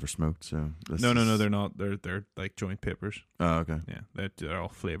 I never smoked, so no, they're not. They're like joint papers. Oh, okay. Yeah, they're all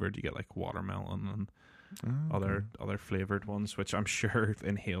flavored. You get like watermelon and other flavored ones, which I'm sure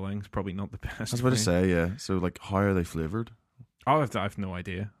inhaling is probably not the best. I was about to say, yeah. So, like, how are they flavored? Oh, I've no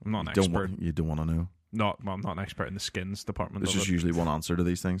idea. I'm not an expert. You don't want to know. I'm not an expert in the skins department. There's just usually one answer to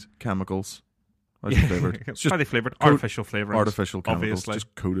these things: chemicals. How are they flavored? It's just flavored. Artificial flavorings. Artificial chemicals, obviously.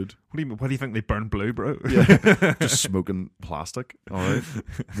 Just coated. What do you think they burn blue, bro? Yeah, just smoking plastic. All right,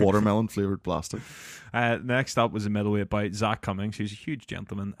 watermelon flavored plastic. Next up was a middleweight bout. Zach Cummings, who's a huge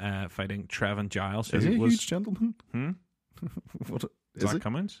gentleman, fighting Trevin Giles. Is he a huge gentleman? What? Zach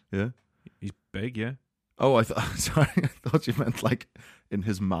Cummings? Yeah, he's big. Yeah. Oh, I thought you meant like in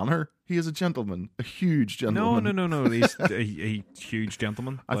his manner. He is a gentleman, a huge gentleman. No. He's a huge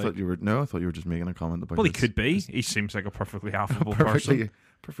gentleman. I thought you were just making a comment about. Well, he could be. He seems like a perfectly affable person.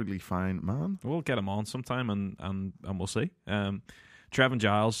 Perfectly fine man. We'll get him on sometime and we'll see. Trevin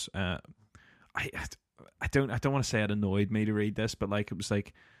Giles. I don't want to say it annoyed me to read this, but like it was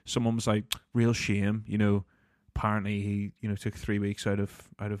like someone was like, real shame, apparently he took 3 weeks out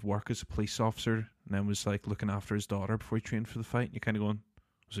of work as a police officer and then was like looking after his daughter before he trained for the fight. And you're kind of going,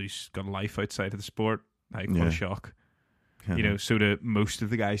 so he's got a life outside of the sport. Like, what a shock. Yeah. So do most of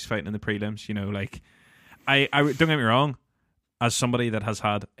the guys fighting in the prelims. Like, I don't get me wrong, as somebody that has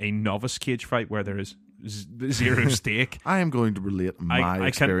had a novice cage fight where there is zero stake, I am going to relate my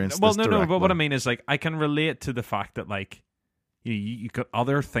experience. But what I mean is, like, I can relate to the fact that, like, you got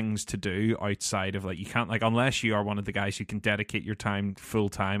other things to do outside of, like, you can't, like, unless you are one of the guys who can dedicate your time full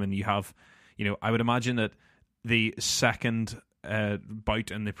time, and you have, I would imagine that the second bout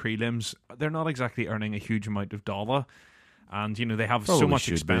in the prelims, they're not exactly earning a huge amount of dollar, and they have so much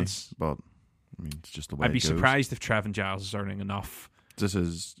expense. But I mean, it's just the way I'd be it goes. surprised if Trevin Giles is earning enough. It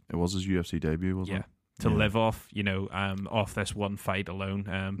was his UFC debut, wasn't it? to live off, off this one fight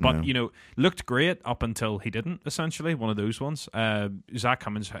alone. But looked great up until he didn't. Essentially, one of those ones. Zach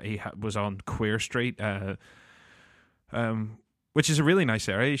Cummins, was on Queer Street, which is a really nice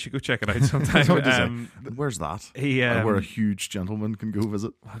area. You should go check it out sometime. Where's that? Where a huge gentleman can go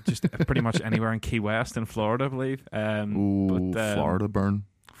visit. Just pretty much anywhere in Key West in Florida, I believe. Florida burn.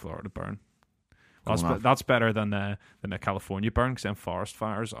 Florida burn. Well, that's better than a California burn, because then forest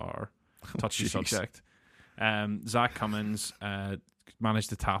fires are a touchy subject. Zach Cummins managed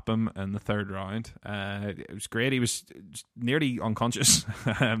to tap him in the third round. It was great. He was nearly unconscious.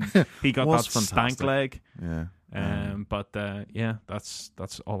 He got that fantastic stank leg. Yeah. But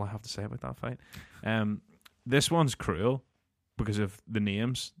that's all I have to say about that fight. This one's cruel because of the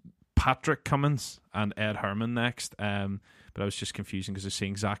names. Patrick Cummins and Ed Herman next. But I was just confusing because I was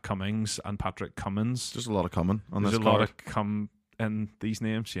seeing Zach Cummings and Patrick Cummins. There's a lot of coming on this card. There's a lot of come in these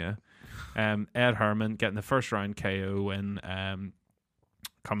names, yeah. Ed Herman getting the first round KO win.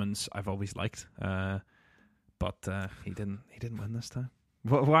 Cummins I've always liked, but he didn't win this time.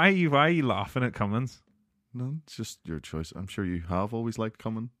 Why are you laughing at Cummins? No, it's just your choice. I'm sure you have always liked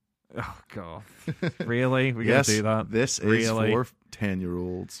Cummins. Oh God, really? We yes, gotta do that? This is for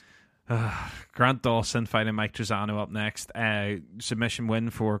 10-year-olds. Grant Dawson fighting Mike Trezano up next. Submission win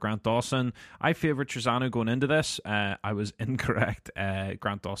for Grant Dawson. I favoured Trezano going into this. I was incorrect.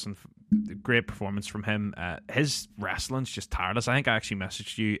 Grant Dawson, great performance from him. His wrestling's just tireless. I think I actually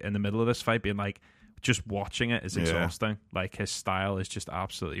messaged you in the middle of this fight being like, just watching it is exhausting. Like, his style is just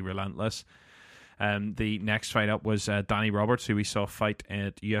absolutely relentless. The next fight up was Danny Roberts, who we saw fight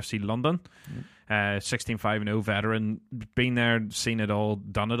at UFC London. 16-5-0 veteran, been there, seen it all,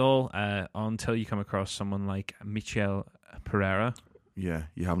 done it all, until you come across someone like Michel Pereira. Yeah,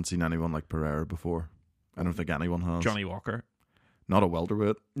 you haven't seen anyone like Pereira before. I don't think anyone has. Johnny Walker. Not a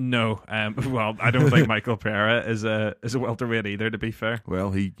welterweight. No. Well, I don't think Michael Pereira is a welterweight either, to be fair.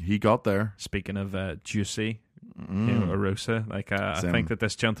 Well, he got there. Speaking of juicy, Arosa, I think that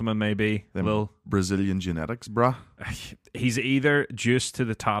this gentleman maybe will... Brazilian genetics, brah. He's either juiced to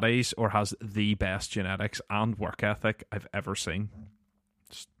the tatties or has the best genetics and work ethic I've ever seen.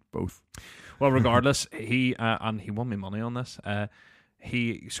 Just both. Well, regardless, he won me money on this.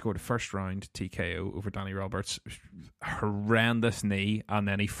 He scored a first round TKO over Danny Roberts. Horrendous knee, and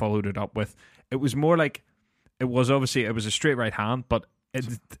then he followed it up with... It was more like... It was a straight right hand, but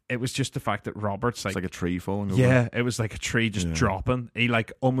it was just the fact that Roberts... It's like a tree falling over. Yeah, it was like a tree just dropping. He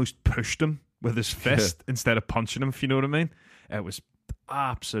almost pushed him with his fist instead of punching him, if you know what I mean. It was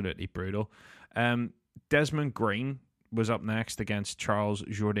absolutely brutal. Desmond Green was up next against Charles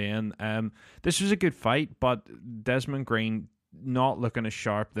Jourdain. This was a good fight, but Desmond Green not looking as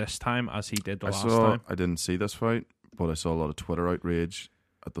sharp this time as he did last time. I didn't see this fight, but I saw a lot of Twitter outrage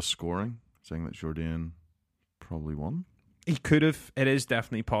at the scoring, saying that Jourdain probably won. He could have. It is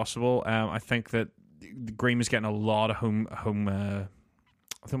definitely possible. I think that Green was getting a lot of home. I don't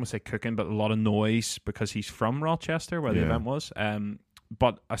want to say cooking, but a lot of noise because he's from Rochester, where the event was.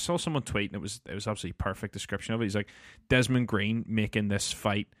 But I saw someone tweet, and it was absolutely perfect description of it. He's like, Desmond Green making this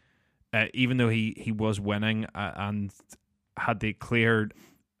fight, even though he was winning and had the clear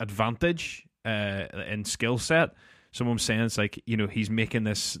advantage in skill set. Someone saying it's like, he's making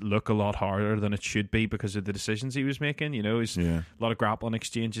this look a lot harder than it should be because of the decisions he was making. He's a lot of grappling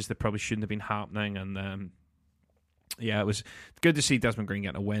exchanges that probably shouldn't have been happening. And it was good to see Desmond Green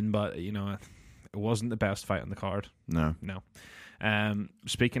getting a win, but it wasn't the best fight on the card. No.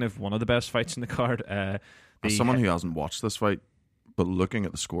 Speaking of one of the best fights in the card, as someone who hasn't watched this fight, but looking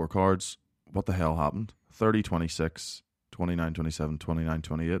at the scorecards, what the hell happened? 30-26, 29-27,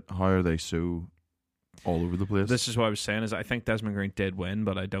 29-28. How are they so all over the place? This is what I was saying, is I think Desmond Green did win,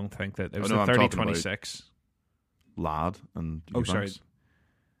 but I don't think that it was 30-26. Lad and Eubanks.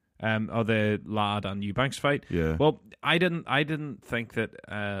 The Lad and Eubanks fight. Yeah. Well, I didn't think that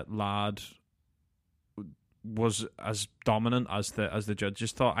Lad was as dominant as the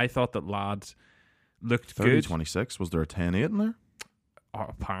judges thought. I thought that Lad looked 30-26. Was there a 10-8 in there?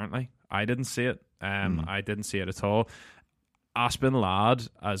 Apparently, I didn't see it. I didn't see it at all. Aspen Ladd,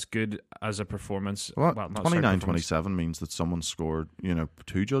 as good as a performance. Well 29-27 means that someone scored,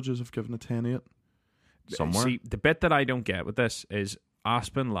 two judges have given a 10-8 somewhere. See, the bit that I don't get with this is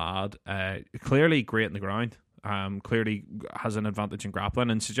Aspen Ladd, clearly great in the ground, clearly has an advantage in grappling,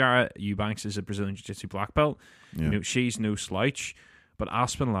 and Sajara Eubanks is a Brazilian Jiu-Jitsu black belt. She's no slouch, but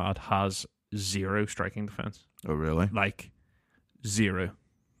Aspen Ladd has zero striking defense. Oh, really? Zero.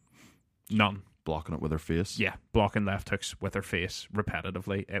 None. blocking it with her face. Yeah, blocking left hooks with her face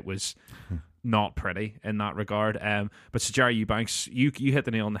repetitively. It was not pretty in that regard. But Sijara Eubanks, you hit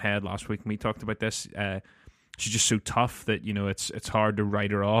the nail on the head last week when we talked about this. She's just so tough that, you know, it's hard to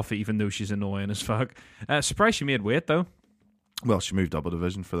write her off, even though she's annoying as fuck. Surprised she made weight, though. Well, she moved up a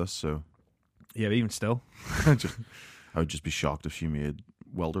division for this, so... Yeah, but even still. I would just be shocked if she made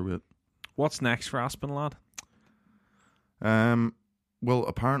welterweight. What's next for Aspen, lad? Well,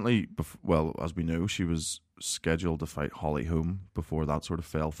 apparently, as we know, she was scheduled to fight Holly Holm before that sort of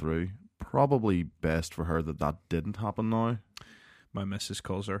fell through. Probably best for her that didn't happen now. My missus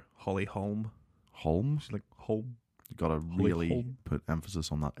calls her Holly Holm. Holm? She's like, Holm. You got to really Holm. put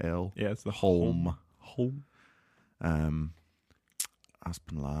emphasis on that L. Yeah, it's the Holm. Holm.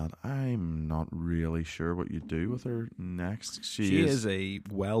 Aspen lad, I'm not really sure what you do with her next. She is a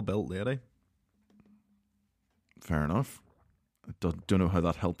well-built lady. Fair enough. I don't know how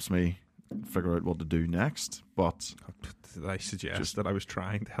that helps me figure out what to do next, but... Did I suggest that I was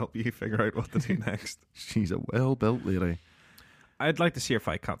trying to help you figure out what to do next? She's a well-built lady. I'd like to see her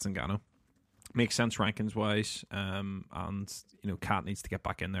fight Kat Zingano. Makes sense rankings-wise, and, you know, Kat needs to get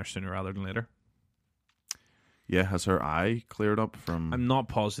back in there sooner rather than later. Yeah, has her eye cleared up from... I'm not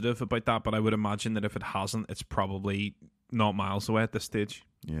positive about that, but I would imagine that if it hasn't, it's probably not miles away at this stage.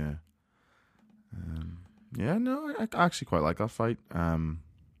 Yeah. Yeah, no, I actually quite like that fight.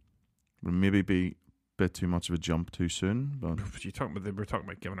 Would maybe be a bit too much of a jump too soon, but we're talking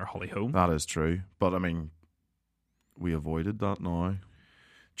about giving her Holly Holm. That is true, but I mean, we avoided that now.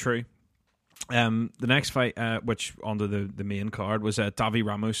 True. The next fight, which onto the main card, was Davi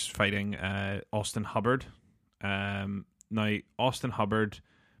Ramos fighting Austin Hubbard. Now Austin Hubbard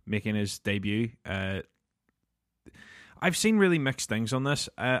making his debut. I've seen really mixed things on this.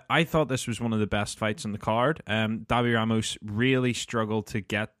 I thought this was one of the best fights on the card. Davi Ramos really struggled to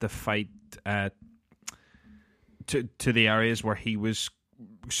get the fight to the areas where he was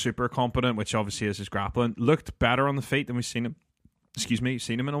super competent, which obviously is his grappling. Looked better on the feet than we've seen him.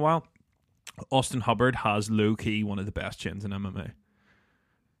 Seen him in a while. Austin Hubbard has low key one of the best chins in MMA.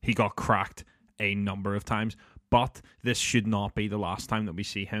 He got cracked a number of times. But this should not be the last time that we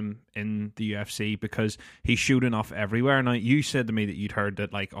see him in the UFC because he showed enough everywhere. Now, you said to me that you'd heard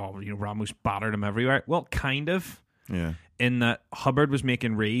that, like, oh, you know, Ramos battered him everywhere. Well, kind of. Yeah. In that Hubbard was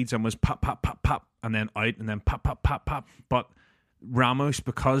making reads and was pop, pop, pop, pop, and then out, and then pop, pop, pop, pop. But Ramos,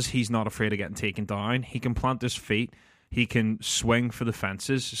 because he's not afraid of getting taken down, he can plant his feet, he can swing for the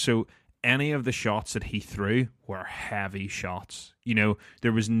fences. So any of the shots that he threw were heavy shots. You know,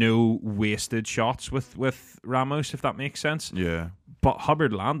 there was no wasted shots with Ramos, if that makes sense. Yeah. But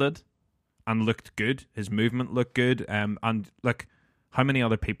Hubbard landed and looked good. His movement looked good. And look, how many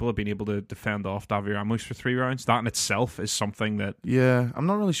other people have been able to defend off Davi Ramos for 3 rounds? That in itself is something that... Yeah, I'm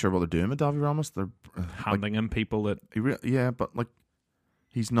not really sure what they're doing with Davi Ramos. They're handing him people that... yeah, but like,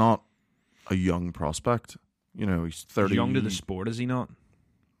 he's not a young prospect. You know, he's 30... He's young to the sport, is he not?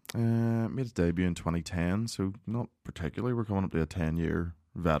 Made his debut in 2010, so not particularly. We're coming up to a 10-year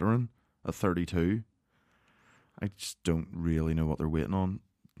veteran at 32. I just don't really know what they're waiting on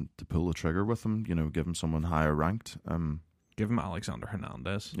to pull the trigger with him. You know, give him someone higher ranked. Give him Alexander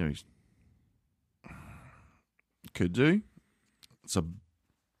Hernandez. You know, could do. It's a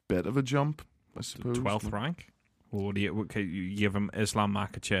bit of a jump, I suppose. 12th rank. Well, what do you give him? Islam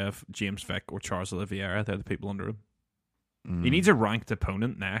Makhachev, James Vick, or Charles Oliveira? They're the people under him. He needs a ranked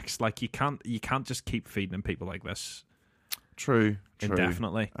opponent next. Like, you can't just keep feeding him people like this. True.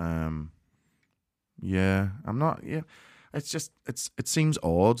 Indefinitely. Yeah, I'm not. Yeah, it's just it seems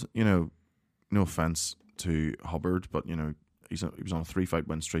odd. You know, no offense to Hubbard, but you know he was on a 3-fight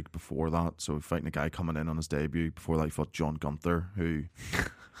win streak before that. So fighting a guy coming in on his debut before that, he fought John Gunther, who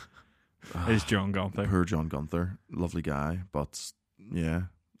is John Gunther. Poor John Gunther, lovely guy, but yeah.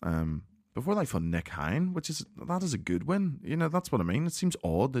 Before they fought Nick Hine, that is a good win. You know, that's what I mean. It seems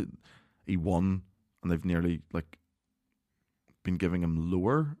odd that he won and they've nearly like been giving him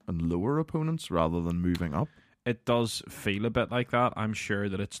lower and lower opponents rather than moving up. It does feel a bit like that. I'm sure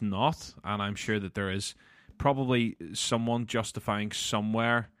that it's not, and I'm sure that there is probably someone justifying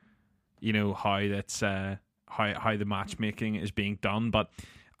somewhere, you know, how that's how the matchmaking is being done. But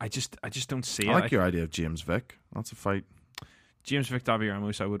I just don't see it. I like your idea of James Vick. That's a fight. James Vick, Davi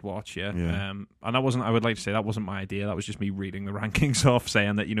Ramos, I would watch, yeah. Yeah. And that wasn't, I would like to say, that wasn't my idea. That was just me reading the rankings off,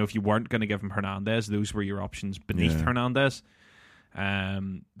 saying that, you know, if you weren't going to give him Hernandez, those were your options beneath Hernandez.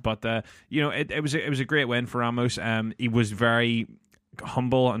 But you know, it was a great win for Ramos. He was very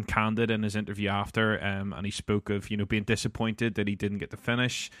humble and candid in his interview after, and he spoke of, you know, being disappointed that he didn't get to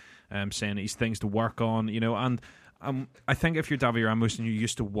finish, saying he's things to work on, you know, and I think if you're Davi Ramos and you're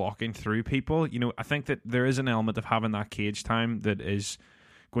used to walking through people, I think that there is an element of having that cage time that is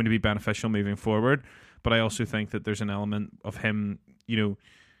going to be beneficial moving forward. But I also think that there's an element of him,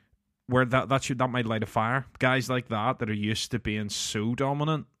 where that might light a fire. Guys like that are used to being so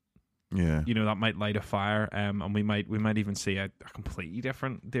dominant. Yeah, that might light a fire, and we might even see a completely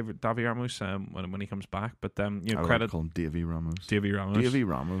different Davi Ramos when he comes back. But I credit call him Davy Ramos. Davy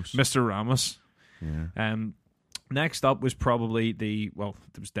Ramos, Mr. Ramos. Yeah. Next up was probably it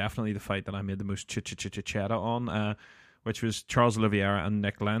was definitely the fight that I made the most cheddar on, which was Charles Oliveira and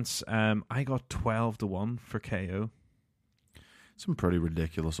Nick Lentz. I got 12-1 for KO. Some pretty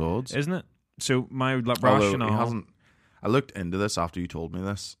ridiculous odds, isn't it? So my rationale. rationale. He hasn't. I looked into this after you told me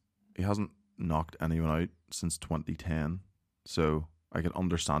this. He hasn't knocked anyone out since 2010, so I could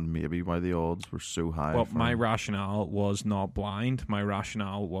understand maybe why the odds were so high. Well, my rationale was not blind. My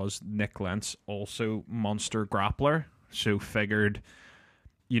rationale was Nick Lentz, also monster grappler, so figured,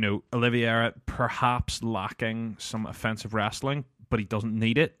 Oliveira perhaps lacking some offensive wrestling, but he doesn't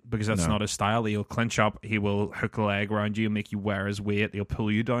need it because that's not his style. He'll clinch up, he will hook a leg around you, make you wear his weight, he'll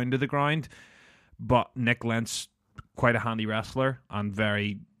pull you down to the ground. But Nick Lentz, quite a handy wrestler and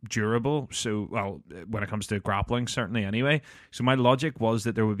very durable, when it comes to grappling, certainly anyway. So my logic was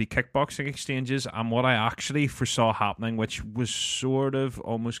that there would be kickboxing exchanges, and what I actually foresaw happening, which was sort of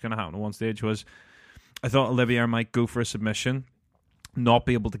almost going to happen at one stage, was I thought Olivier might go for a submission, not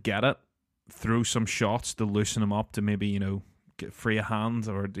be able to get it, throw some shots to loosen him up to maybe, get free a hand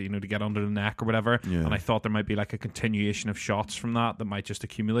or, to get under the neck or whatever. Yeah. And I thought there might be like a continuation of shots from that might just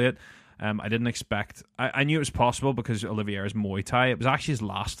accumulate. I didn't expect. I knew it was possible because Olivier's Muay Thai. It was actually his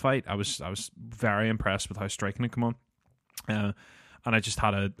last fight. I was very impressed with how striking it came on, and I just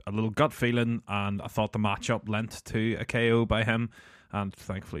had a little gut feeling, and I thought the matchup lent to a KO by him, and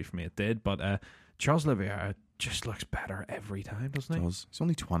thankfully for me it did. But Charles Oliveira just looks better every time, doesn't he? He's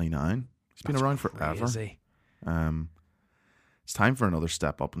only 29. He's been around forever. Crazy. It's time for another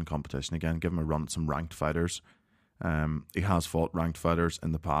step up in competition again. Give him a run at some ranked fighters. He has fought ranked fighters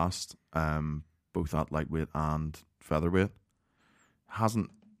in the past, both at lightweight and featherweight.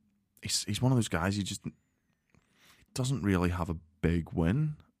 He's one of those guys, he just doesn't really have a big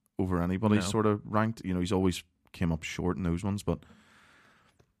win over anybody sort of ranked. He's always came up short in those ones, but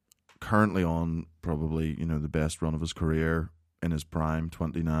currently on probably, the best run of his career in his prime,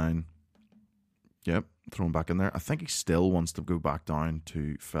 29. Yep, throw him back in there. I think he still wants to go back down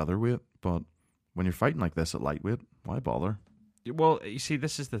to featherweight, but when you're fighting like this at lightweight, why bother? Well, you see,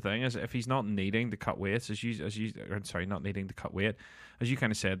 this is the thing: is if he's not needing to cut weight, not needing to cut weight, as you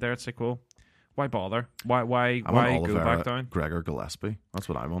kind of said there, it's like, well, why bother? Why go back down? Gregor Gillespie. That's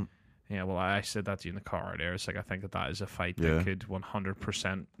what I want. Yeah, well, I said that to you in the car there. It's like I think that is a fight that could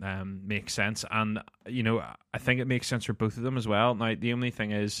 100% make sense, and I think it makes sense for both of them as well. Now, the only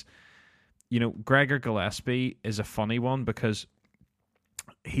thing is, Gregor Gillespie is a funny one because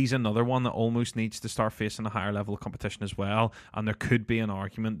he's another one that almost needs to start facing a higher level of competition as well, and there could be an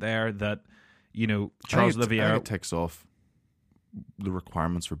argument there that Charles Oliveira takes off the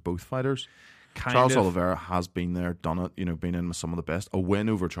requirements for both fighters. Charles Oliveira has been there, done it, been in with some of the best. A win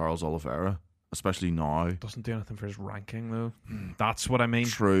over Charles Oliveira, especially now, doesn't do anything for his ranking though. That's what I mean.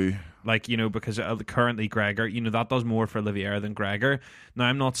 True. Because currently Gregor, that does more for Oliveira than Gregor. Now,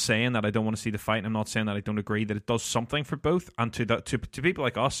 I'm not saying that I don't want to see the fight, and I'm not saying that I don't agree that it does something for both. And to people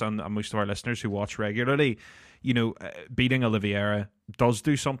like us and most of our listeners who watch regularly, beating Oliveira does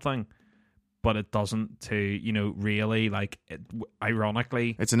do something, but it doesn't to, really,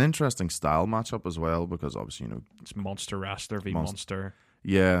 ironically. It's an interesting style matchup as well, because obviously, it's monster wrestler v monster.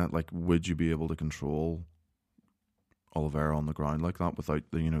 Yeah, would you be able to control Oliveira on the ground like that without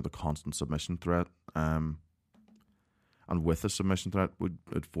the constant submission threat? And with the submission threat, would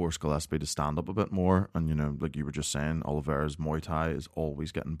it force Gillespie to stand up a bit more? And like you were just saying, Oliveira's Muay Thai is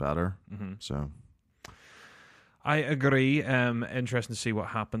always getting better. Mm-hmm. So I agree. Interesting to see what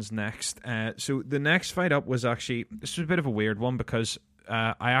happens next. So the next fight up was actually, this was a bit of a weird one because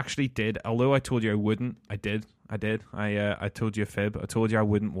I actually did, although I told you I wouldn't, I did. I told you a fib. I told you I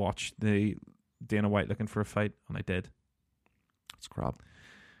wouldn't watch the Dana White looking for a fight, and I did. It's crap.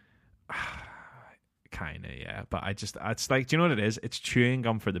 Kind of, yeah. But it's like, do you know what it is? It's chewing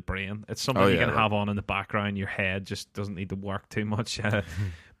gum for the brain. It's something you can have on in the background. Your head just doesn't need to work too much.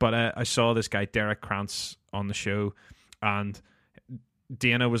 But I saw this guy, Derek Krantz, on the show, and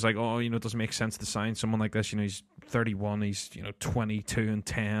Dana was like, it doesn't make sense to sign someone like this. He's 31, he's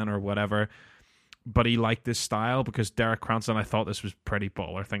 22-10 or whatever. But he liked this style because Derek Cranston, I thought this was pretty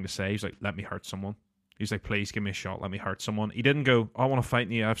baller thing to say. He's like, let me hurt someone. He's like, please give me a shot, let me hurt someone. He didn't go, I want to fight in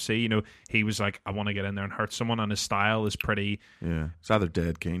the UFC. You know, he was like, I want to get in there and hurt someone, and his style is pretty... Yeah, it's either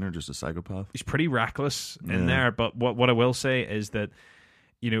dead keen or just a psychopath. He's pretty reckless in there, but what I will say is that,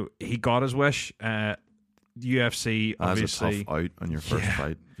 you know, he got his wish. UFC, obviously... As a tough out on your first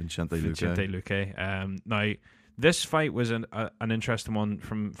fight, Vicente Luque. Now, this fight was an interesting one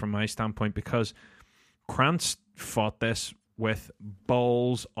from my standpoint, because Krantz fought this with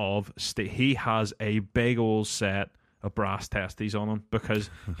balls of steel. He has a big old set of brass testes on him, because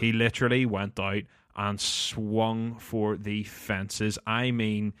he literally went out and swung for the fences. I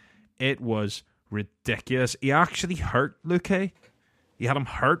mean, it was ridiculous. He actually hurt Luque. He had him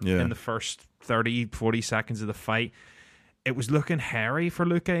hurt in the first 30, 40 seconds of the fight. It was looking hairy for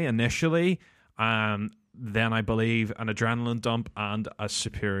Luque initially. Then I believe an adrenaline dump and a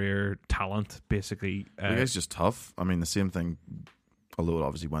superior talent, basically. The guy's just tough. I mean, the same thing, although it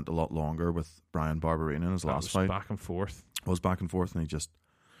obviously went a lot longer with Brian Barberena in his last fight. Back and forth. It was back and forth, and he just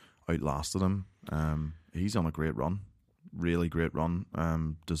outlasted him. He's on a great run. Really great run.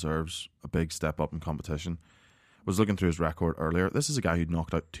 Deserves a big step up in competition. Was looking through his record earlier. This is a guy who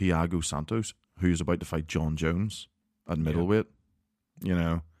knocked out Thiago Santos, who's about to fight John Jones at middleweight. You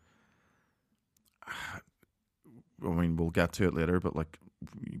know, I mean, we'll get to it later, but like,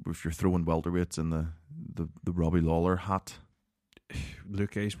 if you're throwing welterweights in the Robbie Lawler hat,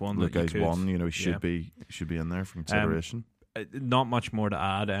 Luque's one. Luque's one. You know, he should be in there for consideration. Not much more to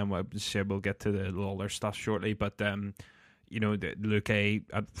add. We'll get to the Lawler stuff shortly, but you know, Luque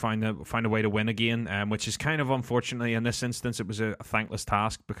find a way to win again, which is kind of, unfortunately in this instance, it was a thankless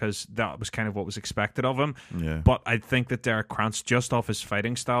task, because that was kind of what was expected of him. Yeah. But I think that Derek Krantz, just off his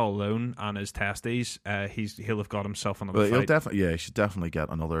fighting style alone and his testes, he'll have got himself another fight. He should definitely get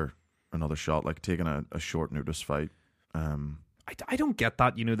another shot, like taking a short notice fight. I don't get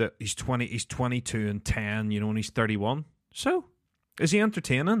that. You know, that he's 22 and 10. You know, and he's 31. So. Is he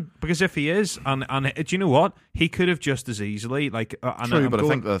entertaining? Because if he is, and do you know what? He could have just as easily, like... True, but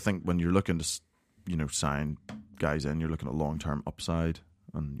I think when you're looking to, you know, sign guys in, you're looking at long-term upside,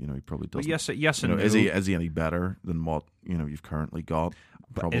 and, you know, he probably doesn't. Yes and no. no. Is he any better than what, you know, you've currently got?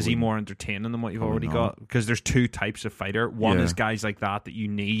 But is he more entertaining than what you've already got? Because there's two types of fighter. One is guys like that you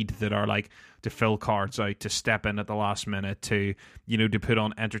need, that are like to fill cards out, to step in at the last minute, to, you know, to put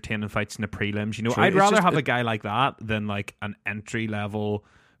on entertaining fights in the prelims. You know, True. I'd rather have a guy like that than like an entry level,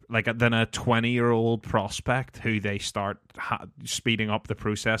 than a 20-year-old prospect who they start speeding up the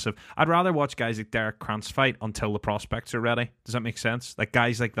process of. I'd rather watch guys like Derek Krantz fight until the prospects are ready. Does that make sense? Like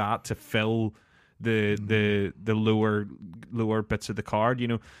guys like that to fill the lower bits of the card, you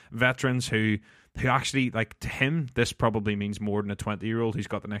know, veterans who actually, like, to him this probably means more than a 20-year-old who's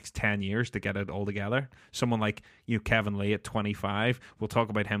got the next 10 years to get it all together. Someone like, you know, Kevin Lee at 25, we'll talk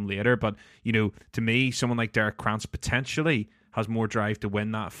about him later, but, you know, to me, someone like Derek Krantz potentially has more drive to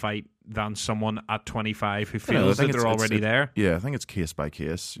win that fight than someone at 25 who feels that they're already there. Yeah, I think it's case by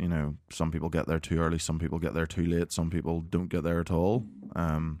case. You know, some people get there too early, some people get there too late, some people don't get there at all.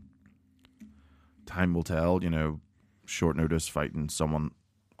 Time will tell. You know, short notice fighting someone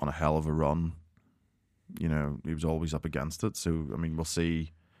on a hell of a run. You know, he was always up against it. So, I mean, we'll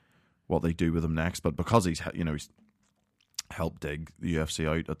see what they do with him next. But because he's helped dig the UFC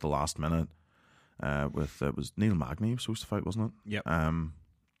out at the last minute with it was Neil Magny he was supposed to fight, wasn't it? Yep.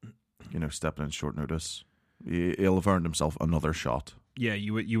 You know, stepping in short notice, he'll have earned himself another shot. Yeah,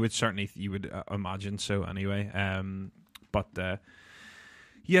 you would certainly imagine so anyway. But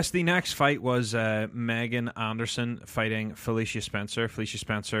yes, the next fight was Megan Anderson fighting Felicia Spencer. Felicia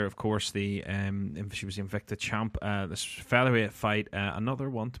Spencer, of course, she was the Invicta champ. This featherweight fight, another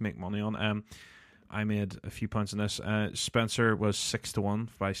one to make money on. I made a few points on this. Spencer was 6-1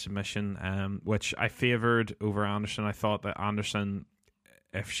 by submission, which I favoured over Anderson. I thought that Anderson,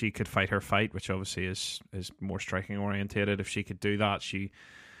 if she could fight her fight, which obviously is more striking orientated, if she could do that, she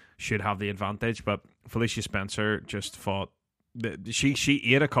should have the advantage. But Felicia Spencer just fought.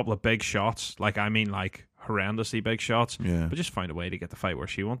 She ate a couple of big shots, like horrendously big shots, but just found a way to get the fight where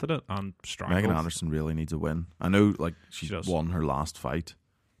she wanted it and struggled. Megan Anderson really needs a win. I know, like, she won her last fight,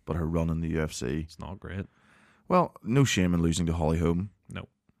 but her run in the UFC, it's not great. Well, no shame in losing to Holly Holm. No,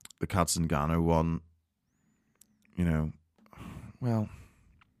 the Katzengano one, you know, well,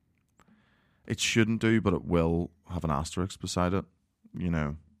 it shouldn't do, but it will have an asterisk beside it. You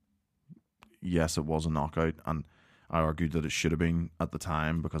know, yes, it was a knockout, and I argued that it should have been at the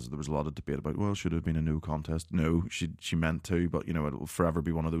time because there was a lot of debate about, well, should it have been a no contest? No, she meant to, but, you know, it will forever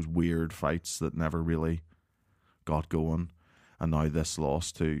be one of those weird fights that never really got going. And now this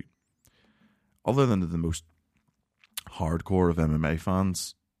loss to, other than the most hardcore of MMA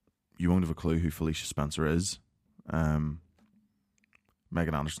fans, you won't have a clue who Felicia Spencer is. Megan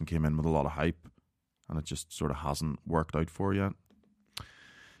Anderson came in with a lot of hype, and it just sort of hasn't worked out for her yet.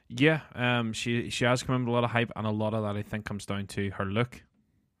 Yeah, she has come in with a lot of hype, and a lot of that I think comes down to her look.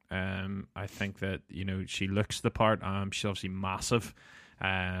 I think that she looks the part. She's obviously massive.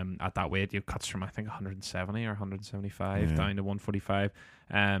 At that weight, cuts from I think 170 or 175 down to 145.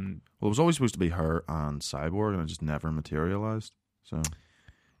 Well, it was always supposed to be her and Cyborg, and it just never materialized. So.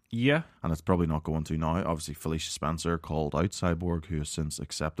 Yeah. And it's probably not going to now. Obviously, Felicia Spencer called out Cyborg, who has since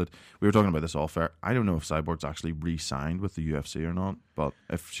accepted. We were talking about this off air. I don't know if Cyborg's actually re-signed with the UFC or not, but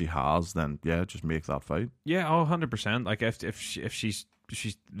if she has, then yeah, just make that fight. Yeah, 100%. Like if she's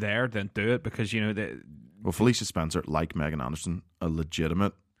there, then do it, because well, Felicia Spencer, like Megan Anderson, a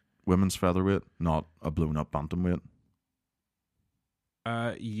legitimate women's featherweight, not a blown up bantamweight.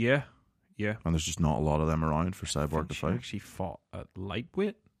 Yeah. And there's just not a lot of them around for Cyborg to fight. She actually fought at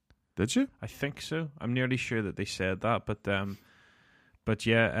lightweight. Did you? I think so. I'm nearly sure that they said that, but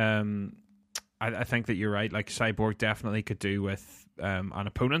yeah, I think that you're right. Like Cyborg definitely could do with an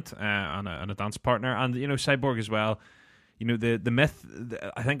opponent and a dance partner, and Cyborg as well. The myth.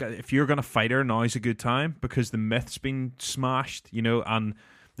 I think if you're going to fight her, now is a good time, because the myth's been smashed. And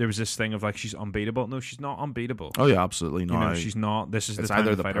there was this thing of like she's unbeatable. No, she's not unbeatable. Oh yeah, absolutely not. She's not. This is it's the time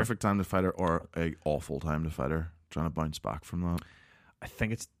either to the fight perfect time to fight her or a awful time to fight her. Trying to bounce back from that. I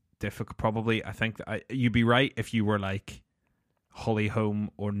think it's difficult. Probably, I think that you'd be right if you were like Holly Holm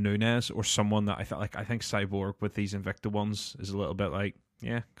or Nunes or someone that I think Cyborg with these Invicta ones is a little bit like,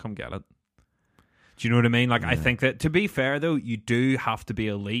 yeah, come get it. Do you know what I mean? Like, yeah. I think that, to be fair though, you do have to be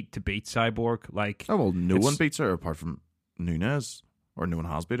elite to beat Cyborg. Like, oh well, no one beats her apart from Nunes, or no one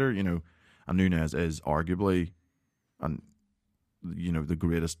has beat her. And Nunes is arguably, the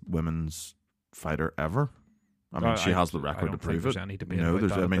greatest women's fighter ever. I mean, she has the record to prove it. No,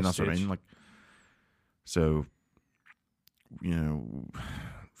 that's what I mean. Like, so,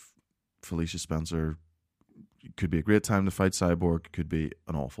 Felicia Spencer could be a great time to fight Cyborg. Could be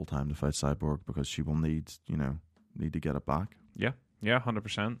an awful time to fight Cyborg, because she will need to get it back. Yeah,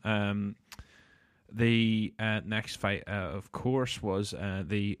 100%. The next fight, of course, was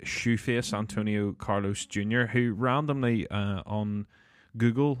the shoeface Antonio Carlos Jr., who randomly on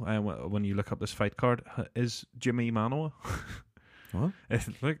Google, when you look up this fight card, is Jimmy Manoa. What?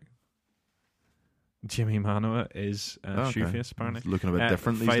 Look, Jimmy Manoa is shoeface, apparently. Looking a bit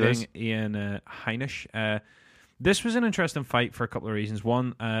different these days. Fighting Ian Heinisch. This was an interesting fight for a couple of reasons.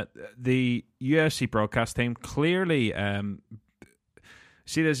 One, the UFC broadcast team clearly...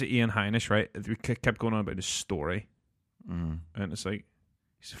 see, there's Ian Heinisch, right? We kept going on about his story. And it's like,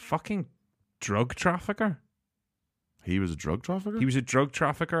 he's a fucking drug trafficker. He was a drug trafficker? He was a drug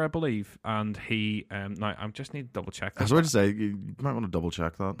trafficker, I believe. And he... now, I just need to double check that. I was about to say, you might want to double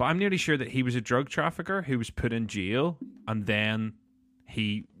check that. But I'm nearly sure that he was a drug trafficker who was put in jail, and then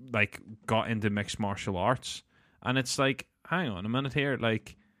he got into mixed martial arts. And it's like, hang on a minute here.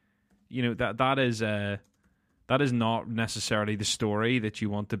 Like, that is not necessarily the story that you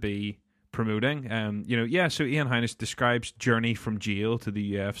want to be promoting. So Ian Heinisch describes journey from jail to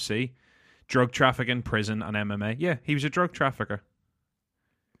the UFC. Drug trafficking, prison, and MMA. Yeah, he was a drug trafficker.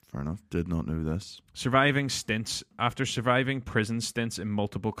 Fair enough. Did not know this. After surviving prison stints in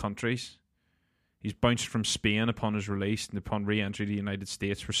multiple countries, he's bounced from Spain upon his release, and upon re-entry to the United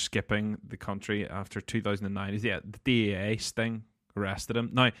States for skipping the country after 2009. Yeah, the DEA sting arrested him.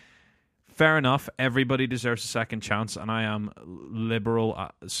 Now, fair enough, everybody deserves a second chance, and I am liberal,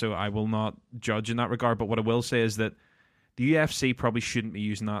 so I will not judge in that regard. But what I will say is that the UFC probably shouldn't be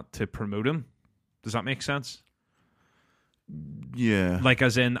using that to promote him. Does that make sense? Yeah. Like,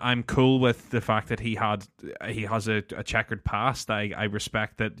 as in, I'm cool with the fact that he has a checkered past. I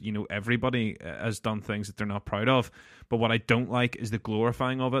respect that, everybody has done things that they're not proud of. But what I don't like is the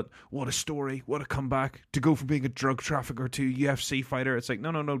glorifying of it. What a story. What a comeback. To go from being a drug trafficker to a UFC fighter. It's like,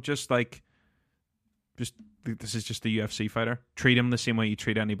 no. Just this is just a UFC fighter. Treat him the same way you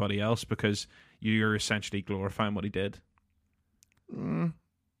treat anybody else, because you're essentially glorifying what he did.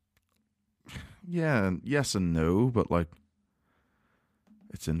 Yeah, yes and no, but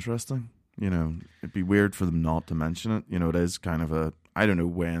it's interesting. It'd be weird for them not to mention it. It is kind of a... I don't know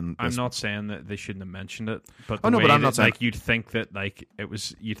when... I'm not saying that they shouldn't have mentioned it, but but I'm not saying... you'd think that it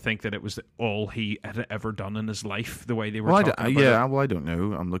was all he had ever done in his life, the way they were talking about it. Well, I don't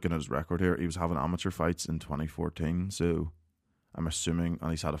know. I'm looking at his record here. He was having amateur fights in 2014, so I'm assuming...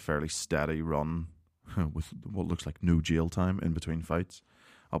 And he's had a fairly steady run with what looks like no jail time in between fights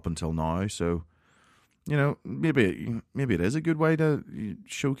up until now, so... maybe it is a good way to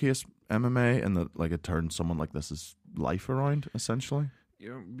showcase MMA, and that it turns someone like this' life around, essentially.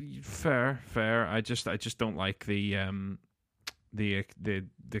 Fair. I just don't like the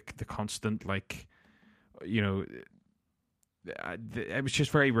constant, like, you know. It was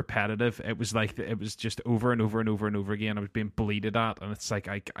just very repetitive. It was like it was just over and over and over and over again. I was being bleated at, and it's like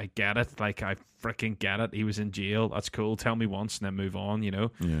I get it. Like, I freaking get it. He was in jail. That's cool. Tell me once and then move on. You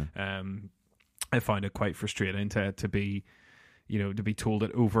know. Yeah. I find it quite frustrating to be, you know, to be told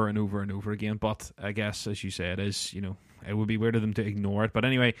it over and over and over again. But I guess, as you say, it is, you know, it would be weird of them to ignore it. But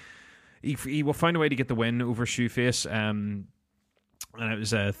anyway, he will find a way to get the win over Shoeface. And it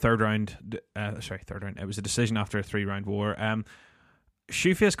was a third round. It was a decision after a 3-round war.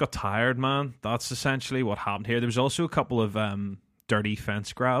 Shoeface got tired, man. That's essentially what happened here. There was also a couple of dirty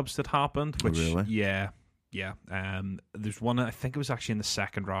fence grabs that happened. Which, really? Yeah. There's one, I think it was actually in the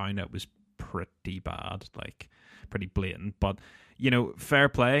second round. It was pretty bad, like pretty blatant. But, you know, fair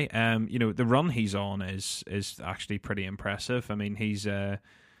play. You know, the run he's on is actually pretty impressive. I mean, he's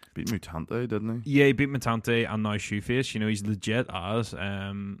beat Mutante, didn't he? Yeah, he beat Mutante and now Shoeface. You know, he's legit as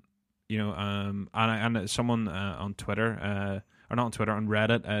you know, and someone on Twitter, or not on Twitter, on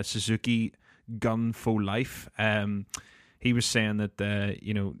Reddit, Suzuki Gun for Life. He was saying that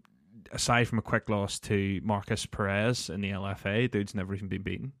you know, aside from a quick loss to Marcus Perez in the LFA, dude's never even been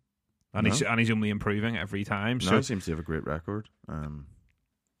beaten, and he's only improving every time. No, so he seems to have a great record.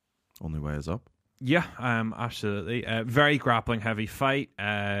 Only way is up. Yeah, absolutely. Very grappling heavy fight.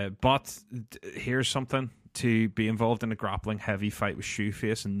 But here's something: to be involved in a grappling heavy fight with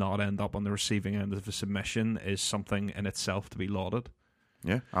Shoeface and not end up on the receiving end of a submission is something in itself to be lauded.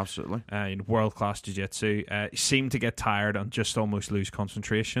 Yeah, absolutely. In world-class jiu-jitsu. He seemed to get tired and just almost lose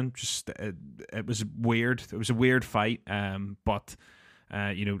concentration. Just it was weird. It was a weird fight. But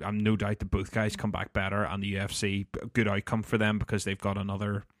you know, I'm no doubt that both guys come back better, and the UFC, good outcome for them because they've got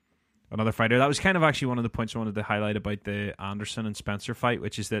another fighter. That was kind of actually one of the points I wanted to highlight about the Anderson and Spencer fight,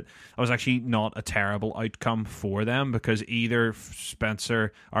 which is that it was actually not a terrible outcome for them, because either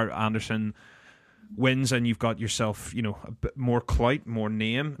Spencer or Anderson wins and you've got yourself, you know, a bit more clout, more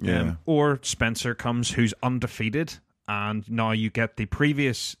name, or Spencer comes who's undefeated, and now you get the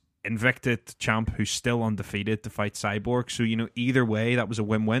previous Invicted champ who's still undefeated to fight Cyborg. So, you know, either way, that was a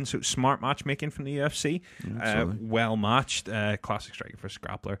win-win. So smart matchmaking from the UFC. Well matched. Classic striker for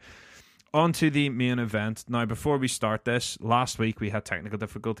Scrappler. On to the main event. Now, before we start this, last week we had technical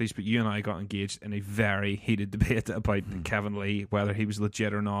difficulties, but you and I got engaged in a very heated debate about Kevin Lee, whether he was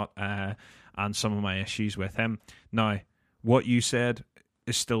legit or not, and some of my issues with him. Now, what you said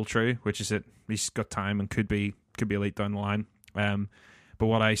is still true, which is that he's got time and could be elite down the line. But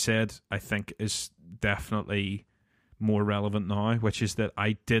what I said, I think, is definitely more relevant now, which is that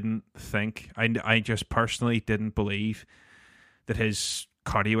I didn't think, I just personally didn't believe that his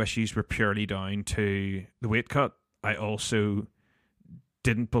cardio issues were purely down to the weight cut. I also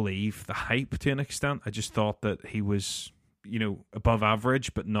didn't believe the hype to an extent. I just thought that he was, you know, above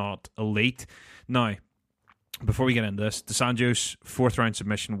average, but not elite. Now, before we get into this, DeSanjos' 4th round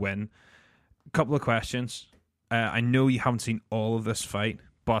submission win. A couple of questions. I know you haven't seen all of this fight,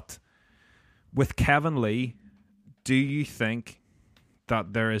 but with Kevin Lee, do you think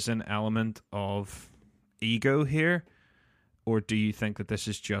that there is an element of ego here, or do you think that this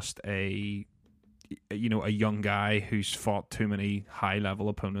is just a young guy who's fought too many high-level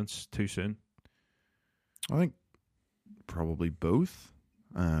opponents too soon? I think probably both.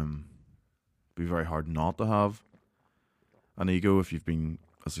 Be very hard not to have an ego if you've been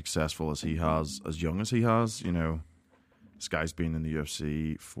as successful as he has, as young as he has. You know, this guy's been in the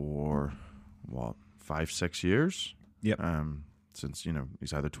UFC for, 5-6 years? Yep. Since, you know,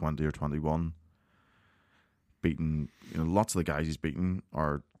 he's either 20 or 21. Beaten, you know, lots of the guys he's beaten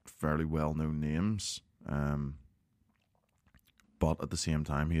are fairly well-known names. But at the same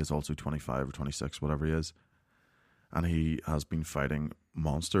time, he is also 25 or 26, whatever he is. And he has been fighting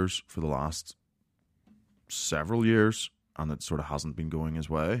monsters for the last several years, and it sort of hasn't been going his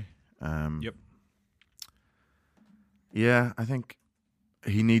way. Yep. Yeah, I think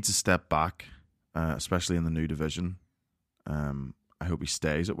he needs to step back, especially in the new division. I hope he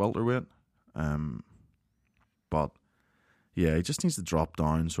stays at welterweight. But yeah, he just needs to drop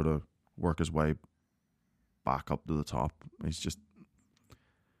down, sort of work his way back up to the top.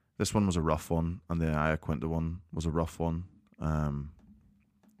 This one was a rough one, and the Iaquinta one was a rough one.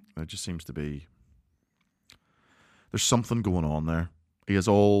 It just seems to be, there's something going on there. He has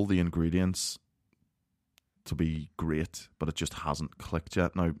all the ingredients to be great, but it just hasn't clicked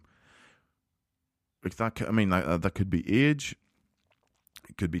yet. Now, like that, I mean, that could be age.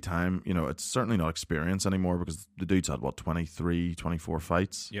 It could be time. You know, it's certainly not experience anymore, because the dude's had, 23, 24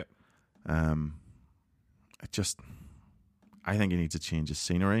 fights. Yep. I think he needs to change his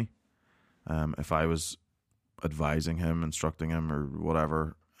scenery. If I was advising him, instructing him, or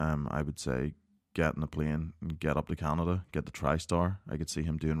whatever, I would say get in the plane and get up to Canada, get the TriStar. I could see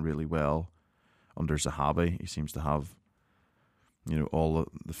him doing really well under Zahabi. He seems to have, all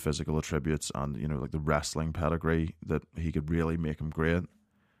the physical attributes and, like the wrestling pedigree that he could really make him great.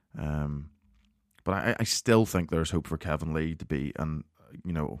 But I still think there's hope for Kevin Lee to be an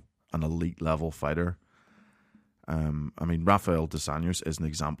elite level fighter. I mean, Rafael dos Anjos is an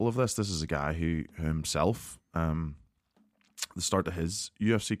example of this. This is a guy who himself, the start of his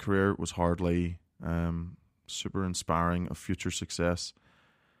UFC career was hardly super inspiring of future success.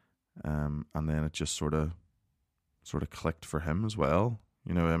 And then it just sort of clicked for him as well.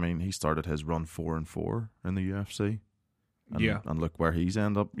 I mean, he started his run 4-4 in the UFC. And look where he's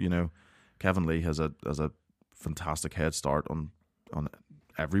ended up. Kevin Lee has a fantastic head start on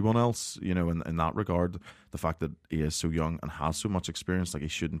everyone else, in that regard. The fact that he is so young and has so much experience, like he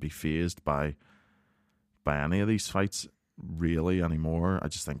shouldn't be fazed by any of these fights really anymore. I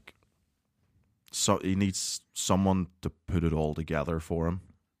just think he needs someone to put it all together for him.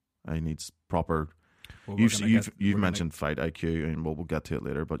 He needs proper. Well, you've mentioned fight IQ, and we'll get to it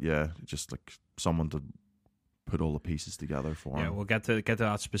later. But yeah, just like someone to put all the pieces together for him. Yeah, we'll get to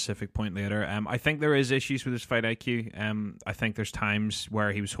that specific point later. I think there is issues with his fight IQ. I think there's times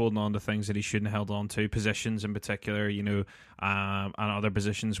where he was holding on to things that he shouldn't have held on to, positions in particular, and other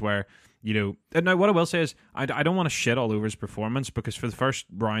positions where, Now, what I will say is, I don't want to shit all over his performance, because for the first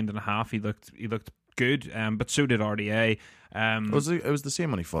round and a half, he looked good, but so did RDA. It was the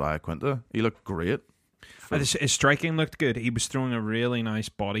same when he fought Iaquinta. He looked great. His striking looked good. He was throwing a really nice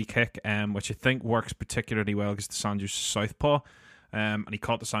body kick, which I think works particularly well against dos Anjos' southpaw. And he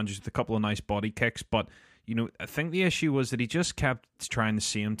caught dos Anjos with a couple of nice body kicks. But, I think the issue was that he just kept trying the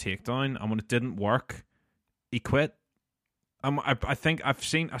same takedown, and when it didn't work, he quit. I think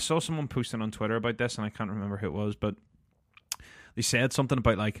I saw someone posting on Twitter about this, and I can't remember who it was, but they said something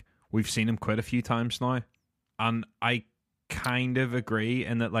about, like, we've seen him quit a few times now. And I kind of agree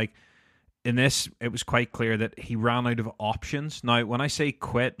in that, like, in this, it was quite clear that he ran out of options. Now, when I say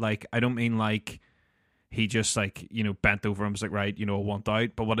quit, like, I don't mean like he just, like, bent over and was like, right, I want out.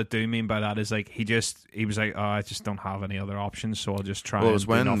 But what I do mean by that is, like, he was like, oh, I just don't have any other options, so I'll just try and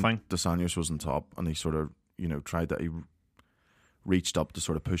do nothing. When dos Anjos was on top and he sort of, tried that, he reached up to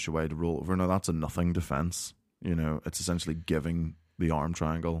sort of push away to roll over. Now, that's a nothing defense. It's essentially giving the arm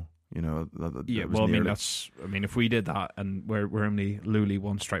triangle. If we did that, and we're only lowly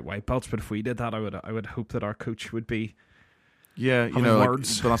one strike white belts, but if we did that, I would hope that our coach would be. Yeah,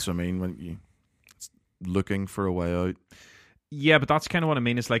 words. But that's what I mean when you looking for a way out. Yeah, but that's kind of what I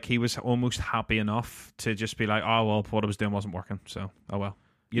mean. Is like he was almost happy enough to just be like, oh well, what I was doing wasn't working, so oh well.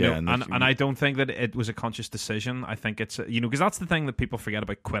 And I don't think that it was a conscious decision. I think it's because that's the thing that people forget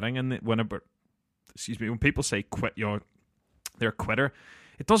about quitting, and when people say quit, they're a quitter.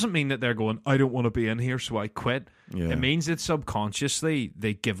 It doesn't mean that they're going, I don't want to be in here, so I quit. Yeah. It means that subconsciously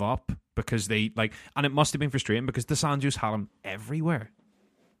they give up because they and it must have been frustrating because dos Anjos had him everywhere.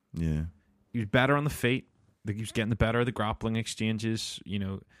 Yeah, he was better on the feet. He was getting the better of the grappling exchanges.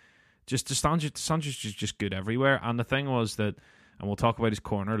 Just dos Anjos is just good everywhere. And the thing was that, and we'll talk about his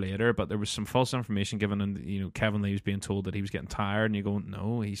corner later, but there was some false information given, and Kevin Lee was being told that he was getting tired, and you're going,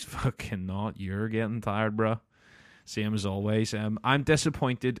 no, he's fucking not. You're getting tired, bro. Same as always. I'm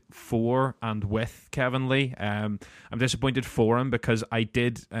disappointed for and with Kevin Lee. I'm disappointed for him because I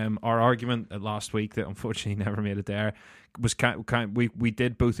did our argument last week that unfortunately never made it there was we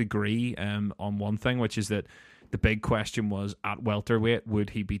did both agree on one thing, which is that the big question was at welterweight would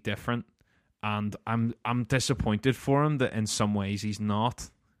he be different, and I'm disappointed for him that in some ways he's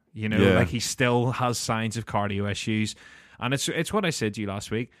not. Like he still has signs of cardio issues. And it's what I said to you last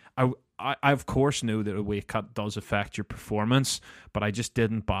week. I of course know that a weight cut does affect your performance, but I just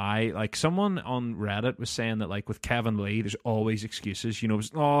didn't buy. Like someone on Reddit was saying that like with Kevin Lee, there's always excuses.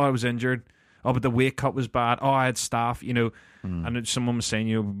 I was injured. Oh, but the weight cut was bad. Oh, I had staph. And someone was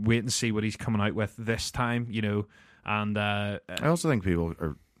saying, wait and see what he's coming out with this time. And I also think people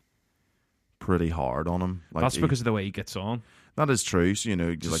are pretty hard on him. Like that's because of the way he gets on. That is true. So,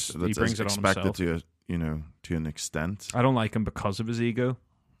 that's he brings it expected on himself. To an extent. I don't like him because of his ego.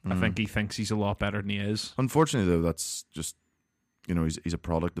 I think he thinks he's a lot better than he is. Unfortunately, though, that's just he's a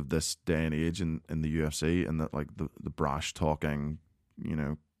product of this day and age in the UFC, and that like the brash talking,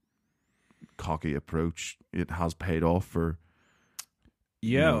 cocky approach, it has paid off for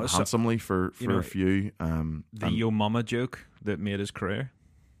handsomely for a few. The Yo Mama joke that made his career.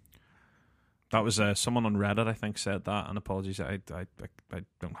 That was someone on Reddit, I think, said that. And apologies, I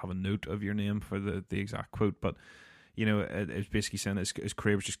don't have a note of your name for the exact quote, but it's basically saying his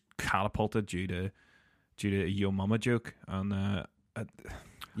career was just catapulted due to a Yo Mama joke, and I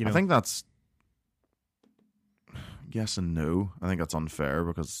think that's yes and no. I think that's unfair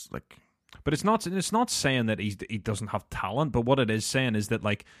because but it's not saying that he doesn't have talent, but what it is saying is that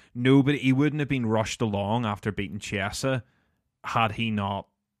he wouldn't have been rushed along after beating Chiesa had he not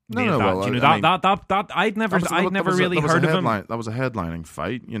made that. Well, I'd never really heard of him. That was a headlining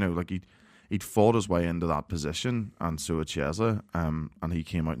fight. He'd fought his way into that position, and so had Chiesa, and he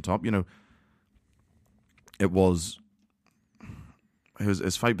came out on top. It was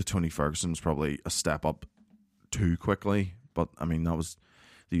his fight with Tony Ferguson was probably a step up too quickly, but I mean that was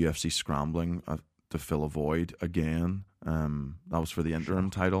the UFC scrambling to fill a void again. That was for the interim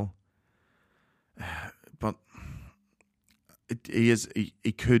title, but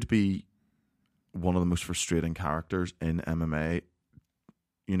he could be one of the most frustrating characters in MMA,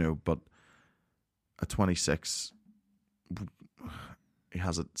 but at 26, he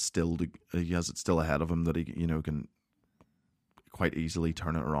has it still ahead of him that he can quite easily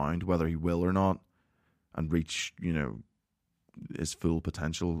turn it around. Whether he will or not, and reach his full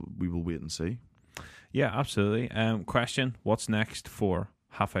potential, we will wait and see. Yeah, absolutely. Question: what's next for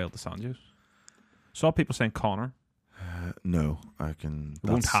Rafael dos Anjos? Saw people saying Conor. No, it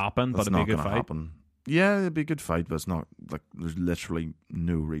won't happen, but it'd be a good fight. Happen. Yeah, it'd be a good fight, but it's not there's literally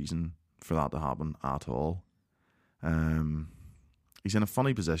no reason for that to happen at all. He's in a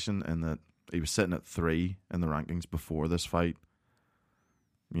funny position in that he was sitting at 3 in the rankings before this fight.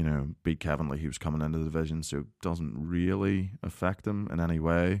 Beat Kevin Lee, he was coming into the division, so it doesn't really affect him in any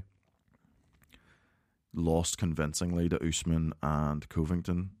way. Lost convincingly to Usman and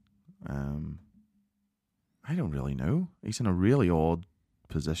Covington. I don't really know. He's in a really odd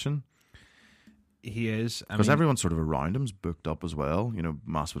position. He is. Because everyone sort of around him's booked up as well.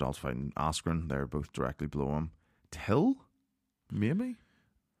 Masvidal's fighting Askren. They're both directly below him. Till? Maybe?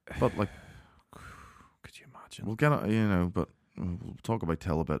 But, could you imagine? We'll get it, but we'll talk about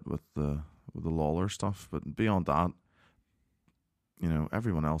Till a bit with the Lawler stuff. But beyond that,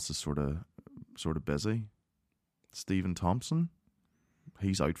 everyone else is sort of busy. Stephen Thompson,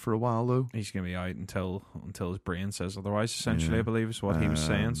 he's out for a while though. He's going to be out until his brain says otherwise. Essentially, I believe is what he was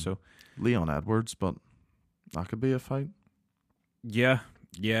saying. So Leon Edwards, but that could be a fight. Yeah,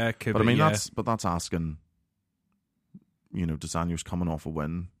 it could. But be, that's asking. Dos Anjos coming off a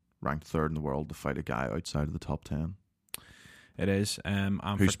win, ranked 3rd in the world, to fight a guy outside of the top 10. It is.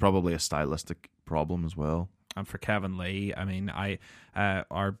 Who's probably a stylistic problem as well. And for Kevin Lee, I mean, our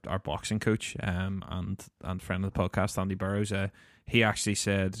boxing coach and friend of the podcast, Andy Burrows, he actually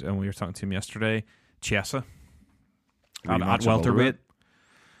said, and we were talking to him yesterday, Chiesa at welterweight.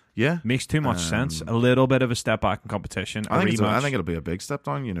 Yeah, makes too much sense. A little bit of a step back in competition. I think it'll be a big step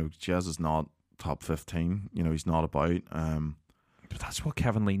down. Chiesa's not top 15. He's not about. But that's what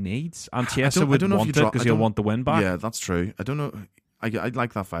Kevin Lee needs. And Chiesa would want it because he'll want the win back. Yeah, that's true. I don't know. I'd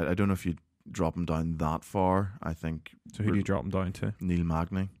like that fight. I don't know if you drop him down that far. I think. So who do you drop him down to? Neil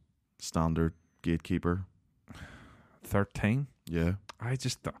Magny, standard gatekeeper. 13. Yeah. I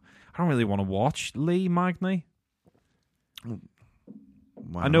don't really want to watch Lee Magny.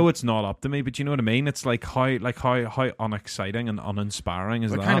 Wow. I know it's not up to me, but you know what I mean. It's how unexciting and uninspiring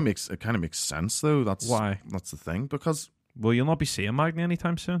is that? It kind of makes sense though. That's why. That's the thing, because you'll not be seeing Magny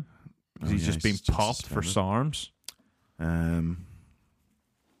anytime soon. He's just been popped for SARMs. Well,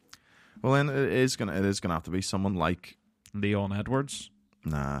 then it is gonna have to be someone like Leon Edwards.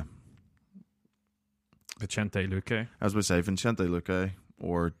 Nah. Vicente Luque. As we say, Vicente Luque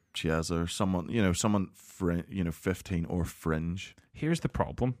or Chiesa or someone 15 or fringe. Here's the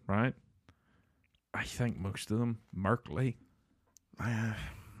problem, right? I think most of them, Lee.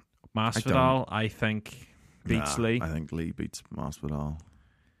 Masvidal, I think, beats Lee. I think Lee beats Masvidal.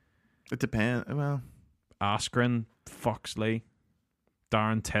 It depends. Well, Askren, fucks Lee.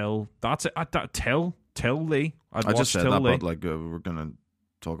 Darren Till. That's it. Till Lee. I just said Till that, Lee. but we're gonna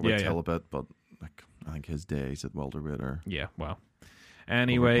talk about Till a bit. But I think his days at welterweight are. Yeah. Well.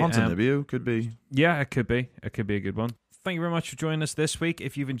 Anyway, Ponzinibbio could be. Yeah, it could be. It could be a good one. Thank you very much for joining us this week.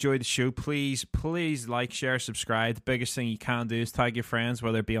 If you've enjoyed the show, please like, share, subscribe. The biggest thing you can do is tag your friends,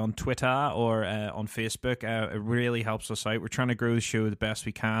 whether it be on Twitter or on Facebook. It really helps us out. We're trying to grow the show the best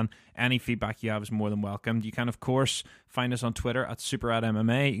we can. Any feedback you have is more than welcome. You can, of course, find us on Twitter at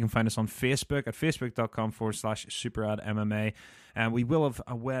SuperRadMMA. You can find us on Facebook at facebook.com/SuperRadMMA. And we will have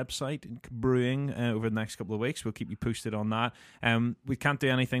a website brewing over the next couple of weeks. We'll keep you posted on that. We can't do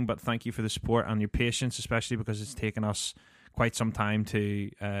anything but thank you for the support and your patience, especially because it's taken us quite some time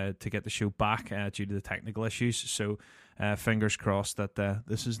to get the show back due to the technical issues. So fingers crossed that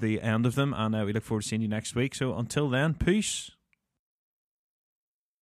this is the end of them, and we look forward to seeing you next week. So until then, peace.